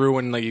 swinging through,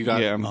 and like you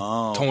got Yeah.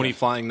 Oh, Tony okay.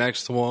 flying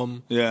next to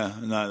him. Yeah,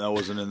 and that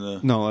wasn't in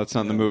the. No, that's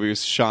not in the movie. It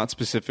was shot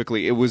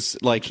specifically. It was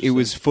like it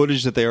was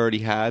footage that they already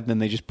had, then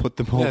they just put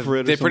them Yeah, over it.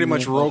 or they pretty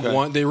much something. Rogue Okay.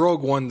 One. They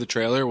Rogue One the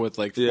trailer with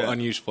like Yeah.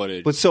 unused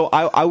footage. But so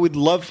I would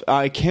love.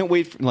 I can't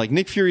wait. For, like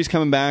Nick Fury's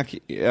coming back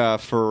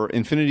for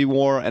Infinity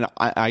War, and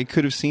I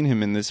could have seen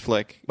him in this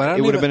flick. But I it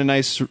don't would have even- been a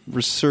nice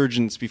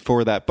resurgence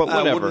before that. But It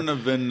whatever. wouldn't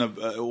have been.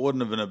 It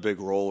wouldn't have been a big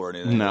role or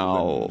anything.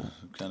 No.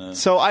 Kind of.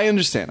 So I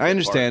understand,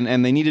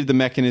 and they needed the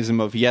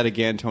mechanism of yet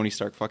again Tony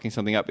Stark fucking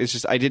something up. It's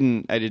just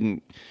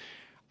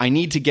I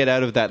need to get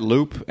out of that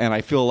loop, and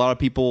I feel a lot of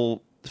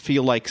people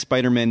feel like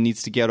Spider-Man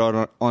needs to get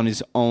out on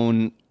his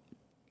own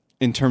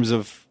in terms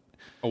of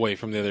away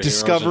from the other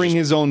discovering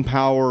heroes, his own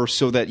power,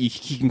 so that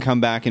he can come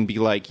back and be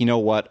like, you know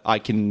what, I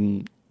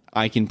can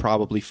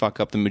probably fuck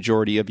up the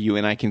majority of you,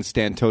 and I can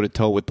stand toe to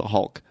toe with the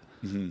Hulk.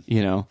 You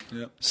know,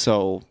 Yep.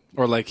 so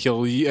or like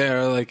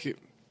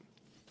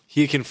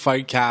he can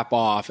fight Cap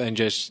off and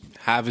just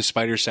have his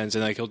spider sense,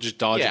 and like he'll just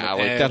dodge. yeah, him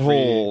like that every-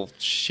 whole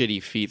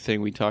shitty feet thing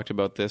we talked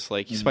about. This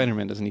like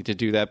Spider-Man doesn't need to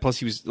do that. Plus,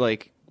 he was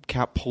like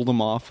Cap pulled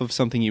him off of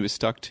something he was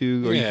stuck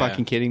to. Are you Yeah.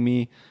 fucking kidding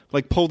me?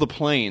 Like pull the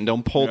plane,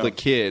 don't pull the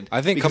kid.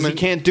 I think because he coming-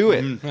 can't do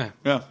it. Yeah.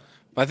 Yeah.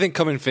 I think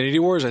come Infinity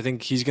Wars, I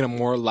think he's gonna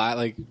more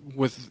like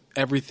with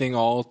everything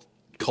all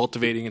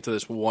cultivating into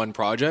this one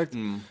project.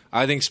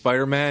 I think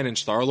Spider-Man and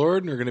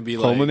Star-Lord are gonna be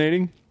like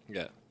Culminating.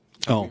 yeah.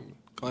 Oh,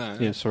 Yeah.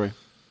 yeah. Sorry.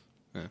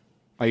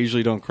 I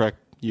usually don't correct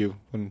you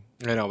when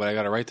I know, but I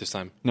got it right this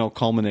time. no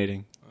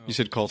culminating. You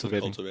said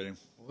cultivating. Cultivating.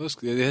 Well,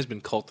 it has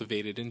been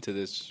cultivated into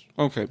this.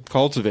 Okay,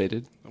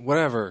 cultivated.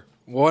 Whatever,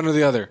 one or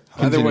the other.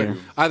 Either way.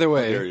 Continue. Either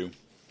way. Dare you?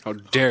 How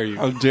dare you?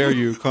 How dare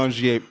you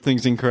conjugate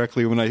things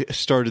incorrectly when I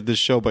started this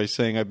show by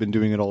saying I've been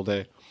doing it all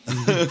day.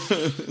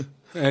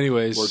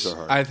 Anyways, Words are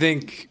hard. I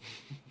think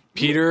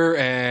Peter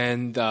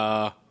and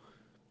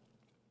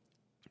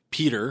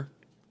Peter,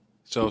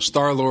 so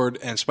Star-Lord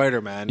and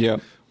Spider-Man, Yeah.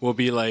 will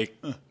be like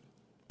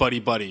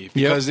buddy.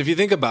 Because if you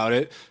think about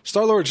it,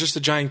 Star-Lord's just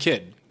a giant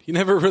kid. He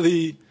never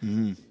really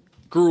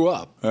grew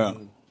up. Yeah.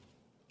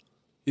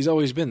 He's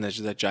always been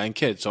that giant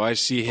kid. So I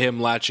see him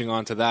latching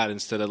onto that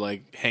instead of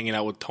like hanging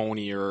out with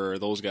Tony or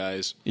those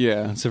guys.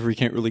 Yeah, so he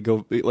can't really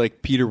go.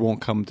 Like Peter won't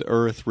come to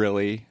Earth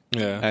really.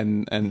 Yeah.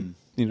 and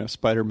you know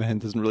Spider-Man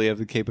doesn't really have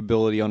the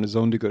capability on his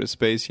own to go to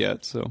space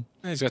yet. So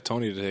He's got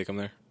Tony to take him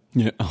there.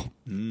 yeah. Oh.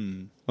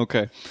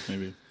 Okay.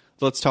 Maybe.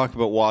 Let's talk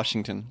about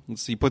Washington.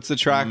 Let's see. He puts the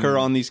tracker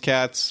on these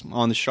cats,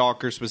 on the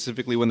Shocker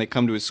specifically when they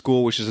come to his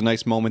school, which is a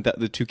nice moment. That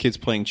the two kids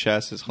playing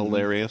chess is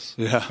hilarious.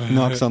 Yeah.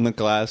 Knocks on the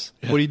glass.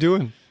 What are you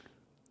doing?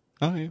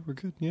 Oh yeah, we're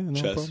good. Yeah, no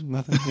Chess. problem.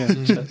 Nothing.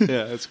 Yeah, chess.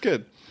 Yeah, it's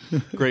good.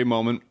 Great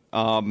moment.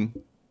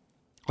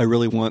 I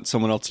really want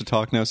someone else to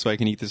talk now so I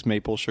can eat this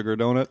maple sugar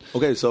donut.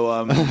 Okay,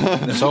 so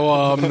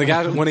So the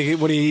guy when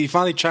he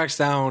finally tracks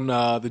down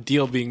the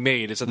deal being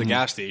made, it's at the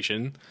gas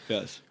station,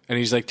 yes. and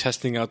he's like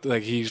testing out.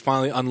 Like he's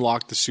finally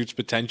unlocked the suit's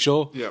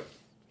potential. Yep.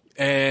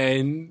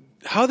 And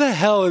how the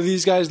hell are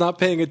these guys not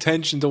paying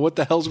attention to what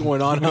the hell's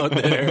going on out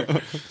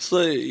there?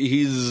 So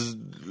he's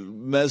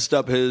messed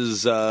up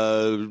his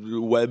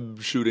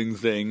web shooting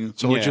thing.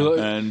 So would you?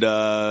 And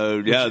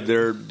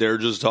they're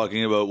just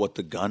talking about what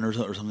the gun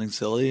or something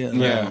silly. And,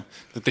 Yeah, like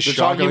the They're shocker.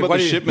 talking Like, about why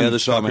the do you- shipment. the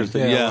shocker coming.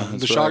 thing. Yeah, the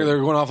that's shocker. right. They're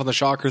going off on the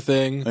shocker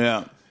thing.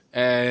 Yeah.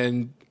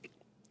 And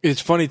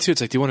it's funny too.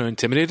 It's like, do you want to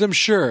intimidate them?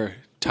 Sure.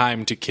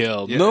 Time to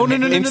kill. No,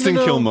 Instant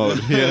no. kill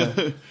mode.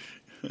 Yeah.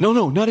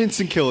 No, not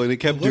instant kill. And it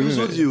kept What doing is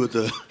with it. you with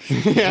the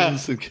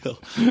instant kill?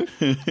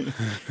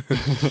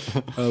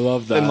 I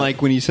love that. And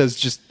like when he says,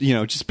 just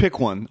pick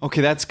one.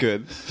 Okay, that's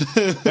good.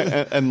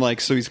 and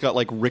like, so he's got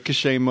like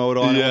ricochet mode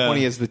on. Yeah. When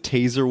he has the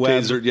taser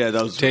web. Taser, yeah,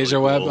 that was Taser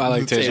really web? cool. I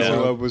like The Taser taser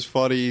web. web was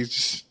funny. He's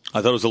just,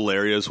 I thought it was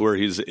hilarious where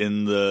he's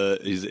in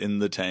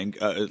the tank,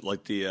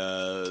 like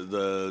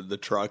the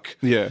truck.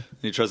 Yeah. And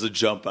he tries to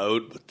jump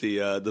out, but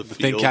the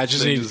thing field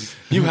catches thing me. is-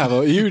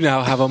 You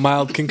now have a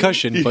mild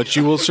concussion, but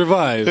you will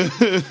survive.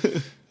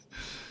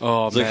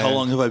 Oh It's man! like, how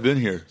long have I been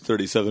here?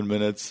 37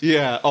 minutes.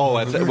 yeah.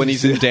 Oh, when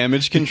he's in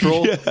damage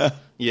control.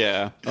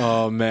 Yeah.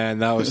 Oh man,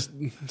 that was.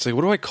 It's like,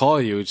 what do I call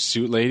you,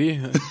 suit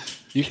lady?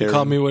 You can Karen.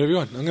 call me whatever you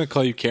want. I'm going to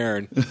call you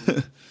Karen.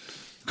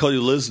 Call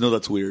you Liz? No,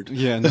 that's weird.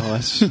 Yeah. No,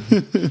 that's.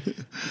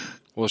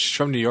 Well, she's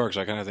from New York,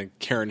 so I kind of think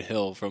Karen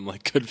Hill from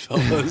like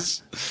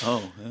Goodfellas.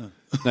 Oh,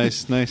 yeah.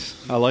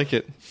 Nice. I like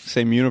it.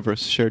 Same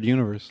universe, shared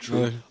universe.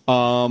 Joe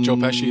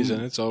Pesci's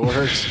in it, so it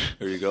works.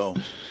 There you go.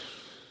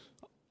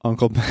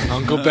 Uncle Ben.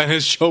 Uncle Ben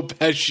is Joe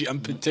Pesci. I'm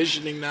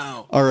petitioning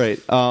now. All right.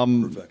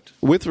 Perfect.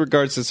 With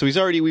regards to, so he's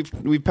already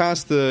we've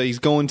passed he's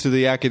going to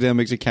the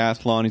academic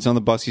decathlon. He's on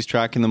the bus. He's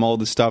tracking them all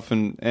the stuff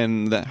and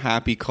the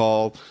happy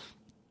call.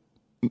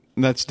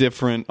 That's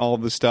different. All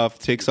the stuff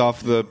takes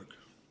off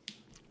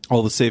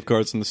all the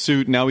safeguards in the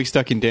suit. Now he's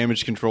stuck in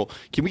damage control.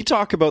 Can we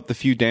talk about the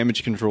few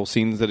damage control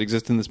scenes that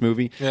exist in this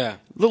movie? Yeah. A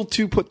little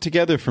too put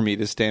together for me,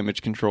 this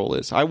damage control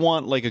is. I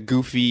want like a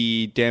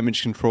goofy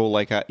damage control,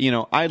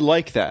 I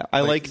like that.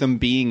 I like them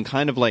being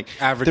kind of like,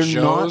 Average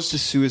they're not Joes? the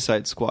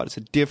Suicide Squad. It's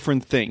a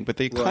different thing, but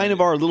they kind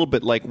of are a little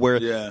bit like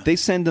where they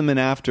send them in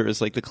after as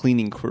like the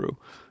cleaning crew.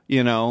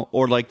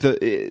 Or like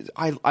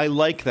I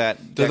like that.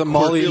 They're that the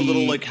Molly- A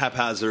little like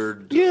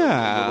haphazard.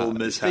 yeah, A little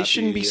mishappy. they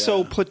shouldn't be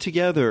so put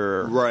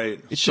together. Right.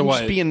 It shouldn't what?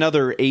 just be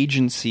another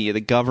agency, the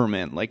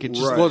government. Like it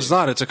just. Right. Well, it's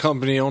not. It's a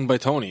company owned by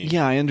Tony.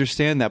 Yeah, I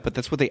understand that, but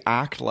that's what they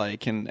act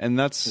like, and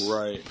that's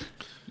Right.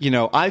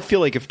 I feel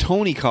like if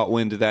Tony caught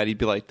wind of that, he'd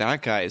be like,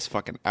 "That guy is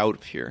fucking out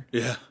of here."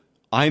 Yeah.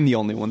 I'm the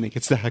only one that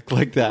gets to act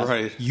like that.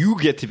 Right. You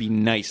get to be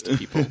nice to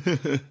people.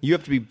 You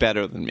have to be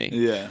better than me.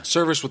 Yeah.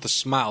 Service with a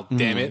smile,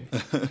 damn it.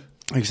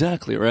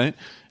 Exactly, right?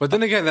 But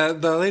then again,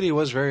 the lady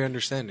was very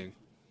understanding.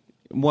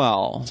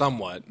 Well,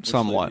 Somewhat.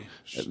 somewhat.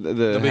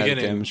 The head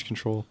beginning. damage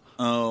control.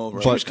 Oh,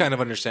 right. She was kind of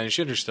understanding.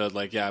 She understood,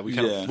 like, yeah, we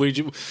kind Yeah. of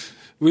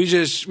we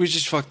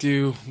just fucked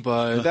you,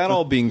 but That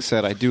all being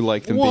said, I do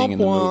like them being in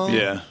the Womp movie.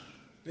 yeah.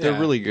 They're Yeah.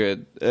 really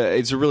good.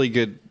 It's a really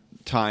good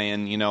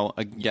tie-in,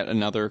 yet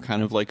another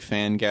kind of like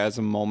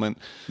fangasm moment.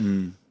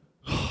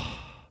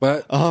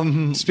 But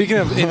speaking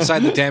of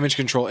inside the damage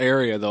control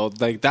area, though,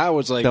 like that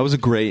was That was a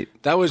great.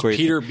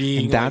 Peter thing.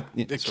 being And that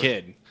like, a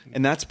kid.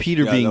 And that's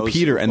Peter Yeah, being that was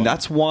Peter, super and fun.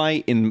 that's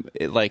why in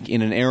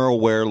an era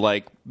where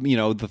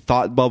the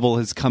thought bubble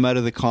has come out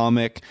of the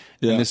comic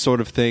Yeah. and this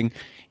sort of thing,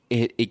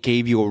 it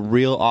gave you a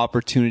real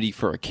opportunity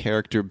for a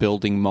character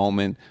building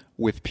moment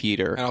with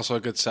Peter. And also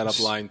a good setup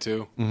line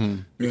too,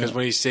 because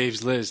when he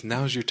saves Liz,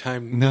 now's your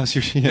time. Now's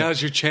your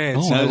Now's your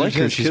chance. Oh, I Now's like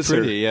your her. chance. She's Kiss her.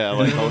 pretty. Yeah, I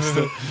like all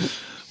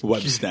stuff.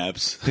 Web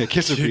snaps. Yeah,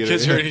 kiss her, Peter.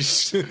 Kiss her, and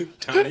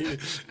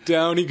he's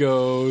down he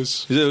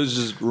goes. It was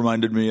just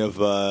reminded me of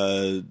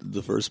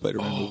the first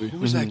Spider-Man movie. Who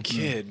was that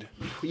kid?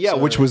 Yeah,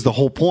 which was the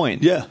whole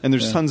point. Yeah. And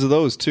there's Yeah. tons of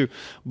those too.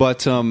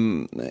 But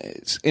in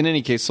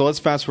any case, so let's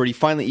fast forward.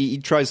 He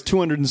tries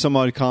 200 and some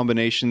odd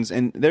combinations,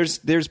 and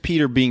there's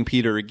Peter being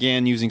Peter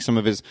again, using some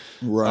of his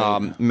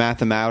Right.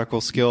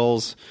 mathematical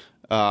skills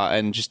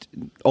and just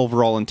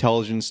overall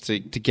intelligence to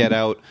get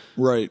out.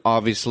 Right.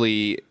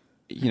 Obviously,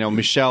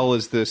 Michelle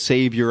is the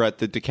savior at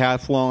the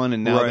decathlon,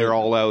 and now Right. they're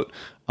all out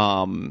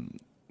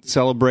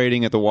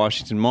celebrating at the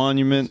Washington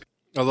Monument.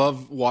 I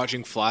love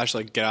watching Flash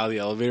like get out of the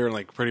elevator and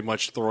like pretty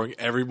much throwing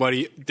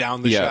everybody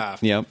down the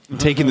shaft. Yeah,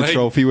 taking the Like-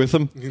 trophy with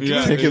him.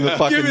 Taking the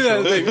fucking Give me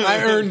that trophy. thing.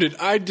 I earned it.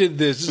 I did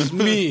this. This is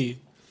me.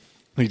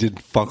 He did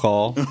fuck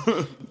all.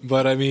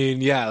 But I mean,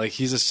 yeah, like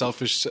he's a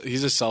selfish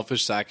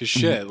sack of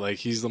shit. Like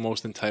he's the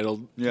most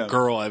entitled Yeah.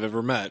 girl I've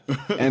ever met.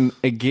 And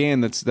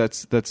again, that's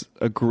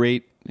a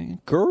great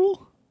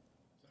girl.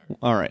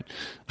 All right,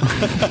 What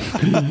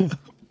are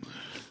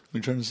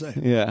you trying to say?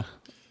 yeah,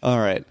 all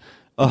right.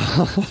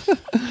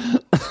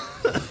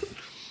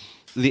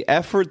 the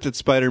effort that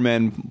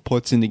Spider-Man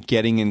puts into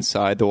getting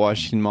inside the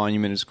Washington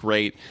Monument is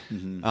great.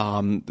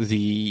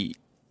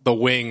 The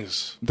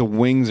wings. the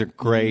wings are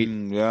great.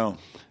 Yeah.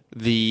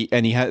 The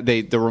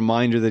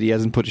reminder that he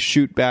hasn't put a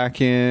chute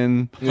back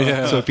in.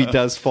 Yeah. So if he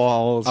does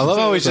fall, I love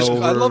how it's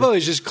over. I love how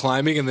he's just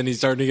climbing and then he's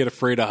starting to get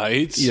afraid of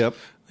heights. Yep.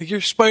 Like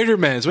you're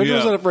Spider-Man.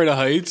 Spider-Man's Yeah. not afraid of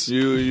heights.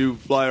 You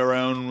fly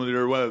around with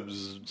your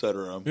webs,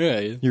 etc. Yeah.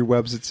 Your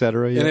webs,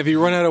 etc. And if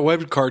you run out of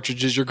web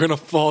cartridges, you're gonna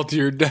fall to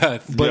your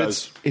death. But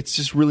Yes. it's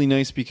just really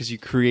nice because you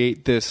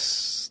create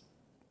this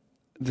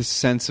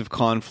sense of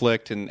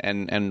conflict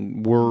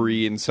and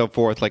worry and so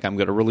forth. Like, I'm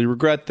going to really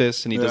regret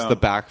this, and he does Yeah. the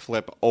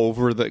backflip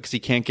over because he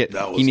can't get.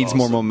 That was He needs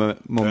more awesome.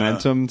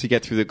 momentum to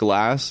get through the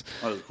glass.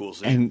 That was a cool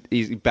scene. And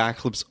he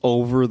backflips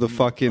over the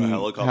fucking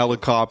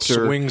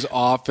helicopter, Swings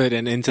off it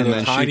and into and the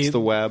then tiny, shoots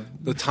the web.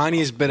 the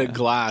tiniest bit of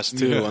glass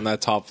too on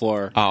that top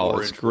floor. Oh,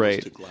 Orange it's great.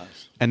 roasted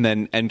glass. And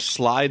then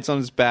slides on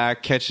his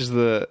back, catches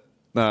the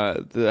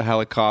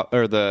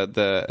helicopter or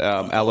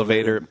the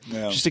elevator.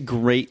 Yeah. Just a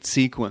great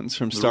sequence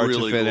from start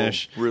Really to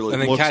finish. cool. Really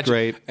And then looks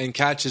great.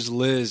 catches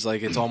Liz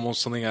like it's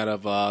almost something out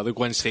of the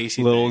Gwen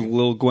Stacy thing.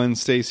 Little Gwen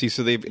Stacy.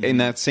 So they've in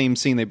that same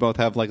scene, they both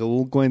have like a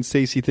little Gwen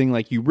Stacy thing.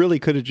 Like, you really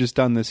could have just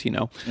done this,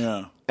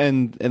 Yeah.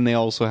 And they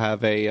also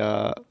have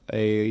a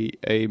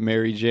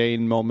Mary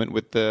Jane moment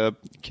with the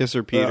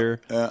kisser Peter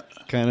Yeah.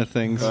 kind of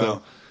thing.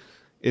 So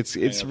it's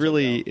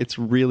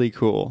really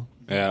cool.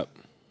 Yeah,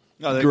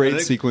 No, I Great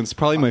think sequence.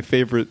 Probably my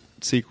favorite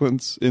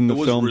sequence in the It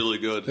was film. really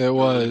good. It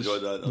was. Really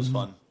enjoyed that. That was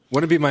fun.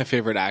 wouldn't be my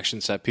favorite action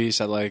set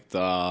piece. I like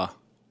the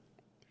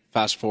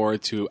fast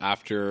forward to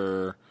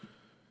after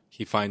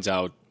he finds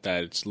out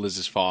that it's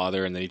Liz's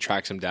father, and then he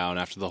tracks him down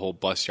after the whole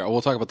bus yard.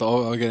 We'll talk about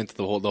I'll get into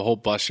the whole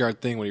bus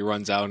yard thing when he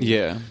runs out. And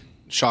Yeah.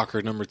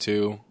 Shocker number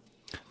 2.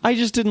 I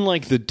just didn't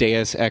like the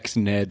Deus Ex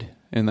Ned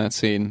in that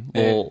scene.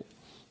 Yeah. Well,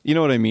 you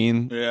know what I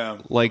mean? Yeah.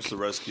 Like, the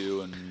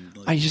rescue and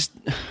I just...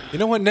 You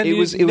know what? Ned, It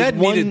was Ned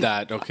one- needed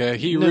that. Okay,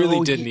 he No,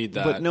 really did need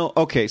that. But no,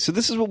 okay, so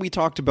this is what we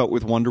talked about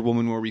with Wonder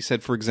Woman, where we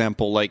said, for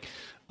example, like,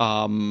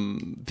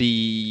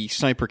 the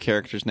sniper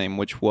character's name,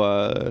 which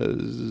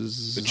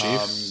was... The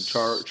Chief.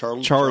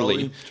 Charlie,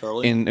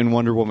 Charlie. in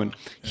Wonder Woman.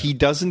 He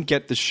doesn't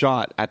get the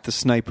shot at the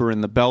sniper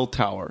in the bell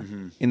tower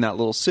in that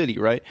little city,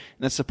 right?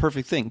 And that's the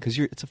perfect thing, because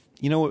you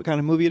know what kind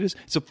of movie it is?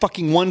 It's a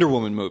fucking Wonder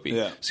Woman movie.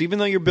 Yeah. So even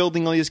though you're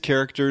building all these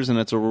characters and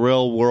it's a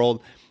real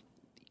world,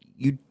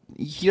 he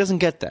doesn't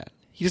get that.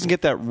 He doesn't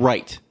get that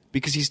right.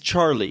 Because he's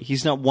Charlie.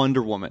 He's not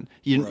Wonder Woman.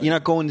 You're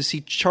not going to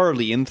see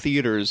Charlie in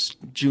theaters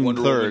June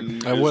Wonder 3rd.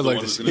 Woman I is would the like one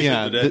to that's see- gonna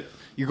Yeah, save the day.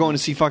 you're going to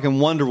see fucking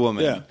Wonder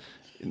Woman. Yeah.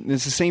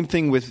 It's the same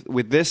thing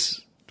with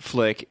this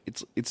flick.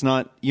 It's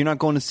not, you're not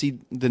going to see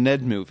the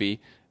Ned movie,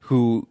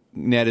 who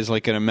Ned is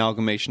like an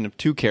amalgamation of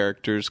two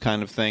characters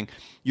kind of thing.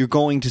 You're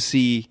going to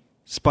see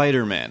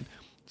Spider-Man.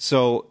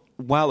 So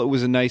while it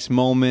was a nice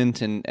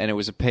moment and it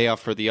was a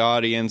payoff for the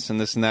audience and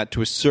this and that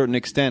to a certain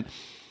extent,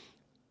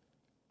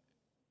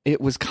 it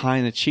was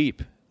kind of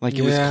cheap. Like,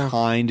 it Yeah. was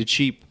kind of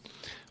cheap.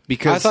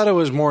 Because I thought it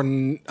was more.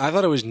 I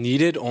thought it was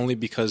needed only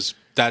because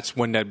that's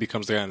when Ned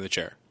becomes the guy in the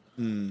chair.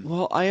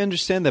 Well, I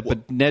understand that,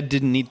 but Ned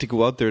didn't need to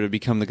go out there to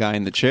become the guy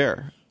in the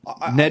chair.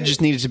 Ned just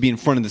needed to be in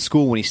front of the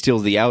school when he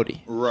steals the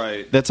Audi.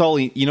 Right. That's all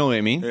you know what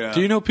I mean? Yeah.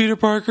 Do you know Peter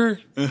Parker?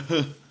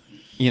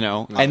 You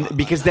know, and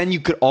because then you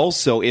could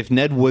also, if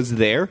Ned was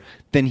there,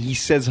 then he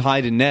says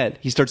hi to Ned.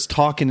 He starts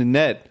talking to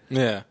Ned.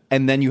 Yeah.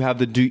 And then you have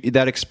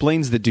that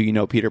explains the do you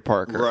know Peter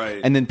Parker. Right.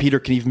 And then Peter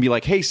can even be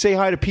like, hey, say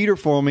hi to Peter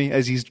for me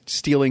as he's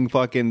stealing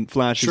fucking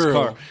Flash's True.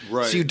 car.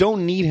 Right. So you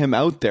don't need him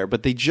out there,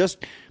 but they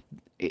just,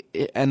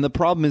 and the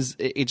problem is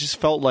it just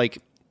felt like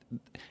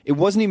it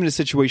wasn't even a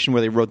situation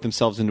where they wrote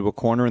themselves into a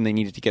corner and they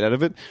needed to get out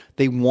of it.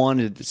 They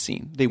wanted the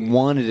scene. They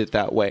wanted it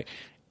that way.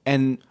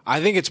 And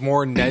I think it's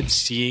more Ned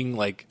seeing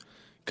like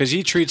because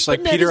he treats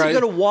like Ned Peter. isn't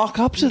going to walk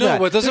up to No, that.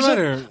 but it doesn't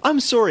There's matter. I'm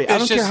sorry. I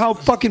It's don't care just- how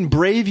fucking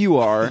brave you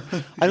are.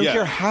 I don't Yeah.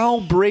 care how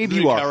brave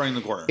you are. Cowering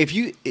the corner. If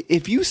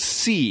you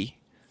see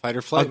Fight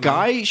or flight. a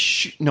guy,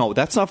 no,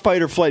 that's not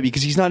fight or flight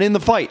because he's not in the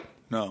fight.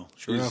 No.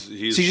 enough.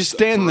 He's So you just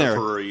stand there.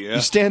 periphery, yeah.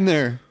 You stand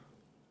there.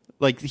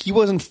 Like, he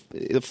wasn't.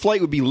 The flight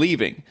would be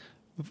leaving.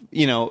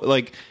 You know,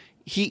 like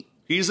he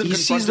He's he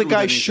sees confronted the with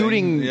guy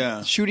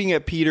anything. shooting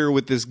at Peter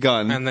with this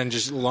gun. and then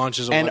just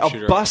launches a and web a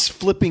shooter. bus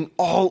flipping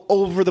all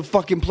over the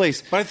fucking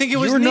place. But I think it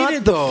was You're not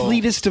needed, the though.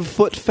 fleetest of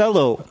foot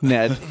fellow,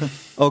 Ned.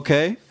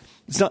 Okay,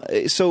 it's not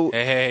so.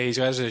 Hey, he's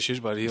got his issues,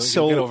 but he'll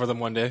So- get over them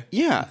one day.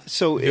 Yeah,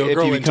 so He'll if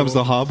grow he into becomes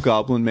the him.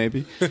 hobgoblin,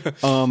 maybe.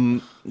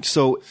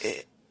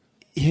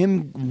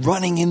 Him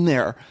running in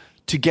there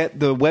to get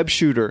the web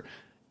shooter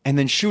and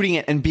then shooting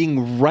it and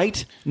being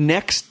right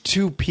next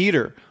to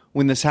Peter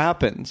when this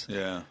happens.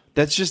 Yeah.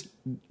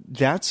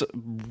 That's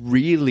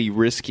really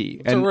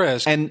risky. a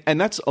risk. And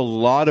that's a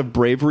lot of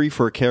bravery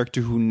for a character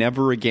who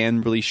never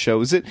again really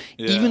shows it,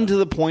 Yeah. even to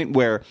the point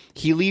where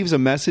he leaves a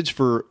message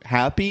for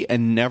Happy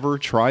and never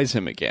tries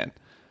him again.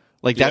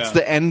 Like, that's Yeah.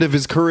 the end of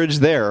his courage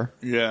there.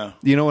 Yeah.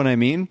 You know what I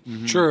mean?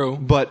 True.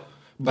 But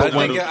But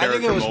I think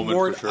character it was moment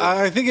more. for sure.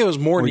 I think it was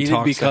more We needed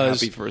talked because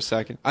happy for a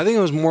second. I think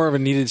it was more of a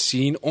needed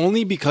scene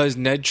only because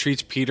Ned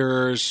treats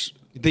Peter's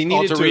They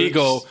needed alter to-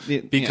 ego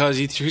yeah. because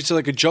he treats it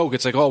like a joke.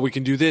 It's like, oh, we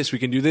can do this, we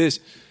can do this.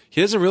 He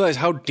doesn't realize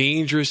how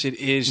dangerous it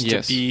is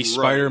Yes. to be Right.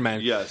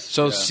 Spider-Man. Yes.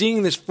 So Yeah.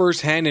 seeing this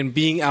firsthand and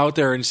being out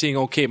there and seeing,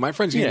 okay, my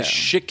friend's getting Yeah. the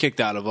shit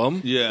kicked out of him.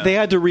 Yeah. They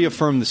had to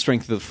reaffirm the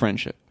strength of the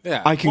friendship.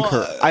 Yeah. I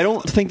concur. Well, I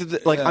don't think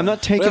that I'm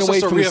not taking But it's away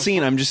also from the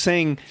scene. I'm just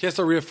saying He has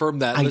to reaffirm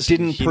that. I listen,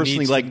 didn't he personally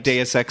needs like to-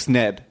 Deus Ex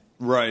Ned.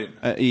 Right.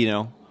 You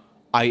know,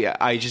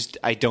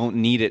 I don't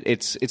need it.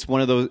 It's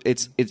one of those.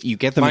 It's you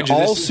get them Mind in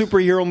you, all this-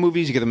 superhero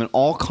movies. You get them in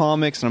all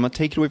comics, and I'm not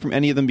taking away from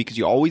any of them because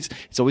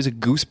it's always a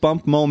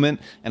goosebump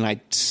moment, and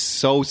I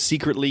so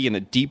secretly in a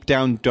deep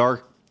down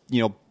dark,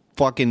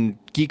 fucking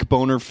geek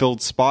boner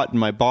filled spot in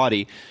my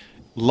body,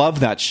 love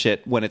that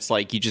shit when it's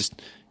like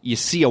you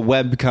see a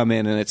web come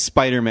in and it's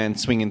Spider-Man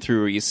swinging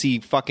through, or you see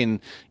fucking,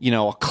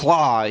 a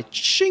claw,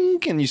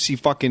 chink, and you see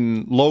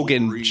fucking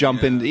Logan Wolverine,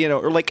 jumping, yeah.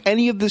 or like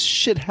any of this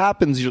shit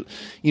happens, you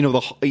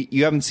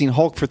haven't seen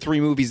Hulk for 3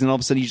 movies and all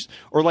of a sudden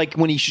or like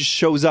when he just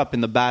shows up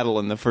in the battle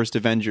in the first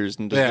Avengers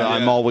and just, Yeah.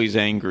 I'm Yeah. always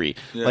angry.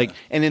 Yeah. Like,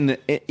 and in the,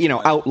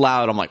 out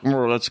loud, I'm like,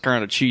 that's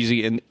kind of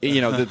cheesy. And,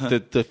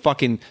 the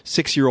fucking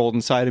 6-year-old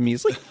inside of me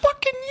is like,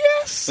 fucking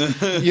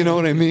yes. You know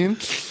what I mean?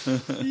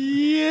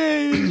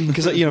 Yay.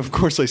 Because, of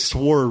course I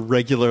swore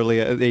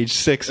regularly at age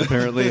 6,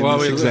 apparently, in Well,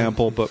 this we-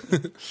 example, but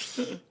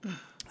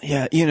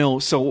yeah,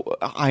 so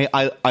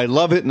I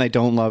love it and I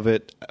don't love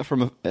it.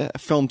 From a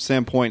film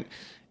standpoint,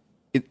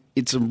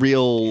 it's a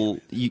real,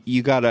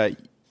 you gotta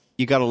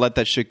let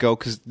that shit go,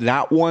 because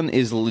that one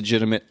is a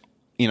legitimate,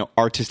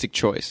 artistic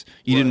choice.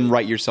 You didn't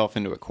write yourself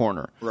into a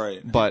corner. Right.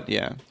 But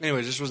yeah,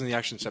 Anyways, this wasn't the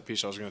action set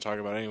piece I was going to talk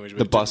about. Anyways, but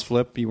the it bus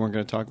flip, you weren't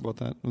going to talk about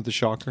that with the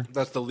shocker?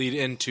 That's the lead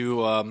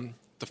into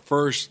the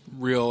first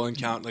real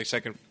encounter, like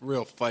second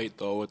real fight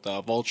though, with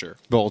Vulture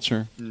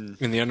Vulture. in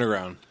the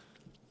underground.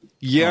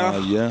 Yeah.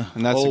 Yeah.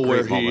 And that's a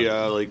where great he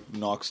moment.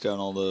 knocks down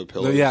all the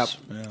pillars. Yeah.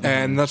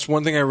 And that's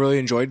one thing I really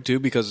enjoyed too,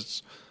 because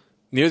it's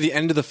near the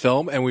end of the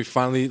film, and we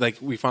finally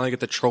get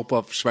the trope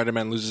of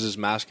Spider-Man loses his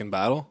mask in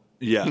battle.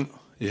 Yeah.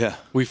 Yeah.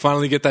 We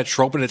finally get that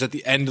trope, and it's at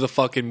the end of the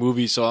fucking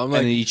movie. So I'm like,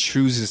 And he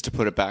chooses to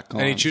put it back on.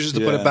 and he chooses to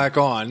put Yeah. it back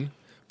on.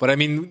 But I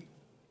mean,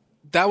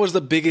 that was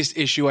the biggest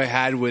issue I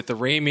had with the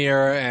Raimi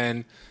era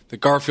and the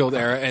Garfield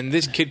era, and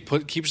this kid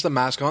keeps the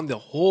mask on the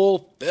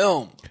whole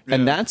film.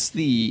 And that's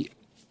the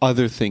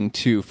other thing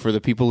too, for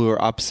the people who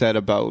are upset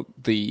about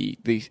the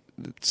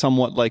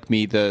somewhat like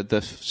me,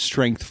 the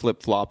strength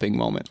flip flopping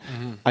moment.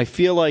 I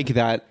feel like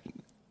that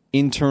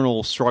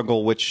internal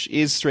struggle, which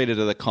is straight out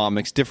of the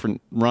comics,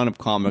 different run of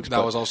comics. That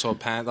but, was also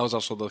that was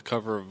also the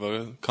cover of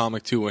a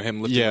comic too, with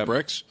him lifting the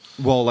bricks.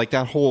 Well, like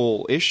that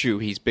whole issue,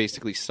 he's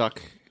basically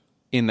stuck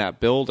in that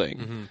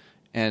building,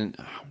 and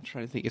I'm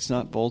trying to think. It's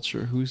not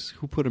Vulture. Who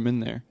put him in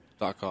there?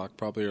 Doc Ock,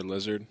 probably, or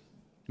Lizard.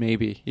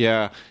 Maybe,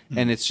 yeah.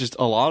 And it's just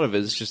a lot of it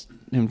is just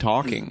him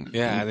talking,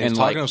 Yeah, and and he's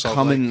like talking to himself,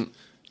 coming like,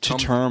 to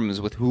terms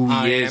with who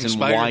I he am is and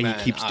Spider-Man. why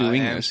he keeps I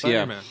doing am this.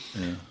 Spider-Man.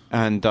 Yeah.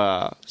 And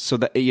so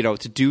that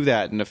to do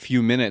that in a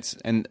few minutes,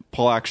 and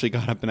Paul actually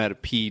got up and had a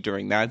pee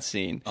during that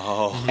scene.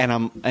 Oh.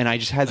 And I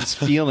just had this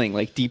feeling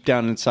like deep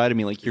down inside of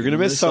me, like you're gonna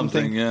miss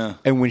something. yeah.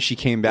 And when she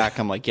came back,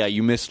 I'm like, yeah,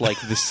 you missed like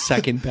the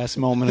second best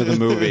moment of the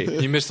movie.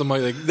 You missed the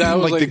mic. Like that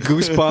was Like the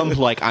goosebump,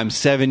 like I'm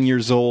 7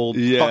 years old.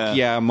 Fuck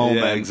yeah moment.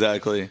 Yeah,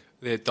 exactly.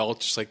 the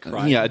adult just like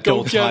crying. Yeah,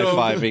 Go adult get him.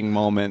 high-fiving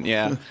moment,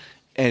 yeah.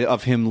 And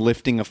of him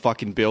lifting a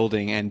fucking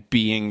building and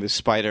being the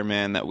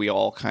Spider-Man that we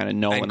all kind of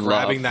know And and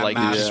grabbing love. that Like,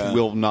 he mask. just Yeah.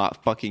 will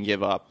not fucking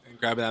give up.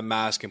 Grabbing that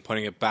mask and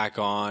putting it back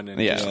on. And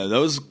Yeah. just- Yeah, that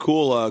was a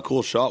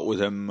cool shot with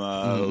him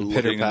looking in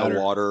Pitter-patter. the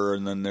water,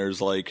 and then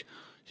there's like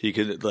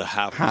the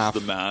half Half.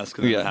 is the mask,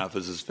 and then Yeah. the half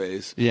is his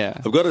face. Yeah.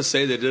 I've got to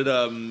say they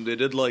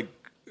did like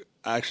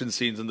action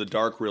scenes in the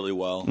dark really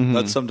well. Mm-hmm.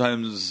 That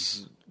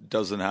sometimes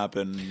doesn't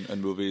happen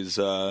in movies.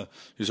 You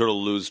sort of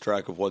lose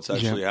track of what's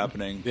actually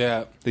happening.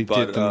 yeah. They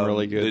did them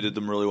really good. They did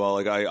them really well.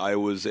 Like I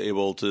was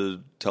able to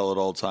tell at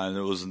all time.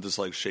 It wasn't this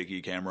like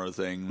shaky camera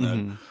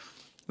thing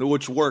that,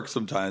 which works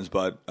sometimes,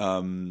 but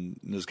in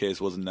this case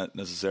wasn't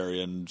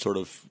necessary, and sort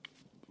of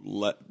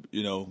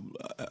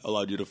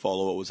allowed you to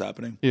follow what was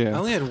happening. I Yeah.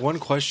 only had one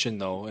question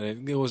though,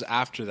 and it was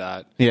after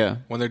that. Yeah.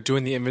 When they're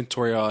doing the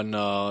inventory on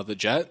the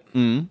jet.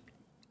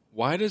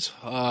 Why does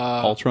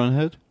Ultron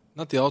head?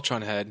 not the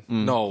Ultron head?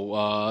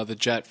 No, the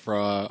jet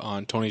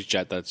on Tony's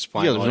jet that's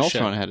flying. Yeah, there's all an his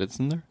shit. Ultron head,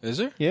 isn't there? Is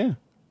there? Yeah.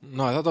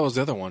 No, I thought that was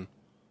the other one.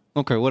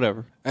 Okay,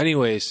 whatever.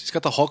 Anyways, he's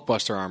got the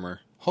Hulkbuster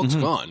armor. Hulk's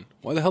gone.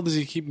 Why the hell does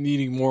he keep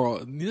needing more?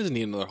 He doesn't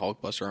need another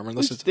Hulkbuster armor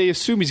unless it's. They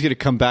assume he's going to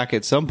come back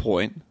at some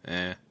point.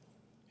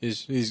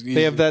 He's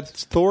They have that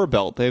Thor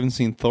belt. They haven't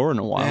seen Thor in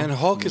a while. And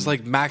Hulk is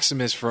like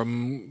Maximus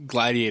from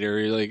Gladiator.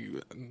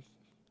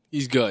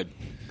 He's good.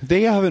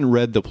 They haven't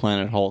read the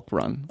Planet Hulk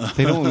run.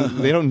 They don't.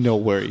 They don't know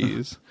where he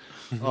is.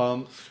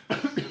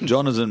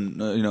 John isn't.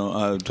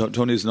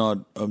 Tony's not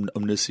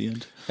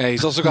omniscient. Yeah,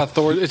 he's also got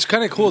Thor. It's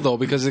kind of cool though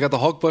because they got the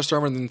Hulkbuster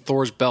armor and then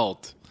Thor's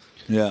belt,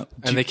 Yeah.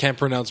 and they can't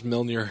pronounce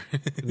Milner.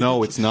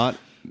 No, it's not.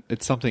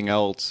 It's something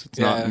else. It's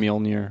Yeah. not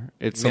Mjolnir.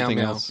 It's Meow something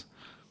meow. else.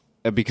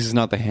 Because it's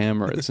not the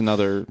hammer. It's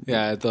another.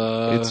 Yeah,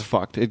 It's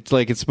fucked. It's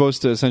like it's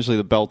supposed to essentially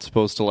the belt's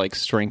supposed to like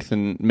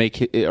strengthen,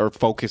 make it or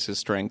focus his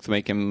strength,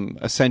 make him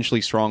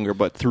essentially stronger,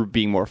 but through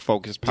being more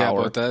focused yeah,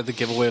 power. but the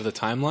giveaway of the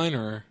timeline,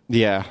 or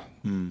Yeah.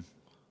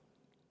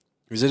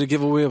 is it a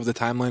giveaway of the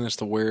timeline as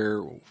to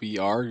where we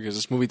are? Because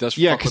this movie does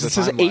Yeah, fuck because with it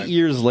the says timeline. 8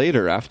 years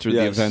later after the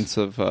Yes. events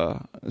of.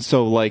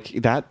 So like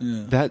that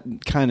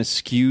kind of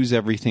skews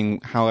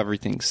everything, how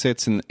everything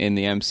sits in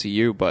the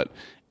MCU. But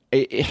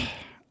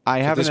I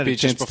haven't this had be a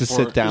just chance to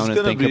before- sit down There's and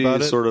going think to be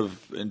about it. sort of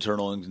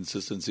internal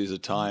inconsistencies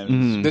at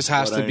times. This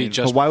has But to I be mean,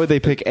 just. But why would they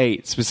pick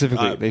 8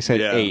 specifically? They said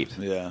yeah, 8.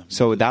 Yeah.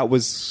 So that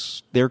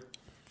was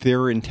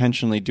they're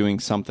intentionally doing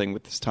something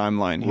with this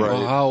timeline here.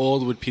 Well, how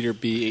old would Peter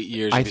be 8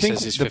 years I if he think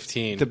says he's the,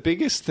 15? the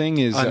biggest thing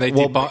is and they,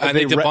 well,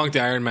 they re- debunked the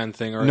Iron Man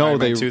thing or No, Iron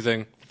Man they 2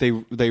 thing. They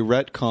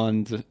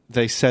retconned.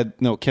 They said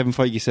no. Kevin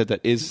Feige said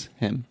that is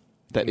him.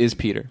 That is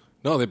Peter.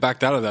 No, they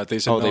backed out of that. They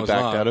said Oh, no, they it's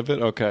backed not. out of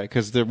it. Okay,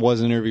 because there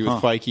was an interview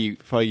with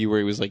Feige where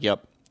he was like,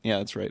 "Yep, yeah,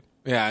 that's right."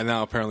 Yeah, and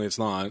now apparently it's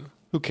not.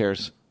 Who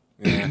cares?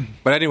 Yeah.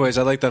 But anyways,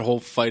 I like that whole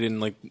fight in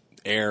like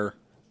air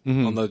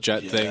on the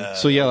jet thing.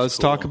 So yeah, let's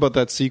cool. talk about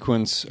that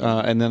sequence,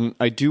 and then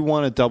I do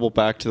want to double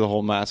back to the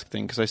whole mask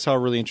thing because I saw a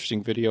really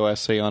interesting video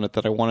essay on it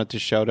that I wanted to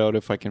shout out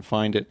if I can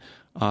find it.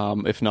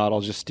 If not, I'll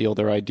just steal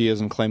their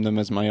ideas and claim them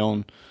as my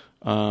own.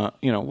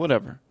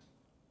 Whatever.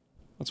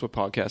 That's what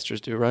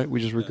podcasters do, right? We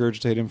just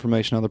regurgitate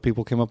information other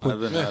people came up I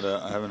with.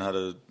 haven't had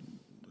a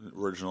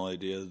original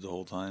idea the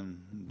whole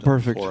time. Done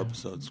Perfect. 4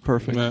 episodes.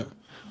 Perfect. Yeah.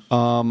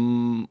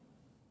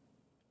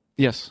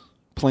 Yes.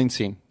 Plane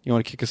scene. You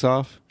want to kick us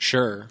off?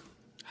 Sure.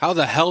 How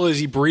the hell is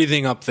he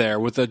breathing up there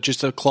with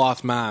just a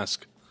cloth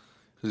mask?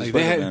 He's Like,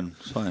 they had- Spider-Man.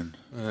 It's fine.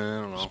 I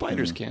don't know.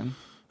 Spiders can.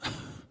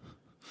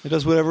 It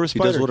does whatever a He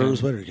spider does whatever can. a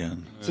spider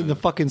can. It's in the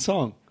fucking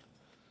song.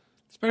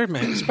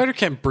 Spider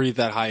can't breathe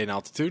that high in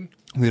altitude.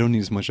 They don't need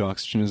as much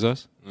oxygen as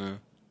us.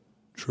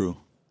 True.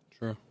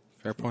 True.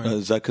 Fair point.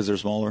 Is that because they're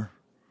smaller?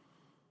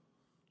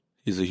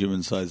 He's a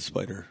human-sized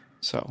spider.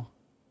 So.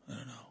 I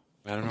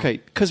don't know. Okay,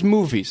 because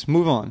movies.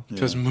 Move on.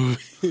 Because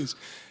movies.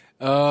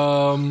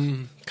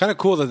 Kind of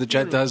cool that the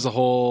jet does the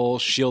whole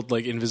shield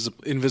like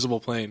invisible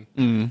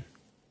plane.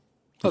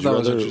 Thought that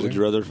was interesting. Would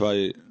you rather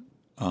fight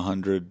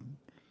 100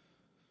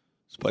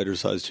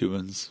 spider-sized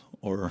humans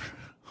or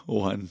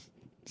one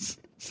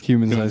Human-sized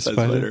human-sized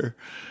spider.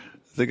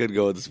 I think I'd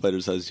go with the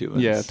spider-sized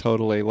humans. Yeah,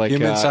 totally. Like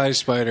Human-sized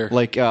spider.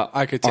 Like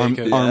I could take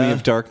it. Army Yeah.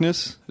 of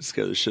Darkness. It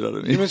scared the shit out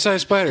of me.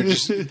 Human-sized spider.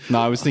 Just No,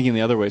 I was thinking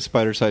the other way.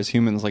 Spider-sized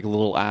humans, like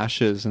little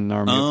ashes in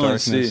Army Oh, of I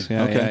Darkness. see.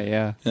 Yeah, Okay.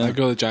 yeah. I'd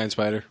go with giant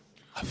spider.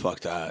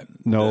 Fuck that.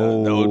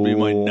 No. That would be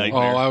my Oh,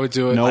 nightmare. I would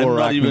do it. No I'm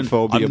not even-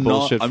 arachnophobia I'm not-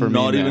 bullshit I'm for me,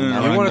 not even man. an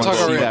I You want to want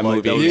talk see about that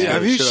movie? That would Yeah. scare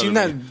Have the you shit seen out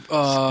that? of me.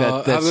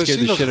 That scared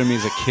the shit out of me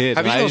as a kid.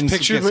 Have you I seen those didn't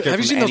pictures? get scared Have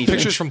you from seen those anything.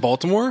 pictures from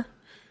Baltimore?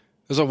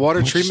 There's a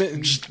water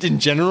treatment. Just in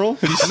general?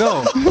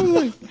 No,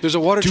 there's a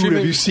water Dude, treatment.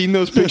 have you seen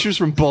those pictures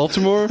from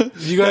Baltimore?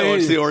 You I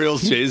watched the got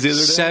Orioles Jays the other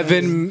day.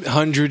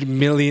 700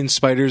 million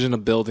spiders in a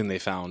building they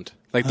found.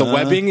 Like the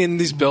webbing in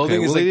these Okay, buildings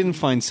well, is they like didn't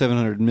find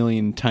 700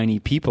 million tiny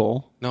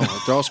people. no,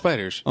 they're all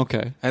spiders.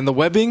 Okay. And the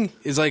webbing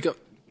is like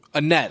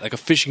a net, like a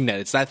fishing net.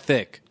 It's that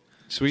thick.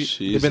 Sweet.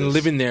 They've been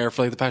living there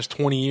for like the past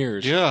 20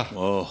 years. Yeah.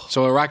 Oh,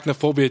 So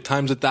arachnophobia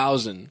times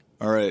 1,000.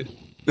 all right.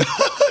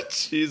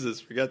 Jesus,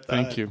 forget that.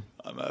 Thank you.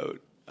 I'm out.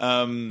 What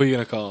are you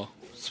gonna call?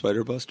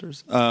 Spider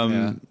Busters.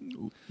 Yeah.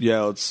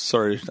 It's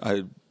sorry.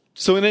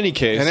 So in any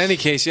case, In any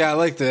case, yeah, I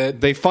liked it.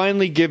 they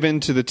finally give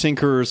in to the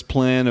Tinkerer's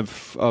plan of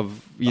high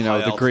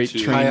the great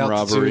altitude- train high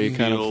robbery altitude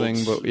kind of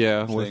thing. But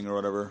yeah, thing or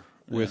whatever.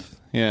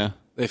 yeah.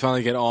 They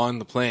finally get on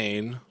the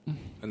plane,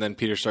 and then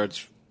Peter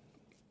starts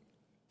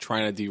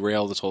trying to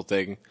derail this whole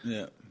thing.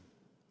 Yeah.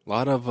 A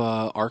lot of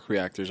arc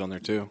reactors on there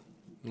too.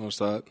 Notice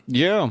that.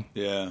 Yeah.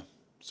 Yeah.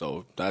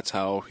 So that's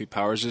how he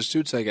powers his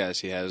suits, I guess.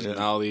 He has Yeah.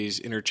 now these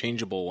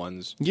interchangeable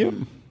ones, Yep.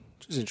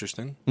 which is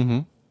interesting. Mm-hmm.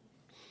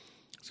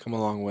 It's come a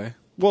long way.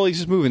 Well, he's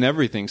just moving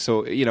everything.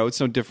 So, it's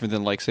no different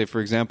than, like, say, for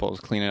example, I was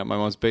cleaning out my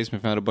mom's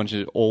basement, found a bunch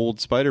of old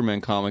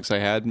Spider-Man comics I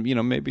had, and,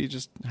 maybe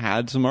just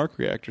had some arc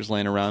reactors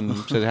laying around and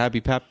said, Happy,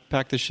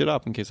 pack this shit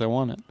up in case I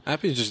want it.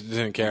 Happy just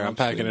didn't care. I'm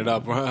packing it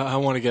up. I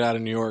want to get out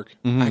of New York.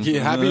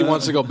 Happy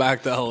wants to go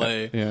back to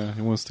L.A. Yeah,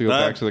 he wants to go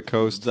back to the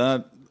coast.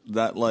 That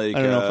like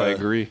I don't know if I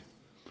agree.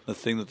 The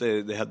thing that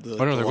they had the,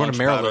 Oh, no, the they're going to launch pad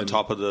Maryland. on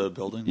top of the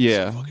building.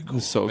 Yeah, So fucking cool.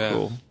 it's so Yeah.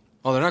 cool.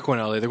 Oh, they're not going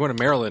to L.A. They're going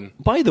to Maryland.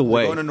 By the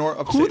way, going to who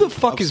upstate- the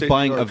fuck is upstate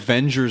buying New York.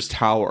 Avengers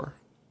Tower?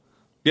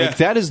 Yeah. Like,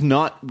 that is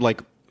not,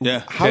 like...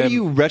 Yeah. How Pim. do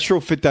you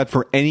retrofit that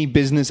for any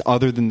business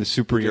other than the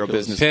superhero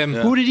Ridiculous. business? Pim.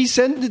 Who did he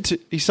send it to?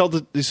 He sold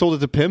it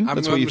to Pim? I'm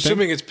That's what you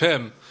assuming think? it's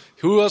Pim.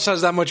 Who else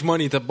has that much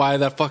money to buy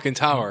that fucking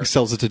tower? He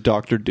sells it to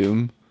Doctor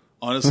Doom.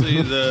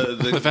 Honestly,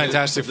 the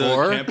Fantastic the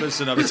Four? campus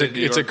in It's a- upstate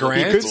New it's a York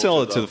grant? He could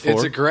sell it to the It's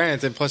Four. a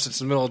grant, and plus it's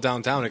in the middle of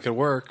downtown. It could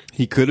work.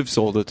 He could have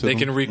sold it to They them.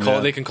 can recall. Yeah.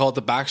 They can call it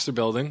the Baxter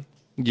Building.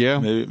 Yeah.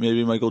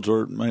 Maybe Michael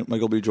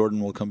B. Jordan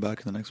will come back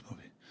in the next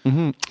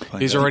movie.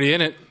 He's already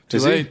in it. Too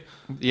Is he? late.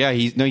 Yeah,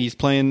 he's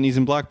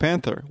in Black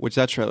Panther, which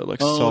that trailer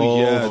looks Oh, so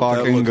yeah, that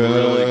fucking looked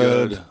good. really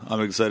good.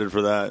 I'm excited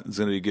for that. It's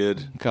gonna be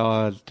good.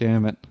 God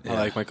damn it. I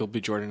like Michael B.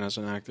 Jordan as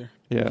an actor.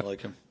 Yeah. I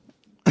like him.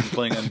 I'm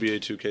playing NBA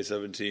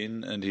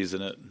 2K17, and he's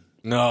in it.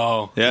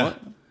 No. Yeah, What?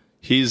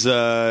 he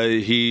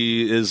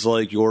is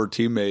like your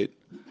teammate.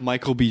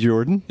 Michael B.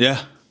 Jordan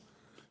Yeah,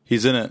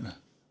 he's in it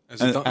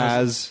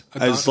as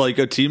as like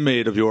a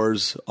teammate of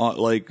yours,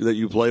 like that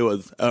you play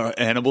with.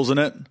 Hannibal's in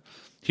it.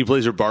 He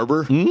plays your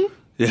barber.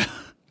 Yeah,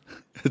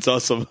 it's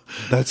awesome.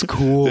 that's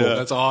cool. Yeah.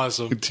 That's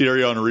awesome.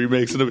 Tyrion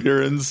remakes an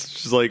appearance.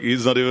 She's like,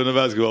 he's not even a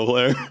basketball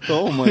player.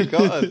 Oh my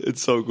god.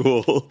 It's so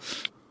cool.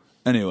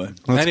 Anyway,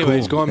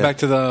 Anyways, cool. going back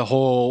to the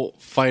whole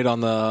fight on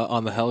the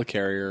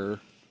helicarrier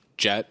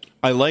jet.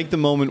 I like the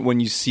moment when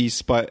you see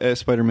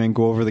Spider-Man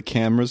go over the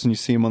cameras and you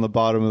see him on the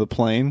bottom of the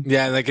plane.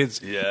 Yeah, like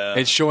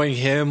it's showing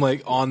him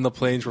like on the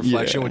plane's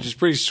reflection, Yeah. which is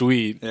pretty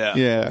sweet. yeah,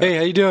 Yeah. Hey,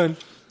 how you doing?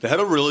 They had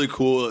a really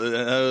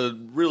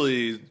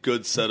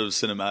good set of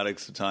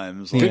cinematics at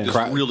times. Like, Yeah.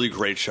 just really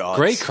great shots.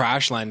 Great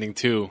crash landing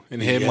too,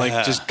 and him Yeah,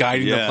 like just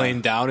guiding the yeah.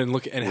 plane down and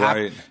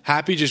Right.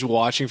 happy just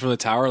watching from the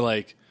tower.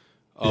 Like,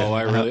 oh, Yeah.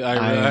 I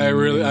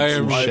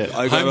am. Shit.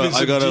 I I'm in got a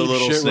some deep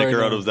little shit snicker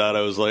right out now. of that.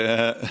 I was like,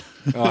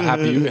 Oh,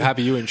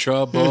 happy you in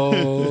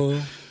trouble.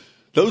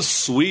 that was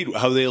sweet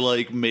how they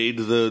like made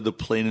the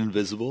plane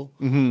invisible.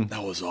 Mm-hmm.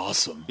 That was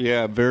awesome.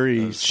 Yeah,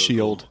 very So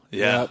shield. cool.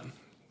 Yeah. Yep.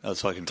 That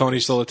was fucking Tony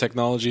great. stole the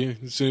technology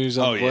as soon as he's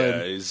on Oh the plane.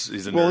 yeah,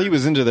 he's a Well, nerd. he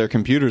was into their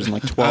computers in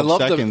like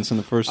 12 seconds in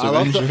the first I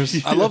love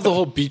Avengers. I love the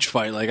whole beach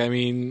fight. Like, I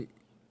mean,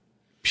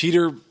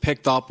 Peter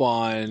picked up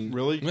on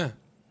Really? Yeah,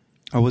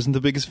 I wasn't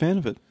the biggest fan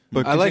of it.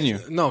 But I continue.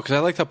 like because I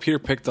liked how Peter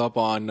picked up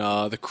on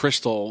the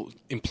crystal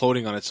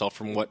imploding on itself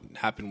from what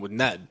happened with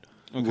Ned.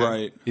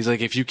 right. He's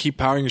like, if you keep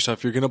powering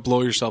yourself, you're gonna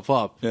blow yourself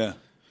up. Yeah.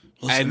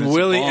 And it's a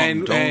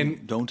willing bomb.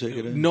 Don't take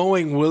it in.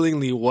 knowing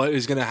willingly what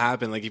is going to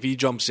happen, like if he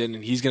jumps in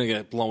and he's going to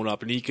get blown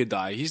up and he could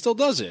die, he still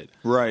does it.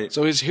 Right.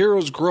 So his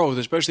hero's growth,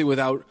 especially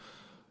without,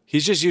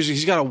 he's got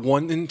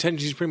a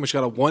he's pretty much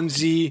got a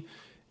onesie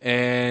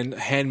and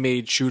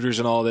handmade shooters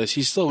and all this.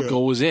 He still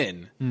goes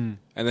in and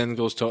then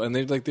goes to, and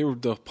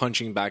the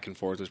punching back and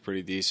forth was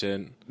pretty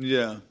decent.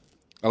 Yeah.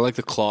 I like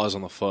the claws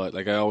on the foot.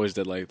 Like I always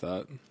did like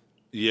that.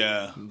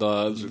 Yeah.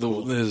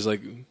 His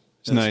like,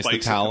 It's nice, the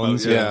Spikes that come out,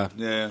 talons. yeah.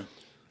 Yeah.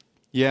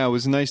 Yeah, it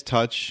was a nice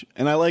touch,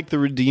 and I like the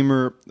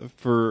Redeemer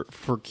for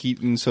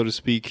Keaton, so to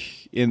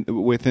speak,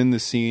 within the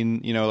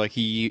scene. You know, like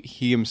he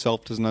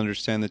himself doesn't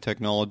understand the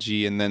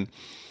technology, and then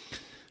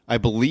I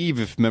believe,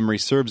 if memory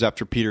serves,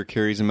 after Peter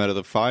carries him out of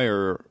the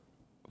fire,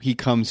 he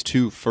comes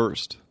to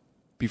first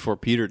before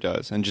Peter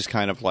does, and just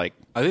kind of like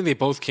I think they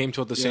both came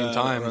to at the same Yeah,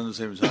 time. Around the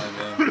same time,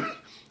 yeah.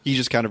 he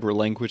just kind of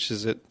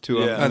relinquishes it to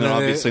him, Yeah. and And then then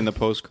obviously in the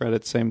post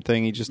credits, same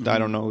thing. He just I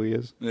don't know who he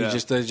is. Yeah.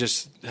 They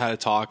just had a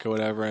talk or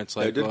whatever. And it's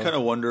like I did well, kind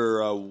of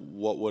wonder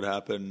what would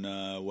happen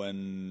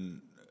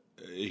when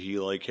he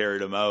like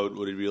carried him out.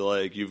 Would he be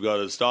like, "You've got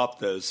to stop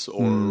this,"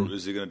 or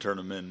is he going to turn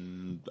him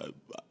in?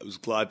 I was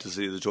glad to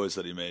see the choice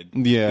that he made.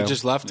 Yeah, He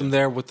just left him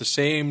there with the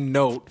same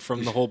note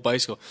from the whole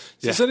bicycle.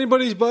 Is this Yeah.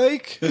 anybody's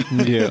bike?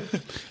 yeah,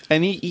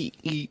 and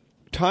he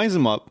ties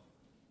him up.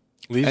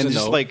 Leaves And a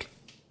just note. like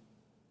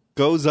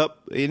goes up,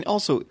 and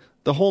also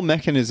the whole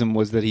mechanism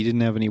was that he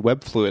didn't have any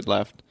web fluid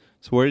left.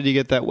 So where did he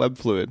get that web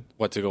fluid?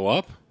 What, to go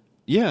up?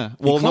 Yeah,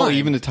 well, no, climbed.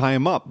 even to tie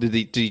him up. Did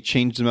he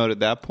change them out at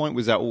that point?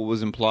 Was that what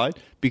was implied?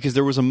 Because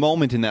there was a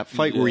moment in that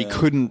fight where he Yeah.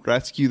 couldn't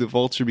rescue the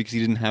Vulture because he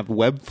didn't have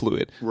web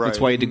fluid. That's Right.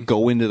 why he had to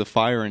go into the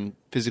fire and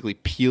physically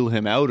peel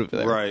him out of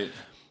there. Right.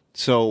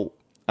 So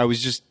I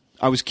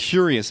was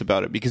curious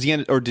about it because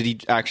did he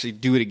actually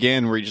do it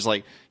again where he just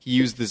like he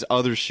used this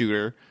other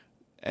shooter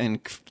and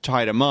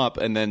tied him up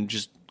and then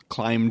just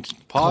climbed the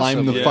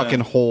Possibly. fucking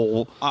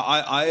whole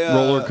I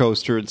roller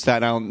coaster and sat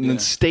down and then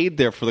stayed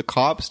there for the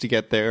cops to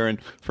get there and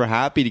for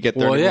Happy to get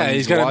there. Well, and yeah, when he's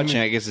he's got a- watching.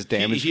 I guess his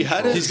damage. he had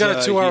control. He's got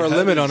a 2-hour he had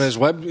limit on his- his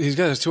web. He's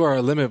got a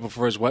 2-hour limit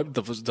before his web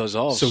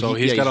dissolves. So So,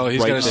 he- he's yeah, got to he's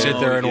right sit there.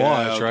 there and Yeah,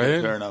 watch, okay,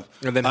 right? fair enough.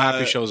 And then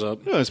Happy shows up.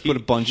 Yeah, let's put a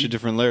bunch of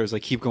different layers.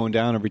 Like keep going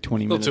down every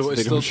 20 minutes. Still if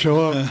they two- don't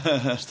show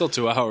up. Still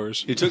 2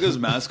 hours. He took his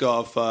mask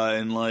off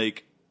in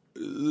like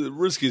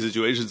risky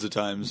situations at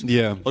times.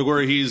 Yeah. like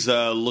where he's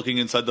looking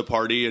inside the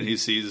party and he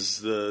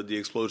sees the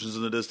explosions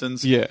in the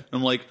distance. Yeah. And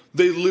I'm like,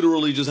 they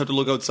literally just have to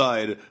look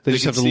outside. They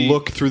just can have to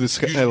look through the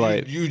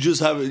skylight. You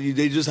just have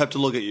they just have to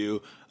look at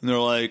you, and they're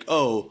like,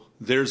 oh,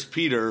 there's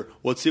Peter.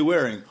 What's he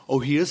wearing? Oh,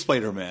 he is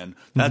Spider-Man.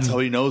 That's how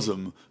he knows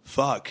him.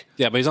 Fuck.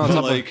 Yeah, but he's on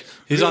top Like of.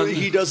 He's on.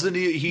 he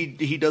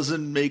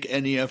doesn't make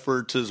any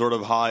effort to sort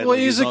of hide. Well,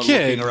 like, he's a not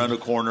kid. looking around a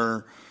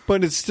corner.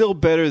 But it's still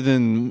better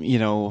than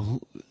he's on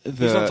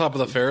top of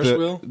the Ferris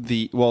wheel?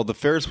 The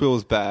Ferris wheel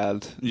was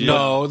bad.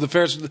 No,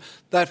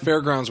 that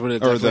fairgrounds would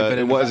have Or definitely been.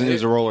 it wasn't. It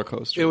was a roller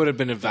coaster. It would have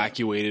been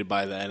evacuated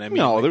by then. I mean,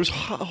 No, like, there's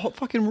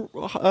fucking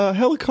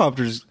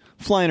helicopters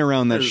flying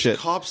around that There's shit.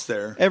 cops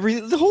there.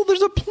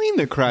 There's a plane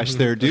that crashed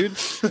there, dude.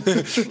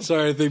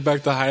 sorry, I think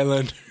back to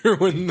Highlander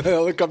when the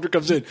helicopter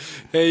comes in.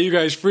 Hey, you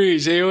guys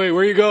freeze. Hey, wait,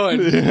 where are you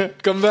going?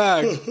 Come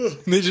back. And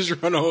they just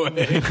run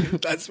away.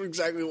 That's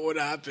exactly what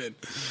happened.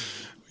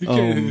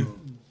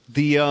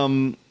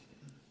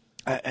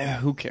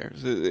 Who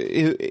cares?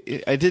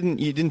 I didn't.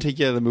 You didn't take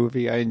you out of the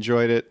movie. I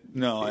enjoyed it.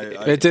 No,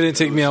 It didn't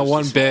take me out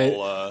one just a bit,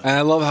 small, and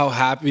I love how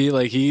happy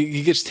like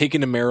he gets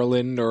taken to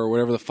Maryland or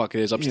whatever the fuck it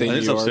is, upstate New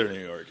it's York, upstate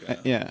New York. Yeah.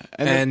 Yeah,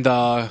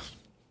 and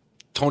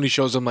Tony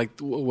shows him like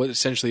what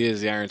essentially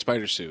is the Iron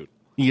Spider suit,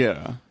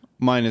 yeah,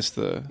 minus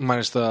the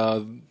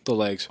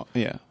legs.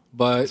 yeah,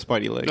 But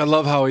Spidey legs. I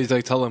love how he's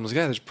like telling him,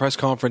 yeah, there's a press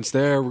conference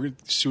there. We're gonna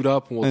suit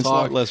up and we'll And it's a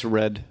talk. lot less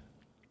red.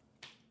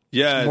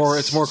 Yeah,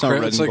 It's more not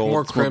red it's and like gold,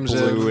 more it's more crimson,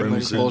 blue and like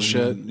crimson.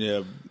 bullshit.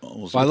 Yeah,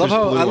 almost. But I love There's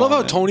how blue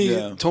on it. Tony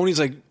Yeah. Tony's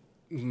like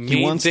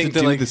He wants to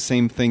do like the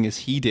same thing as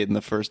he did in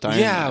the first Iron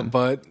yeah, Man.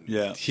 but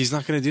Yeah. he's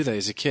not going to do that.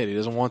 He's a kid. He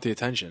doesn't want the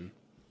attention.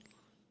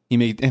 He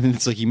made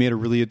a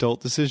really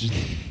adult decision.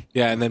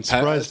 Yeah, and then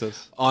Surprised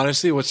us.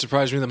 Honestly, what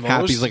surprised me the most?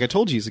 Happy's like, I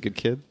told you he's a good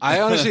kid.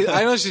 I honestly This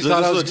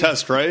thought I was was a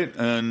test, right?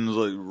 And it was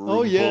like room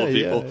full yeah, of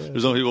people. yeah.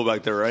 There's no people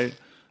back there, right?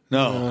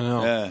 No.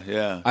 No.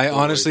 Yeah. I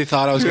honestly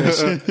thought I was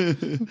going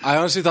to. I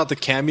honestly thought the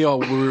cameo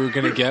we were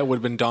going to get would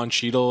have been Don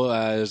Cheadle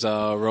as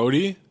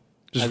Rhodey,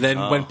 and then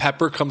when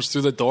Pepper comes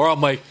through the door, I'm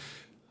like,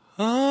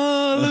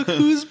 "Oh, look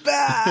who's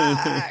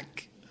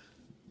back!"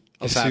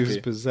 I was Jesus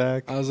happy.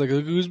 Bazak. I was like,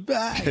 "Look who's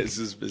back!" This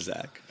is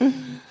Bizak.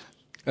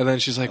 And then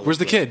she's like, "Where's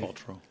the kid?"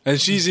 Paltrow. And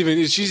she's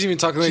even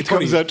talking like He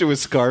comes Tony. out to a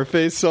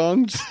Scarface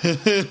song.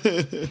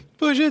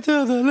 Push it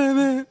to the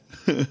limit.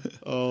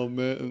 Oh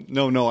man,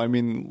 no. I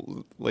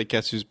mean, like,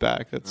 guess who's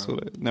back? That's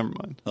what. Never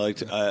mind.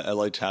 I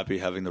liked Happy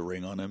having the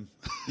ring on him.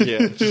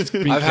 Yeah, just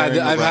be I've had carrying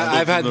around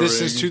I've had the this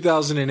ring. since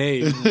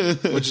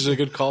 2008, which is a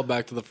good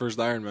callback to the first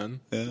Iron Man.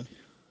 Yeah.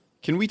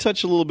 Can we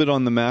touch a little bit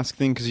on the mask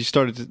thing? Because you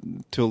started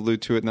to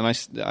allude to it, and then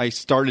I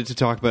started to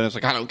talk about it. I was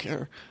like, I don't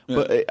care.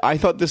 But I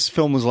thought this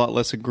film was a lot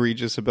less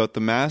egregious about the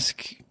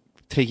mask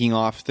taking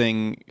off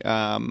thing,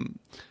 and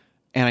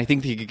I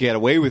think they could get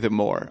away with it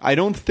more. I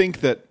don't think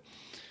that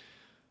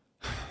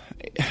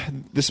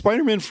the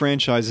Spider-Man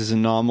franchise is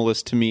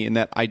anomalous to me in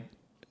that I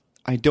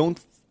don't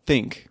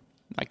think,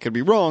 I could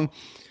be wrong,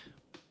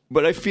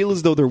 but I feel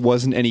as though there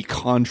wasn't any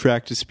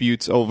contract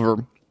disputes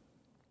over,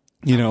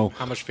 you know,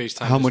 How much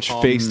FaceTime? how does much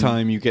Tom-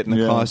 FaceTime you get in the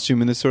Yeah.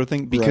 costume and this sort of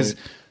thing, because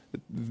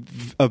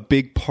a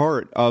big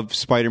part of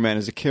Spider-Man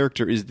as a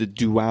character is the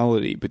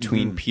duality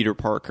between Peter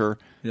Parker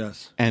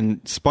Yes. and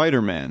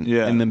Spider-Man,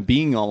 Yeah. and them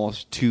being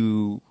almost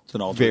two an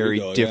alter very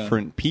ego, yeah.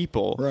 different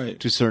people, Right.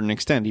 to a certain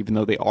extent, even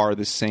though they are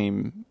the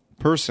same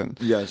person.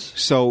 Yes.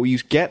 So you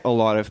get a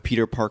lot of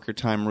Peter Parker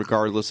time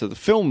regardless of the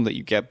film that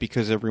you get,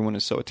 because everyone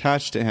is so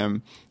attached to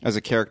him as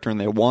a character and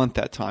they want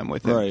that time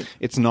with him. Right.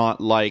 It's not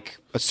like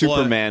a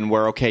Superman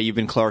where, okay, you've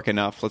been Clark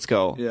enough, let's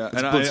go. Yeah, Let's,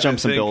 and let's I jump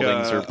some think,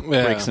 buildings or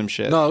Yeah. break some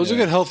shit. No, it was a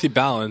Yeah. good healthy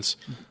balance.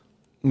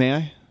 May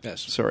I?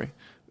 Yes. Sorry.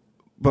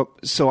 But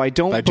so I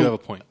don't. I do have a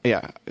point.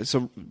 Yeah.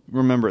 So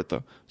remember it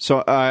though.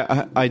 So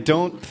I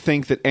don't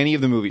think that any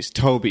of the movies,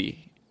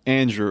 Toby,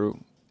 Andrew,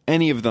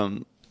 any of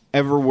them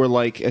ever were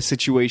like a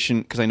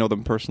situation, because I know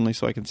them personally,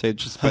 so I can say it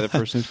just by the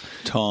first name.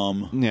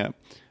 Tom. Yeah.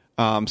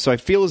 So I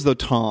feel as though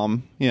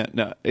Tom,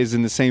 is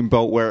in the same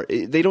boat where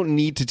they don't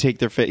need to take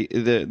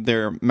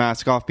their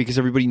mask off, because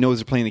everybody knows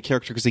they're playing the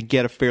character, because they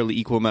get a fairly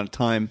equal amount of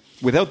time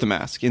without the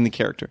mask in the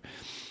character.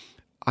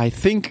 I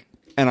think,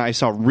 and I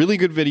saw a really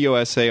good video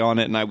essay on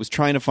it, and I was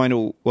trying to find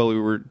it while we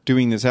were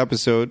doing this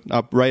episode,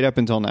 right up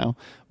until now,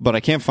 but I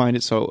can't find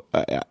it. So,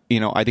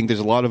 I think there's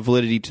a lot of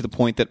validity to the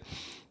point that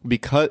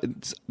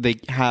because they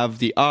have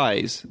the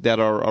eyes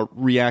that are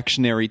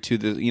reactionary to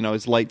the,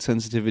 his light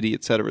sensitivity,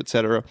 et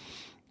cetera,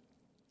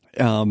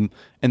 and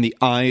the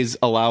eyes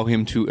allow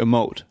him to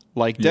emote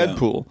like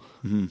Deadpool.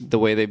 The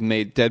way they've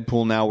made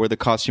Deadpool now, where the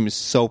costume is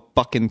so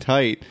fucking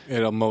tight, It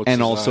emotes and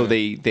his also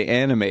eye. they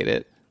animate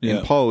it in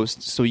Yeah.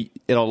 post, so it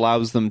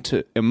allows them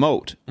to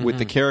emote with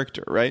the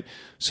character, right?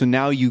 So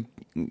now you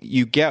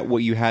get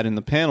what you had in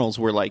the panels,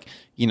 where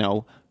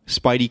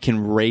Spidey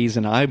can raise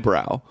an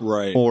eyebrow,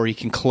 Right. or he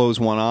can close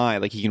one eye,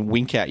 like he can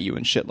wink at you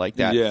and shit like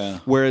that. Yeah.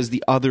 Whereas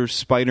the other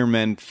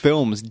Spider-Man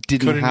films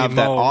didn't Couldn't have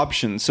that emote.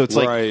 option. So it's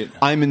Right. like,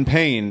 I'm in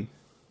pain,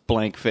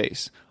 blank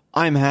face.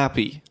 I'm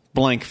happy,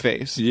 blank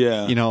face.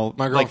 Yeah.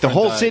 My like the girlfriend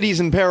whole died. city's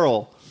in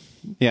peril.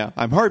 Yeah,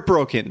 I'm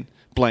heartbroken,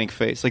 blank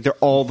face. Like they're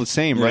all the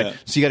same, Yeah. right?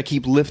 So you got to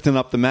keep lifting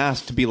up the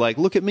mask to be like,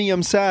 look at me,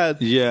 I'm sad.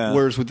 Yeah.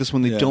 Whereas with this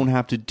one, they Yeah. don't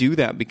have to do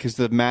that, because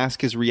the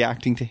mask is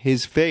reacting to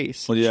his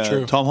face. Well, yeah,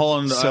 true. Tom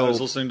Holland. So- I was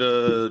listening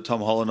to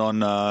Tom Holland on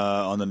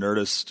the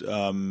Nerdist,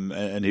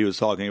 and he was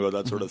talking about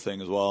that sort of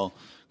thing as well.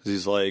 Because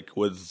he's like,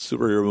 with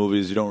superhero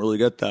movies, you don't really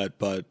get that,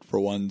 but for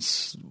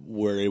once,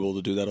 we're able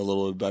to do that a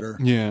little bit better.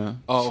 Yeah.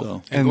 Oh,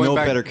 So- And going no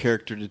back- better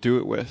character to do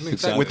it with,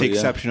 Exactly, with the yeah.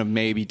 exception of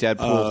maybe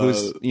Deadpool,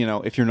 who's,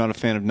 if you're not a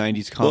fan of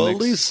 90s Well,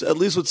 comics. at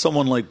least with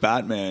someone like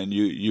Batman,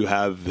 you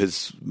have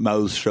his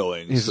mouth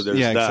showing, so there's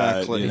that.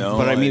 exactly. You know,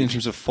 but I mean, in like-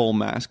 terms of full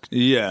mask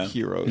yeah,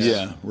 heroes.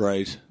 Yeah,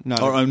 right.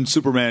 Not- Or on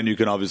Superman, you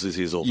can obviously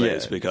see his whole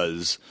face Yeah.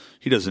 because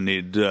he doesn't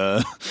need.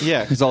 Yeah,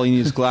 because all you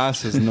need is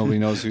glasses and nobody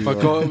knows who you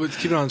But are.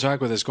 keep it on track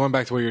with this. Going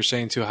back to what you're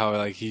saying too, how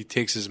like he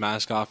takes his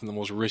mask off in the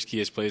most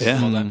riskiest places Yeah.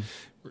 and all that.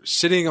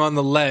 sitting on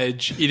the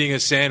ledge eating a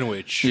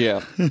sandwich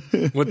Yeah.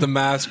 with the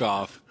mask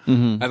off,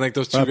 and like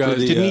those two After guys.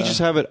 the, Didn't he just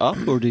have it up,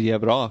 or did he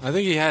have it off? I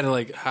think he had it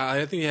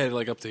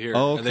like up to here,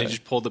 Oh, and then he okay.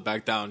 just pulled it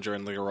back down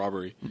during like a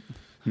robbery.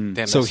 Damn,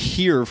 So that's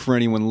here, for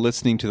anyone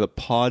listening to the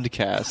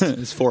podcast,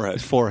 his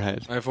forehead.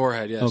 forehead. my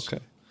forehead. Yes. Okay.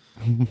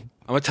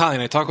 I'm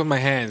Italian. I talk with my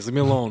hands. Leave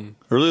me alone.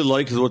 I really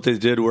like what they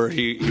did, where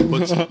he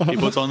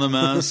puts on the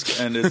mask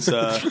and it's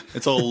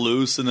all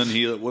loose, and then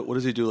he what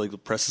does he do?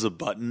 Like presses a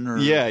button or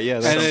Yeah,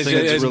 that's And something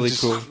it's that's really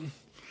just- cool.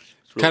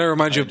 Kind of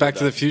reminds you of I Back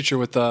to the Future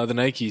with the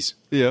Nikes.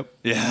 Yep.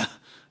 Yeah.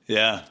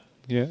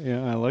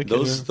 Yeah, I like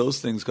Those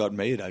things got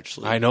made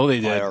actually. I know they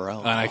did, IRL.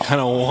 and I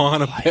kind of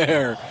want a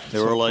pair. They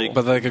were like,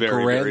 But like a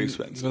very, grand, very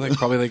expensive. like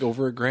probably like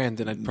over $1,000,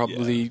 and I'd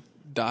probably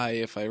die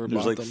if I ever There's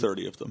bought like them.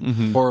 30 of them.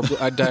 Mm-hmm. Horrible,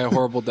 I'd die a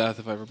horrible death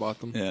if I ever bought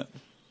them. Yeah.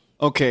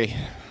 Okay.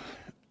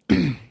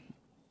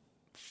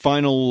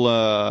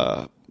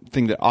 Final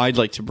thing that I'd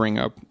like to bring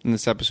up in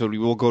this episode. We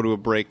will go to a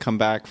break, come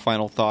back,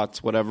 final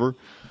thoughts, whatever.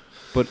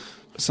 But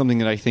something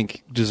that I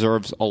think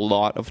deserves a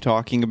lot of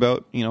talking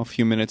about, a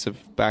few minutes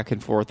of back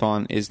and forth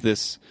on, is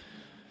this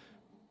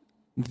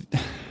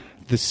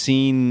the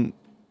scene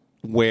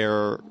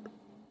where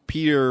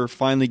Peter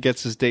finally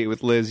gets his date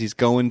with Liz. He's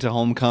going to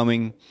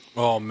homecoming,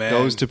 Oh man,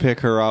 goes to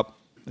pick her up.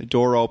 The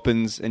door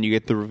opens, and you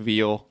get the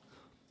reveal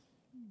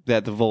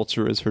that the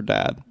vulture is her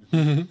dad.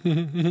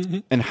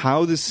 And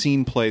how this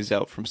scene plays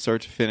out from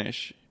start to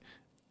finish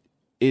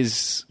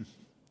is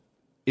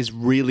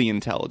really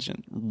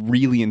intelligent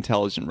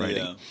writing.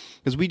 Yeah.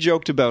 Because we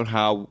joked about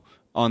how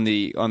on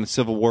the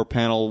Civil War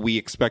panel we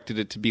expected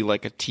it to be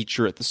like a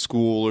teacher at the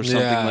school or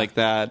something Yeah. like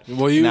that.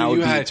 Well, now it you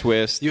would had be a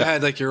twist. You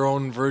had like your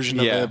own version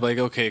of Yeah. it. Like,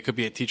 okay, it could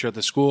be a teacher at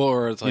the school,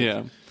 or it's like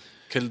Yeah.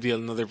 could be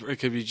another. It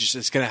could be just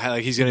it's gonna have,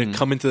 like he's gonna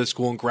come into the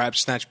school and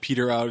snatch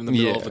Peter out in the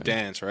middle Yeah. of a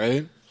dance,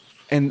 right?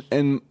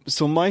 And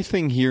so my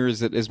thing here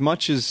is that as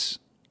much as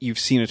you've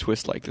seen a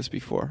twist like this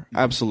before,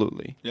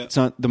 absolutely, Yeah. it's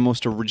not the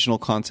most original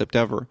concept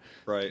ever.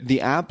 Right.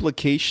 The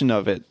application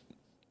of it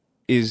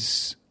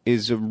is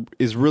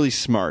really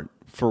smart,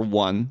 for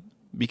one,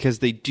 because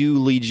they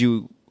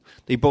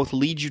both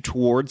lead you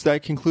towards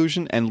that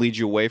conclusion and lead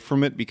you away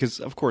from it, because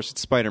of course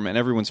it's Spider-Man.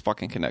 Everyone's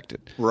fucking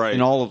connected. Right.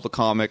 In all of the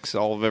comics,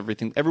 all of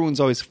everything,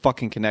 everyone's always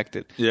fucking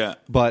connected. Yeah.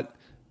 But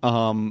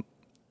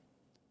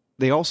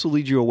they also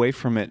lead you away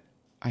from it,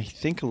 I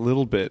think, a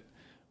little bit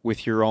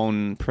with your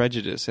own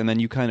prejudice, and then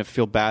you kind of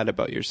feel bad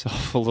about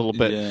yourself a little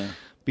bit. Yeah.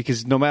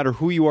 Because no matter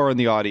who you are in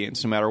the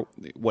audience, no matter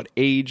what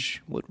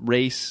age, what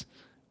race,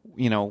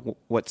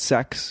 what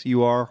sex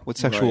you are, what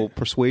sexual Right.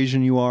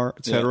 persuasion you are,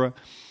 etc.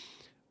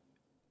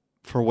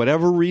 For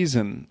whatever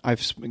reason,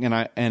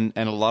 and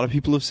a lot of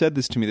people have said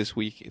this to me this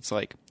week. It's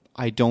like,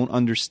 I don't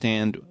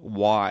understand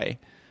why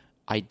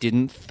I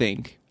didn't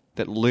think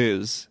that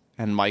Liz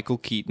and Michael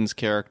Keaton's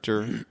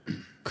character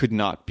could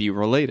not be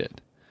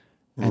related.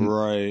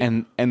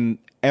 Right. And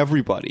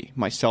everybody,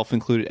 myself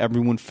included,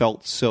 everyone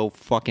felt so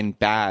fucking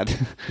bad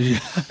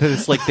that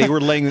it's like they were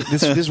laying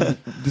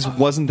this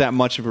wasn't that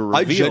much of a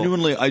reveal.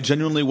 I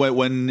genuinely went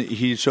when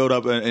he showed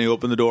up and he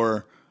opened the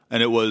door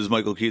and it was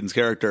Michael Keaton's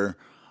character.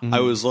 Mm-hmm. I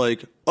was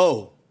like,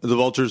 oh, the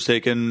vulture's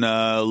taken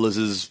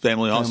Liz's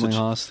family hostage.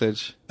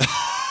 hostage.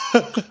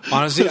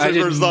 Honestly, I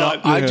did first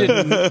not. thought. I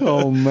didn't.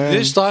 Oh man!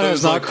 This thought I has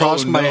was not like,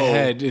 crossed oh, my no.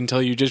 head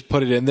until you just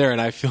put it in there, and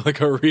I feel like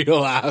a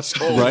real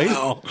asshole. Right?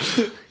 Now.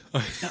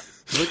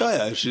 He's like, oh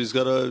yeah, she's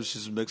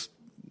mixed.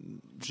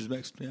 She's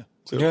mixed. Yeah.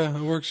 Clearly. Yeah,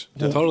 it works.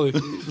 Totally.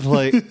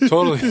 like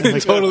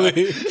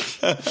Totally.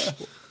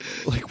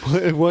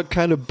 what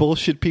kind of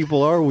bullshit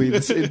people are we?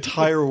 This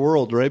entire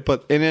world, right?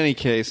 But in any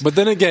case, But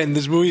then again,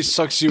 this movie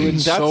sucks you in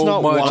That's so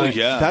not much. why-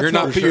 yeah. that's You're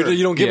not not. for sure.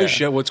 You don't give Yeah. a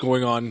shit what's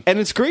going on. and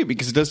it's great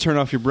because it does turn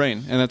off your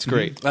brain, and that's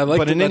great. I like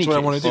but that. in That's any what I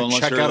case, want to Well, do. unless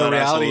Check you're out a that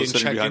asshole reality and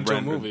sitting check behind into a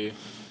Brandon. movie.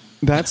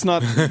 That's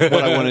not what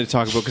I wanted to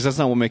talk about, because that's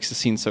not what makes the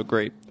scene so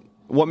great.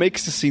 What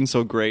makes the scene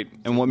so great,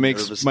 and what makes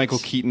Nervousness. Michael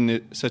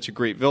Keaton such a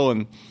great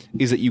villain,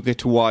 is that you get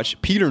to watch.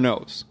 Peter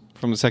knows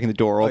from the second the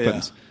door yeah.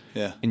 opens,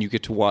 Yeah. and you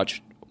get to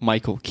watch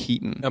Michael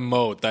Keaton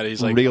Emote that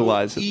he's like.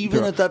 realize it.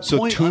 even at that so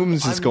point,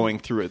 Toombs is I'm- going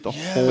through it the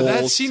whole But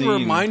that scene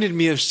reminded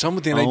me of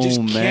something. I just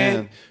Oh, can't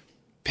man.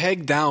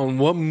 peg down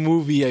what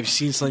movie I've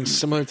seen something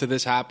similar to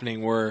this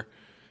happening where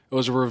it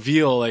was a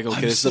reveal like, okay,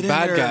 I'm this is a sitting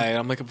bad there- guy. And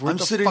I'm like, where I'm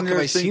the sitting fuck have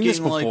there I seen thinking, this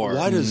before?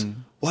 like,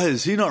 why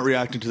is he not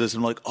reacting to this? And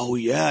I'm like, oh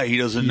yeah, he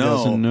doesn't know.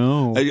 doesn't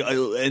know.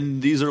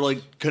 And these are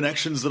like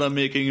connections that I'm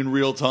making in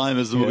real time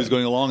as the movie's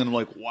going along, and I'm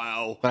like,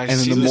 wow. But I And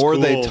see then the this more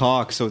they cool.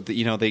 talk, so that,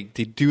 they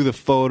do the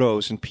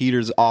photos, and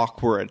Peter's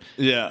awkward.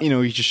 Yeah.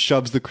 he just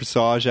shoves the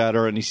corsage at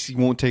her, and he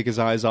won't take his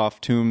eyes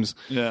off Toombs.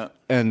 Yeah.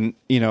 And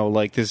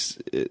like this,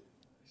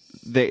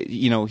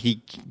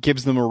 he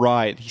gives them a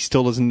ride. He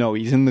still doesn't know.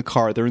 He's in the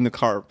car. They're in the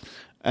car,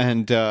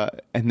 and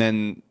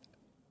then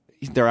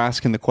they're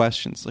asking the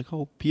questions like,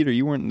 "Oh, Peter,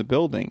 you weren't in the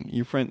building.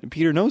 Your friend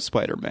Peter knows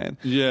Spider-Man."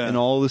 Yeah. And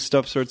all this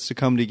stuff starts to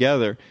come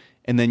together.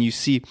 And then you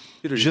see,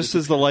 Peter, just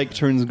as the light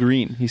turns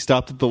green, he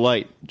stopped at the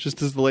light.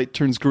 Just as the light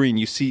turns green,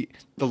 you see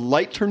the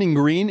light turning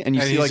green, and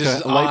you And see Oh, he's like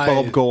just a light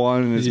bulb eyes. go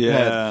on in his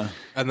Yeah. head.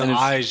 And the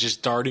eyes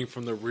just darting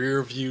from the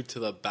rear view to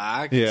the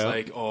back. It's Yeah.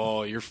 like,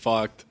 oh, you're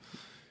fucked.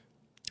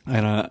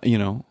 And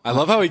I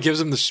love how he gives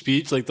him the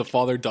speech, like the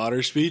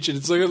father-daughter speech, and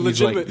it's like a like,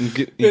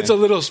 legitimate. yeah. It's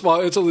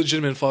a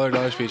legitimate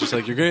father-daughter speech. It's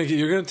like you're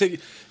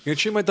gonna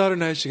treat my daughter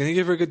nice. You're gonna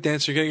give her a good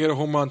dance. You're gonna get her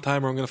home on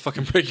time, or I'm gonna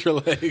fucking break your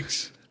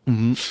legs.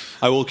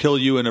 I will kill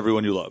you and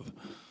everyone you love.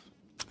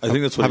 I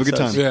think that's what have a he good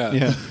says. time.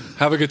 Yeah,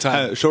 have a good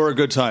time. Show her a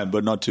good time,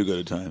 but not too good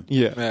a time.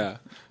 Yeah. Yeah.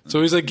 So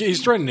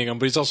he's threatening him,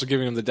 but he's also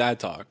giving him the dad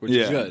talk, which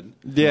is good.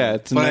 Yeah.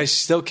 It's But I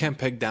still can't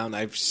peg down.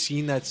 I've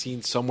seen that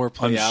scene somewhere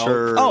play out.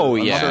 Sure. Oh,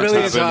 I'm yeah. sure A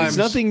million it's happened. times. It's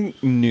nothing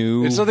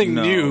new. It's nothing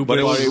No, new, but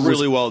it was it was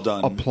really well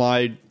done.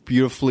 applied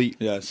beautifully.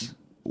 Yes.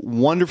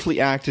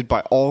 Wonderfully acted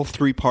by all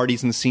three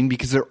parties in the scene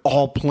because they're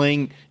all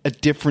playing a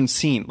different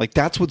scene. Like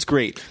that's what's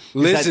great. is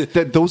Liz-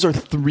 that those are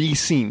three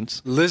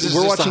scenes. Liz is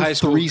We're just a watching high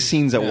school- three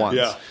scenes at Yeah. once.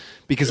 Yeah.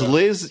 Because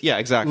Liz,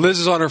 exactly. Liz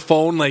is on her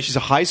phone, like She's a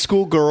high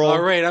school girl. All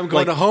right, I'm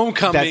going to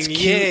homecoming, That's cute.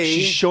 yay.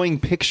 She's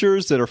showing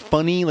pictures that are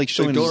funny, like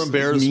showing don't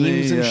embarrass memes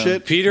me, and yeah.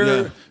 shit.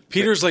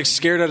 Peter's like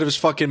scared out of his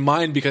fucking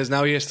mind because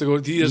now he has to go.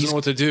 He doesn't know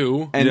what to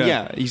do. And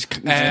Yeah. he's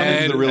coming to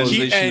And the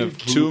realization he-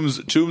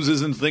 of Toombs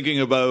isn't thinking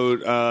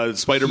about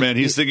Spider-Man.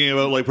 He's thinking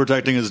about like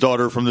protecting his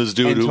daughter from this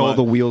dude. Until who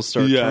the wheels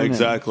start Yeah, turning.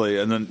 exactly.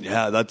 And then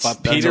that's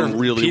Peter a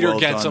really Peter well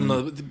gets done.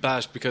 him the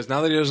best because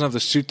now that he doesn't have the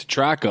suit to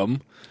track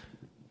him,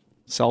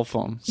 cell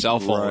phone. cell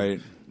phone,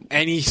 Right.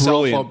 any cell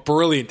Brilliant. phone,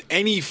 brilliant,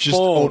 any Just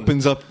phone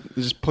opens up,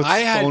 just puts I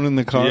his had- phone in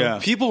the car. Yeah.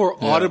 People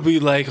were audibly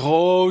like,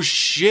 "Oh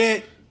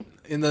shit!"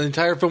 in the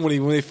entire film when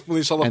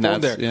they saw the And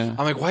phone there. that's- yeah.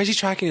 I'm like, "Why is he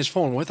tracking his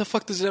phone? What the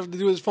fuck does it have to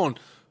do with his phone?"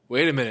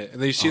 Wait a minute,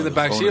 and then you see in the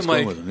back phone seat. is I'm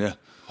going like, with him, yeah.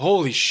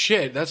 "Holy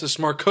shit, that's a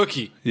smart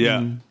cookie."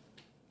 Yeah.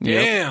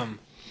 Damn.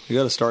 You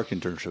got a Stark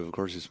internship. Of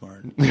course he's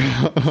smart.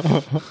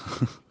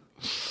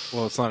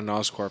 Well, it's not an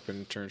Oscorp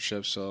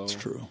internship, so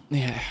True.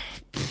 Yeah.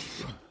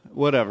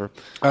 Whatever.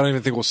 I don't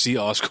even think we'll see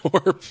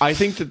Oscorp. I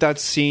think that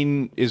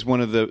scene is one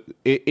of the.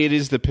 It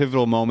is the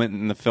pivotal moment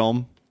in the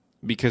film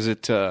because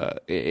it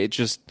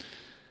just.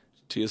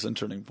 TSN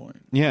Turning Point.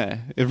 Yeah,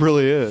 it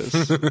really is.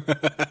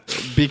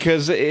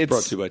 Because it's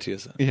Brought to you by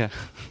TSN. Yeah.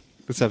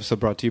 This episode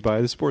brought to you by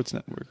the Sports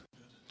Network.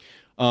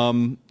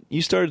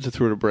 You started to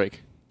throw it a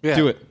break. Yeah.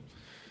 Do it.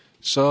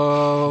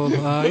 So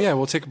yeah,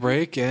 we'll take a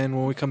break, and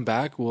when we come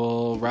back,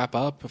 we'll wrap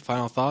up,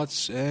 final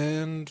thoughts,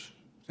 and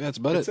yeah, that's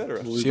about it.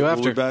 cetera. See you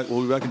after.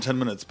 We'll be back in 10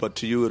 minutes, but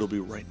to you it'll be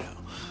right now.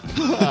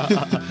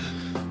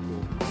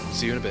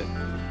 See you in a bit.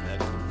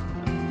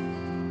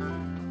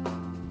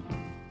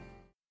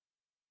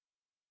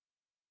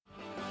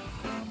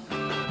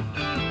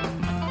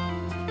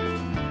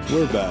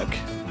 We're back.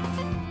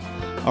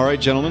 All right,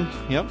 gentlemen.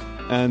 Yep.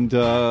 And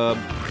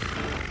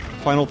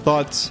final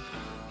thoughts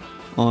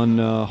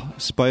on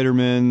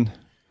Spider-Man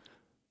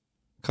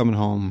coming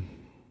home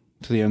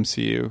to the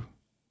MCU.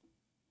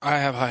 I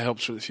have high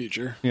hopes for the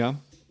future. Yeah.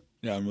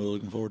 Yeah, I'm really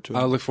looking forward to it.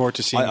 I look forward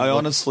to seeing I what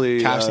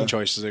honestly, casting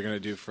choices they're going to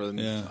do for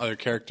the yeah. other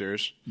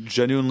characters.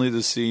 genuinely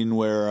the scene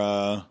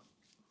where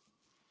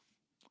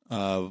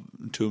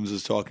Toombs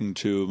is talking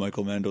to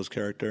Michael Mando's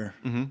character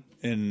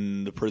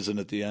in the prison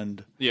at the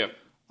end. Yeah.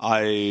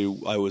 I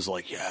was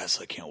like, yes,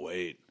 I can't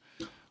wait.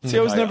 See,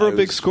 I was never a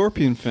big was-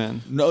 Scorpion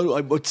fan.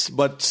 No, but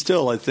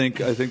still, I think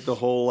the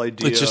whole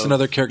idea. It's just of,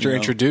 another character you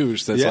know,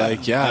 introduced that's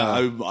like,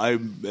 yeah.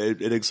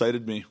 It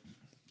excited me.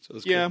 So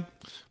it's Yeah. good.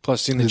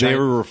 Plus, seeing the Did they giant.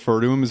 ever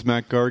refer to him as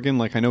Matt Gargan?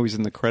 Like, I know he's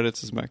in the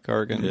credits as Matt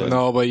Gargan. But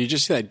No, but you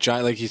just see that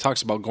giant, like he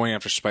talks about going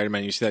after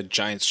Spider-Man, you see that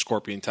giant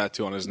scorpion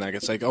tattoo on his neck.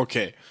 It's like,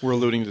 okay, we're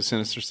alluding to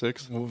Sinister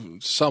Six.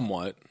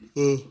 somewhat.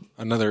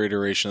 Another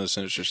iteration of the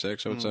Sinister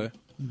Six, I would say.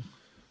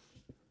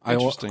 I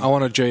Interesting.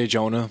 want a J.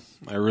 Jonah.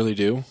 I really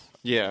do.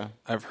 Yeah.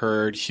 I've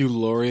heard Hugh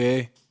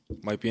Laurier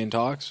might be in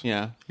talks,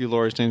 Yeah. Hugh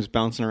Laurie's name's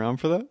bouncing around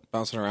for that?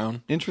 bouncing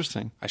around.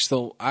 Interesting. I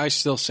still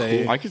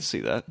say, I could see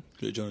that.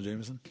 J. Jonah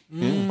Jameson.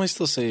 I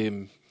still say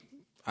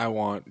I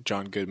want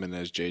John Goodman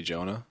as J.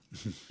 Jonah.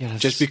 Yeah,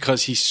 Just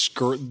because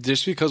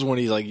just because when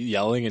he's like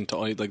yelling and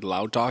like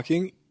loud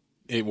talking,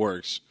 it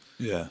works.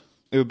 Yeah.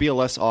 it would be a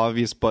less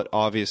obvious but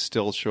obvious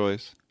still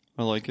choice.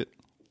 I like it.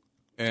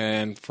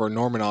 And for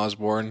Norman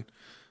Osborn,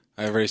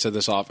 I already said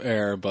this off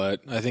air,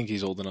 but I think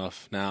he's old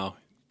enough now.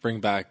 Bring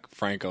back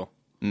Franco.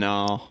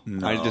 No,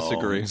 I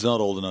disagree. He's not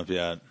old enough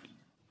yet.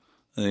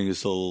 I think he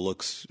still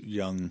looks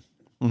young.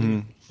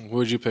 Who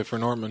would you pick for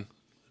Norman?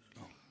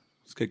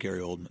 Let's get Gary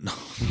Oldman.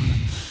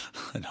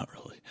 No, not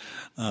really.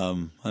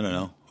 I don't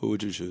know. Who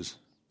would you choose?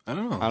 I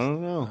don't know. I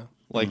don't know.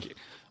 Like,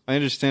 I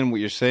understand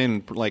what you're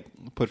saying. Like,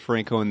 put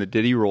Franco in the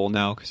Diddy role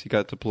now because he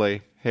got to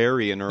play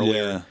Harry in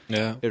earlier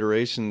Yeah.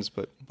 iterations.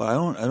 But But I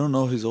don't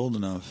know if he's old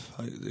enough.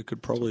 It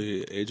could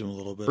probably age him a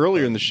little bit.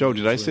 earlier in the show,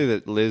 did I say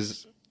that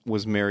Liz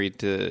was married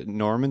to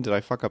Norman? Did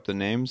I fuck up the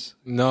names?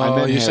 No, I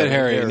meant you said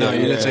Harry. No,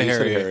 you didn't say you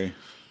said Harry.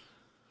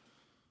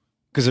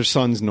 Because their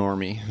son's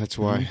Normie. That's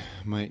why.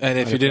 And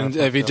if you didn't,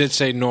 if you did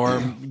say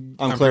Norm,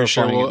 I'm pretty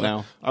sure clarifying it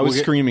now. I was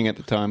we'll screaming at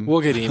the time. You'll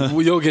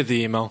get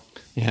the email.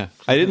 Yeah,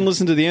 I didn't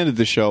listen to the end of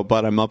the show,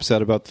 but I'm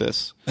upset about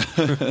this.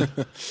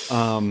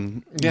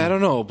 Yeah, I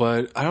don't know,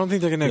 but I don't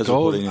think they're going to guys are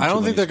go. putting in I don't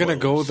too think they're many going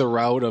to go spoilers. the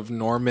route of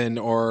Norman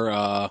or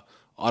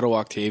Otto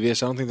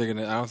Octavius. I don't think they're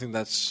going to. I don't think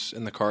that's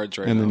in the cards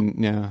right now.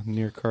 And then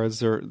near cards,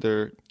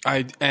 they're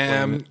I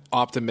am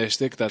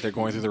optimistic that they're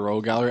going through the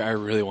rogue gallery. I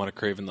really want to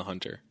Kraven the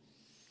Hunter.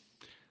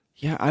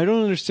 yeah. I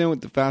don't understand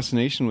what the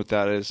fascination with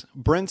that is.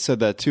 Brent said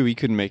that too. He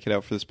couldn't make it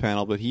out for this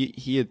panel, but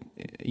he had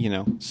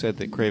said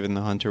that Kraven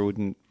the Hunter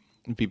wouldn't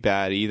be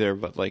bad either.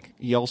 But like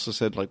he also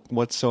said like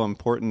what's so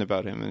important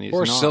about him, and he's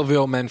Or not.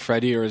 Silvio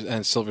Manfredi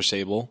and Silver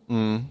Sable.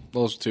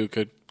 Those two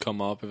could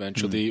come up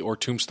eventually. Or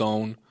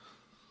Tombstone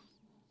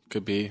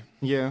could be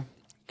Yeah.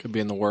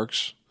 in the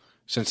works.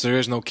 Since there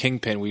is no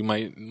Kingpin,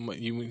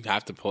 you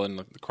have to pull in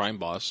the crime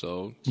boss.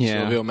 So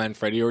Yeah. Silvio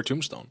Manfredi or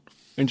Tombstone.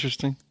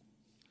 Interesting.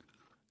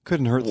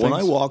 Couldn't hurt When things.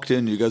 I walked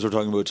in, you guys were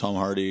talking about Tom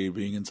Hardy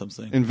being in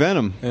something. In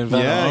Venom. In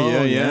Venom. Yeah,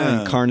 Oh, yeah.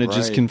 And Carnage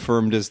is Right.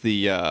 confirmed as the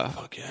yeah.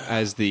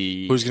 as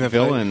the Who's gonna play-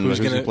 villain. who's Who's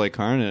gonna- gonna play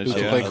Carnage? who's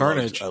gonna yeah. play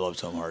Carnage? I love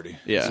Tom Hardy.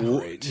 Yeah. He's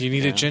great. You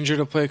need a ginger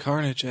to play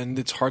Carnage, and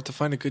it's hard to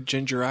find a good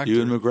ginger actor.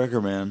 Ewan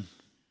McGregor, man.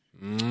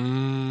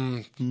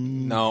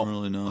 No. I don't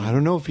really know. I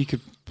don't know if he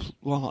could.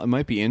 Well, it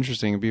might be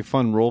interesting. It'd be a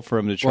fun role for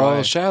him to try.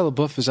 Well, Shia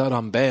LaBeouf is out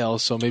on bail,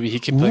 so maybe he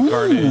can play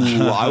Carnage.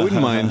 Well, I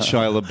wouldn't mind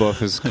Shia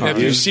LaBeouf as Have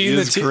Carnage. you seen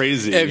is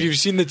crazy. Have you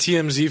seen the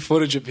TMZ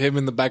footage of him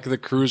in the back of the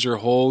cruiser?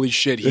 Holy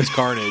shit, he's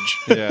Carnage.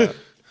 Yeah.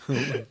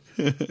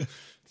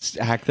 Just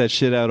hack that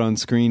shit out on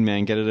screen,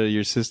 man. Get it out of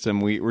your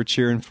system. We're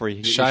cheering for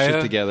you. Get your Shia?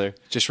 shit together.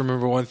 Just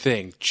remember one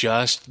thing: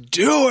 just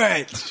do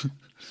it.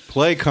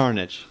 Play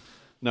Carnage.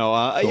 No,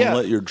 Don't yeah.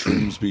 let your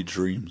dreams be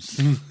dreams.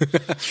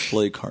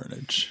 Play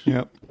Carnage.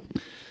 Yep.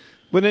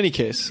 But in any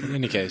case, In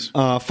any case,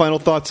 final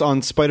thoughts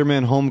on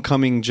Spider-Man: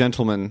 Homecoming,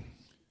 gentlemen.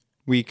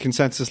 We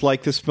consensus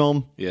like this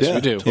film. yes, yeah,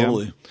 we do.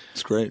 Totally.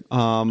 It's great.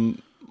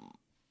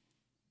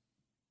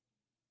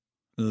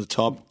 The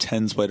top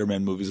 10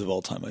 Spider-Man movies of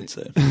all time, I'd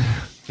say.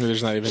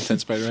 There's not even 10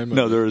 Spider-Man movies.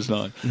 No, there is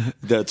not.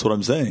 That's what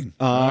I'm saying.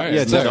 right,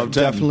 Yeah, it's in the top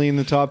 10. definitely in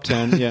the top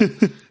 10. Yeah.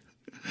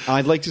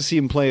 I'd like to see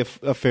him play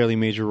a fairly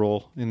major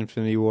role in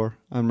Infinity War.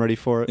 I'm ready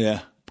for it.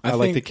 Yeah. I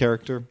like the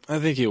character. I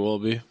think he will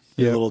be.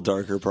 A little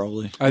darker,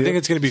 probably. I think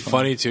it's going to be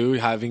funny too,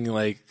 having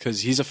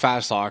because he's a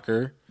fast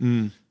talker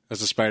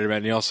as a Spider-Man.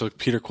 And he also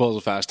Peter Quill's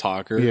a fast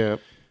talker. Yeah.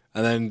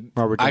 And then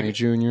Robert Downey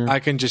Jr.. I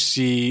can just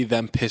see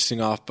them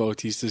pissing off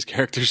Bautista's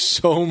character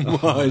so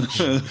much.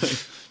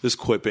 Just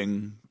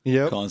quipping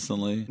Yep.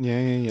 constantly. Yeah.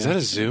 Is that a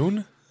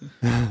Zune?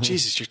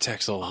 Jesus, your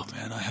tech's old.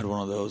 Man, I had one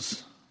of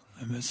those.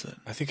 I miss it.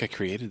 I think I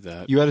created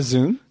that. You had a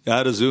Zune? Yeah, I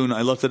had a Zune.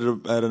 I left it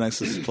at an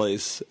ex's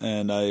place,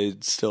 and I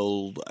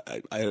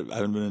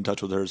haven't been in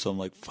touch with her, so I'm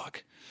like,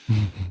 fuck.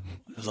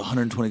 There's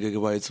 120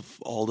 gigabytes of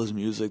all this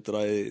music that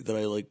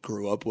I like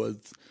grew up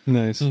with.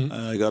 Nice.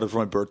 I got it for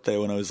my birthday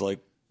when I was like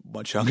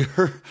much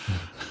younger.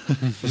 I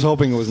was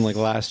hoping it wasn't like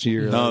last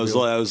year. No,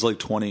 I was like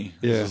 20.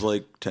 Yeah. This was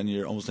like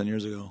almost 10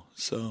 years ago.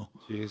 So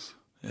Jeez.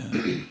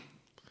 yeah,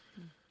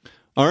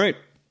 All right.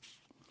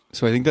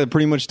 So I think that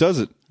pretty much does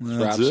it.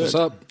 Wraps it. us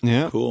up.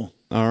 Yeah. Cool.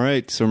 All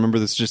right. So remember,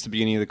 this is just the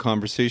beginning of the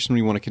conversation.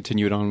 We want to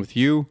continue it on with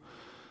you,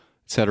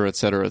 et cetera, et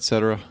cetera, et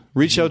cetera.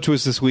 Reach out to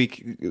us this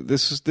week.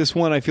 This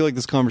one, I feel like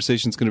this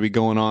conversation is going to be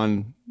going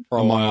on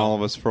among while. all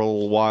of us for a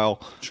little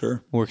while.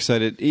 Sure. We're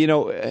excited.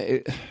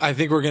 I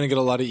think we're going to get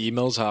a lot of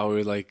emails how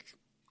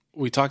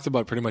we talked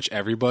about pretty much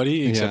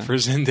everybody except Yeah. for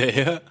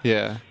Zendaya.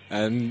 Yeah.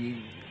 And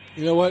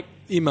you know what?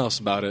 Email us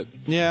about it.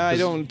 Yeah, I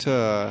don't.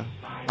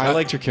 I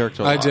liked her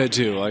character a lot. I did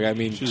too. Like, I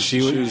mean,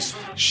 she was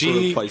sort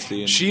of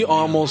feisty and- she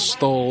almost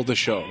stole the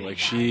show. Like,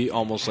 she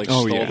almost Oh,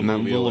 stole yeah. the And that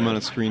movie little away. amount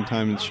of screen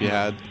time that she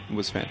had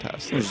was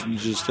fantastic.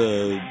 Just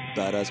a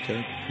badass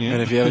character. Yeah.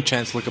 And if you have a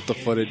chance, look up the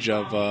footage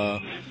of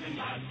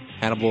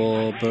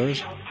Hannibal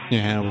Buress.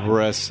 Yeah, Hannibal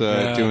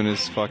Buress doing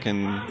his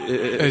fucking.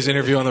 His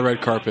interview on the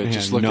red carpet.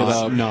 Just look not, it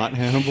up. Not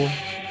Hannibal.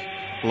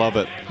 Love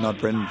it. Not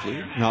Brendan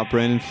Fleet. Not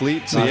Brandon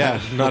Fleet. So Not yeah,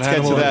 Han- not let's get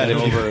to Hannibal. that. If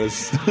you- Over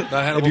is Not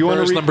Hannibal If you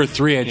wanna Buress read- number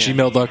 3 at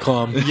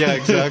gmail.com. yeah,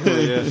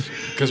 exactly. Yeah.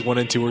 Because 1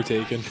 and 2 were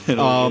taken.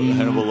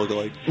 Hannibal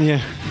lookalike.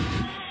 Yeah.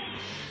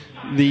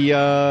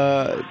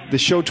 The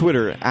show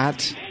Twitter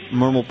at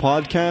Mermal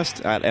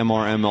Podcast, at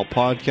MRML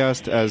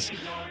Podcast. As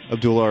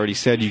Abdullah already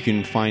said, you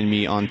can find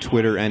me on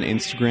Twitter and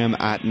Instagram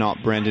at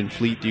Not Brandon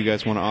Fleet. Do you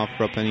guys want to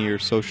offer up any of your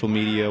social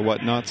media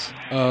whatnots?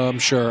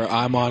 Sure.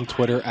 I'm on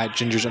Twitter at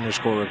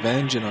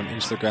gingers_revenge, and on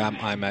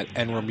Instagram I'm at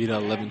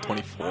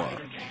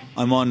nromita1124.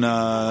 I'm on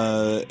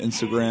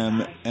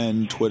Instagram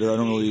and Twitter. I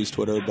don't really use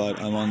Twitter,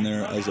 but I'm on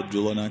there as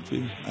Abdullah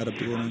Naqvi, at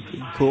Abdullah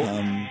Naqvi. Cool.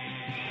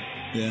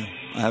 Yeah,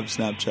 I have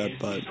Snapchat,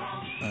 but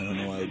I don't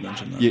know why I would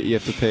mention that. You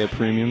have to pay a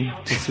premium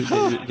to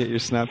get your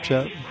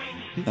Snapchat.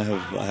 I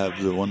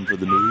have the one for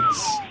the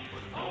nudes.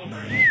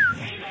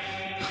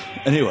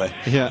 Anyway,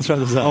 Yeah. let's try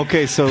this out.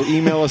 Okay, so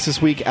email us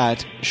this week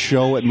at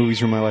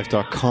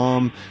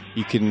show@moviesfrommylife.com.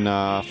 You can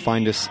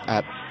find us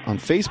on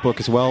Facebook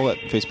as well at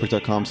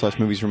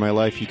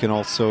facebook.com/moviesfrommylife. You can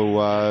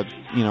also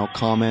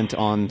comment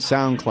on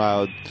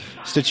SoundCloud,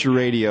 Stitcher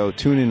Radio,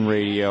 TuneIn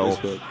Radio,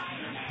 Facebook.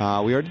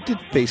 We already did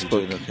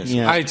Facebook. Okay, so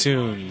Yeah.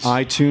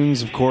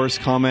 iTunes, of course.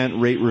 Comment,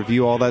 rate,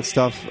 review, all that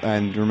stuff.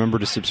 And remember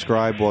to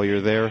subscribe while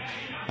you're there.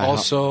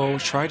 Also,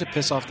 try to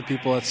piss off the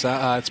people at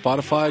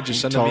Spotify.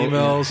 Just send them Totally.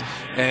 emails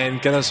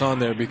and get us on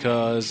there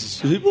because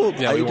People,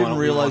 Yeah, I we didn't want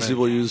realize it.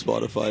 people use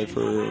Spotify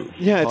for.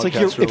 Yeah, it's like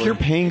podcasts, if really. you're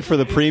paying for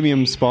the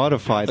premium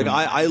Spotify. Like then-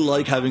 I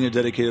like having a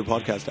dedicated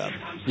podcast app.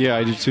 yeah,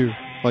 I do too.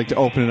 Like to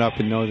open it up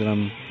and know that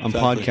I'm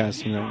Exactly.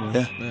 podcasting right now.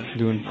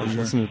 Yeah. I'm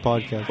listening to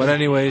podcasts. But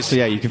anyways, So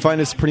yeah, you can find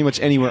us pretty much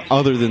anywhere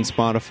other than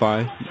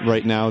Spotify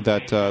right now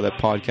that that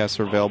podcasts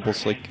are available.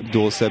 So like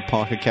Abdullah said,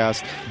 Pocket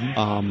Cast,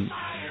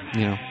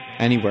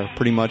 anywhere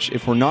pretty much.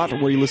 If we're not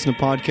where you listen to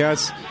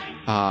podcasts,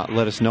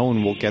 let us know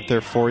and we'll get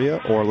there for you,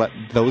 or let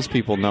those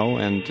people know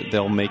and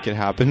they'll make it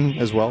happen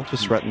as well.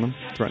 Just threaten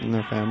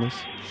their families.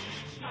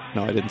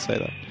 No, I didn't say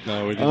that.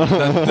 no, we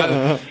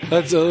didn't.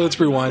 Let's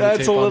rewind. That's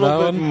the a tape on little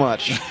that bit one.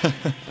 much.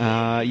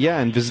 Yeah,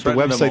 and visit the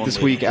Threaten them website this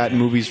only. week at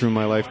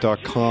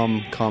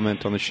moviesroommylife.com.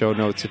 Comment on the show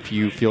notes if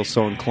you feel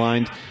so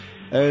inclined.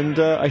 And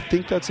I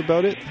think that's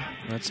about it.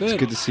 That's It's it.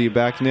 good to see you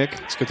back, Nick.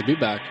 It's good to be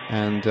back.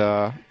 And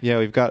yeah,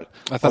 we've got.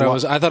 I thought a I lot-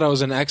 was. I thought I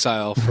was in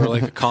exile for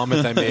like a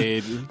comment I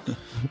made.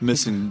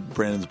 Missing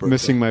Brandon's birthday.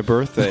 missing my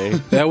birthday.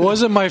 That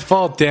wasn't my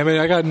fault. Damn it!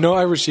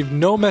 I received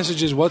no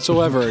messages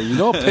whatsoever. You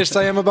know how pissed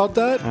I am about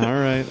that. all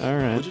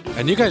right.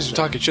 And you guys are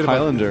talking shit about.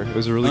 Highlander. It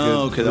was a really good.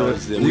 Oh, okay, that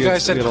was the- You we had-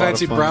 guys said we had a lot of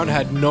Clancy fun. Brown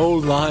had no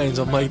lines.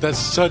 I'm like, that's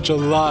such a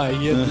lie.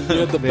 He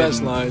had the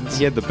best lines.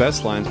 He had the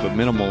best lines, but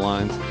minimal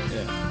lines.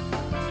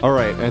 Yeah. All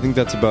right, I think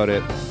that's about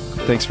it.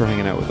 Thanks for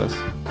hanging out with us.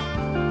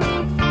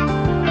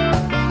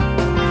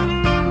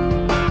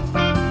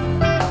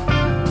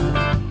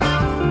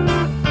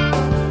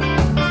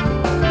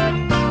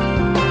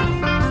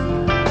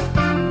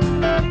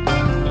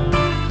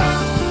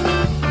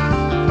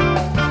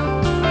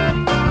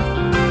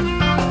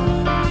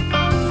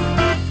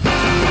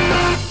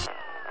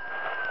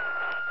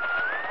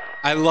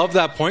 I love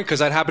that point because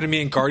that happened to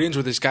me in Guardians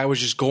where this guy was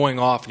just going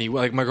off and he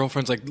like my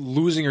girlfriend's like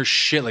losing her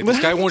shit. Like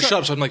this guy won't shut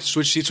up. So I'm like,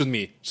 switch seats with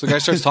me. So the guy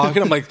starts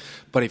talking. I'm like,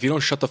 but if you don't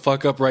shut the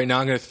fuck up right now,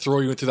 I'm gonna throw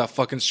you into that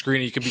fucking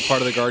screen and you can be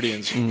part of the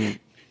Guardians.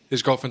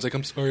 His girlfriend's like,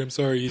 I'm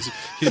sorry. He's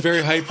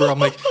very hyper. I'm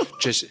like,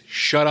 just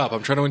shut up.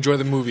 I'm trying to enjoy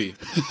the movie.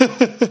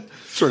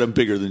 Sort of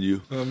bigger than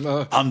you.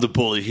 I'm the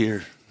bully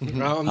here.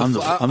 I'm I'm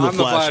the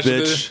Flash,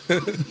 bitch.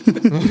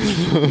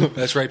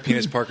 That's right,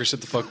 Penis Parker.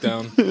 Sit the fuck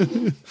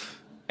down.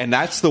 And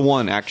that's the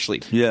one,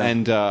 actually. Yeah.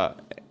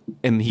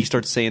 And he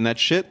starts saying that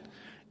shit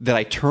that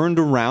I turned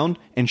around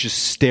and just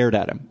stared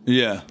at him.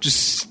 Yeah.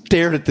 Just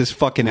stared at this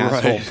fucking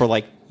asshole for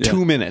like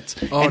 2 minutes.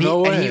 Oh, and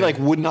no And he way. like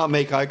would not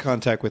make eye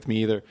contact with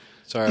me either.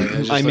 Sorry,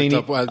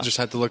 I just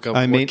had to look up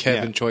what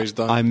Kevin Choi's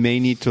done. I may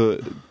need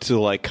to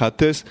like cut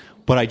this,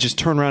 but I just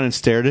turned around and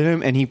stared at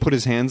him, and he put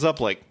his hands up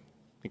like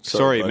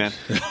sorry, bud." man.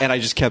 And I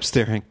just kept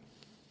staring.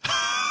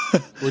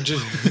 We're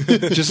just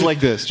Just like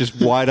this.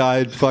 Just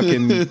wide-eyed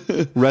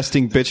fucking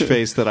resting bitch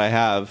face that I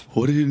have.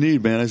 What do you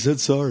need, man? I said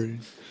sorry.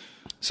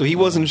 So he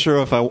wasn't sure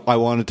if I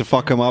wanted to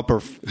fuck him up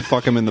or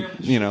fuck him in the,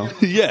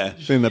 Yeah.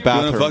 in the You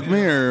bathroom. want to fuck me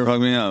or fuck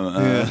me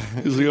up?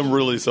 He's like, I'm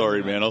really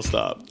sorry, man. I'll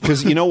stop.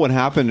 Because you know what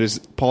happened is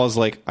Paula's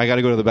like, I got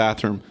to go to the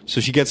bathroom.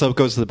 So she gets up,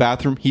 goes to the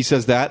bathroom. He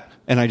says that,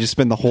 and I just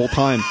spend the whole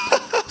time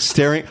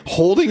staring,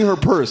 holding her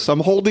purse. I'm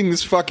holding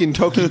this fucking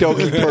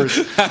Tokidoki purse.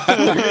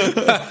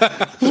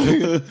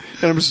 And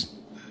I'm just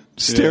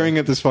staring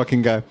at this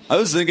fucking guy. I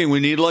was thinking we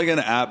need like an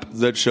app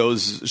that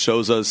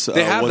shows us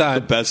They have what that.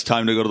 the best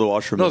time to go to the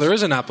washroom no. is. There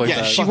is an app like Yeah,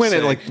 that. she went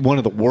at like one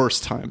of the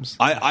worst times.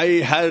 I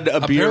had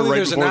a beer Apparently right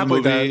there's an before the app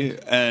like movie,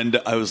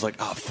 and I was like,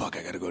 oh, fuck,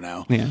 I got to go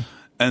now. Yeah.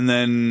 And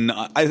then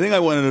I think I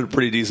went at a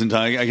pretty decent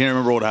time. I can't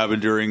remember what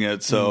happened during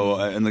it. So,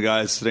 and the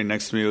guy sitting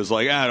next to me was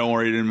like, don't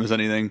worry, you didn't miss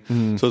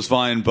anything. So it's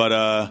fine. But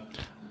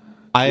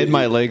I had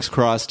my legs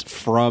crossed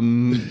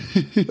from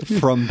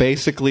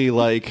basically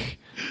like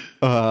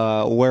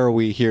where are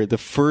we here? The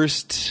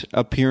first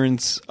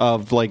appearance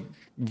of like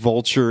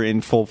Vulture in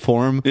full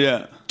form.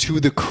 yeah. To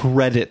the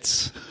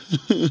credits.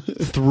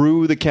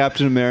 Through the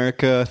Captain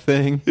America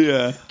thing.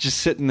 Yeah. Just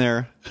sitting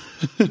there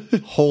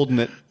holding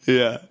it.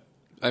 Yeah.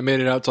 I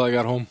made it out till I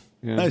got home.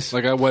 Yeah. Nice.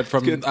 Like I went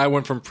from good.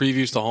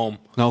 previews to home.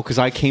 No, because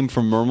I came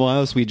from Myrtle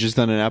House. We'd just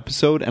done an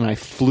episode, and I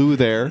flew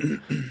there,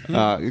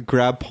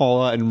 grabbed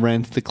Paula, and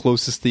ran to the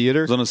closest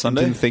theater. Was it on a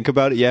Sunday? Didn't think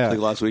about it. Yeah, Like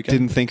last weekend?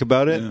 Didn't think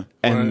about it, Yeah.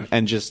 and Right.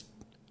 and just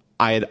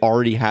I had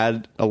already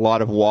had a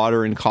lot of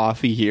water and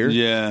coffee here.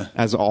 Yeah.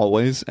 as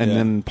always, and Yeah.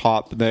 then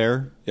pop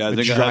there. Yeah, I a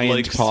think I had giant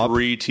like pop.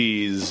 3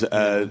 teas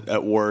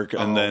at work,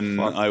 and Oh, then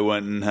fuck. I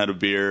went and had a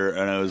beer,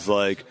 and I was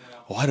like,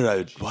 why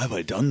have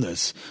I done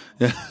this?